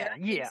there Yeah, are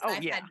things that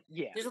I've had,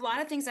 yeah. there's a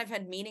lot of things I've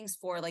had meetings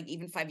for, like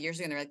even 5 years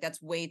ago, and they're like,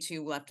 that's way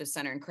too left of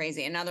center and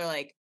crazy. And now they're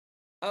like,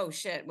 oh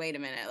shit, wait a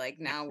minute. Like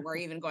now we're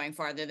even going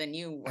farther than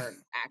you were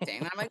acting.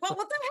 And I'm like, well,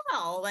 what the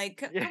hell? Like,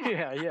 come on.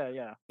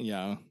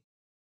 Yeah.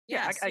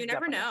 Yes, I you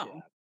never definitely see know.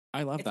 that.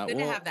 I love It's that. good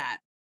to have that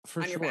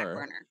for on your back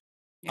burner.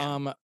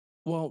 Yeah.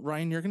 Well,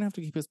 Ryan, you're gonna have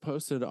to keep us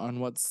posted on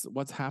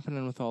what's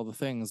happening with all the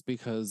things,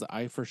 because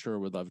I for sure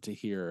would love to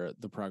hear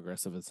the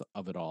progress of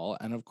it all.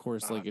 And of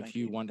course, like if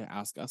you want to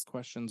ask us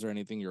questions or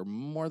anything, you're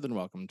more than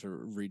welcome to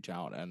reach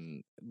out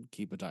and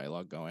keep a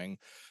dialogue going.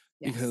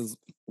 Yes. Because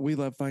we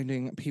love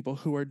finding people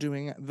who are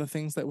doing the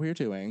things that we're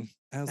doing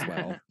as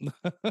well.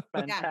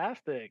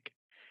 Fantastic.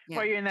 Yeah.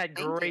 Well, you're in that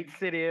great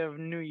city of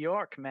New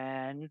York,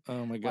 man.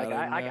 Oh my God!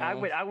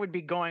 Like I would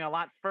be going a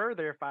lot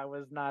further if I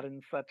was not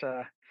in such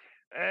a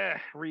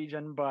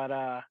region, but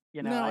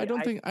no, I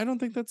don't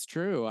think that's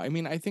true. I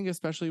mean, I think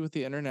especially with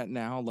the internet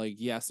now, like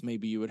yes,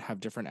 maybe you would have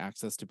different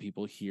access to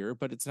people here,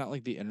 but it's not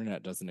like the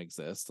internet doesn't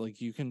exist.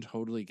 Like you can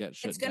totally get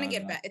shit. It's gonna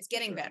get better. It's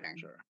getting better.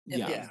 Sure.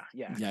 Yeah.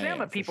 See,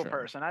 I'm a people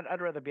person. I'd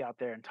rather be out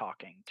there and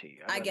talking to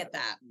you. I get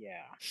that.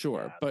 Yeah.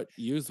 Sure, but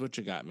use what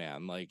you got,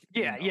 man. Like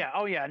yeah.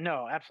 Oh yeah.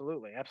 No,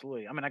 absolutely.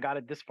 I mean, I got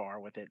it this far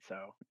with it,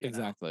 so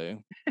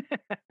exactly.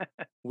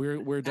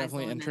 We're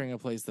definitely entering a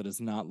place that is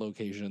not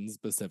location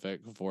specific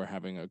for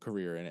having a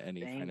career in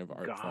any kind of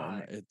art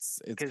form.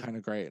 It's kind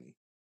of great.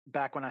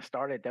 Back when I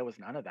started, there was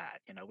none of that.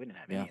 We didn't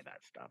have any of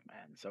that stuff,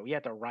 man. So we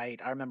had to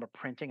write. I remember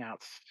printing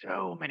out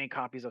so many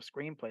copies of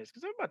screenplays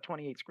because there were about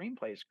 28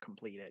 screenplays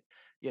completed.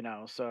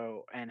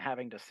 So and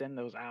having to send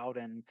those out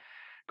and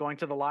going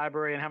to the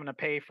library and having to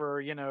pay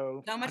for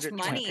so much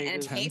money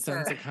and 10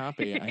 cents a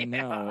copy. I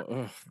know.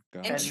 Ugh,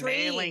 God. And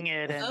mailing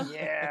it and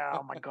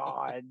oh my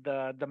God,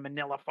 the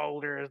manila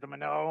folders,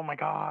 oh my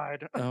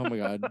God. Oh my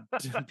God.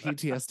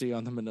 PTSD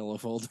on the manila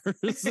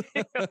folders.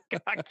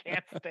 I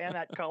can't stand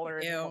that color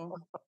anymore.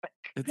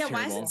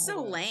 Why is it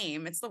so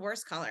lame? It's the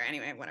worst color.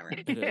 Anyway, whatever.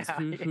 It is.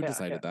 Who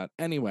decided that?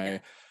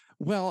 Anyway.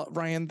 Well,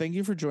 Ryan, thank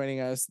you for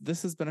joining us.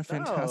 This has been a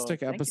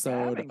fantastic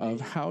episode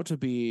of How to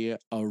Be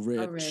a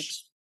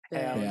Rich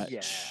Bitch.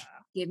 Yeah.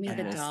 Give me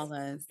the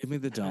dollars. Give me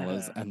the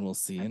dollars, and we'll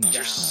see you next time.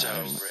 You're so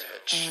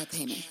rich.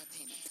 Payment.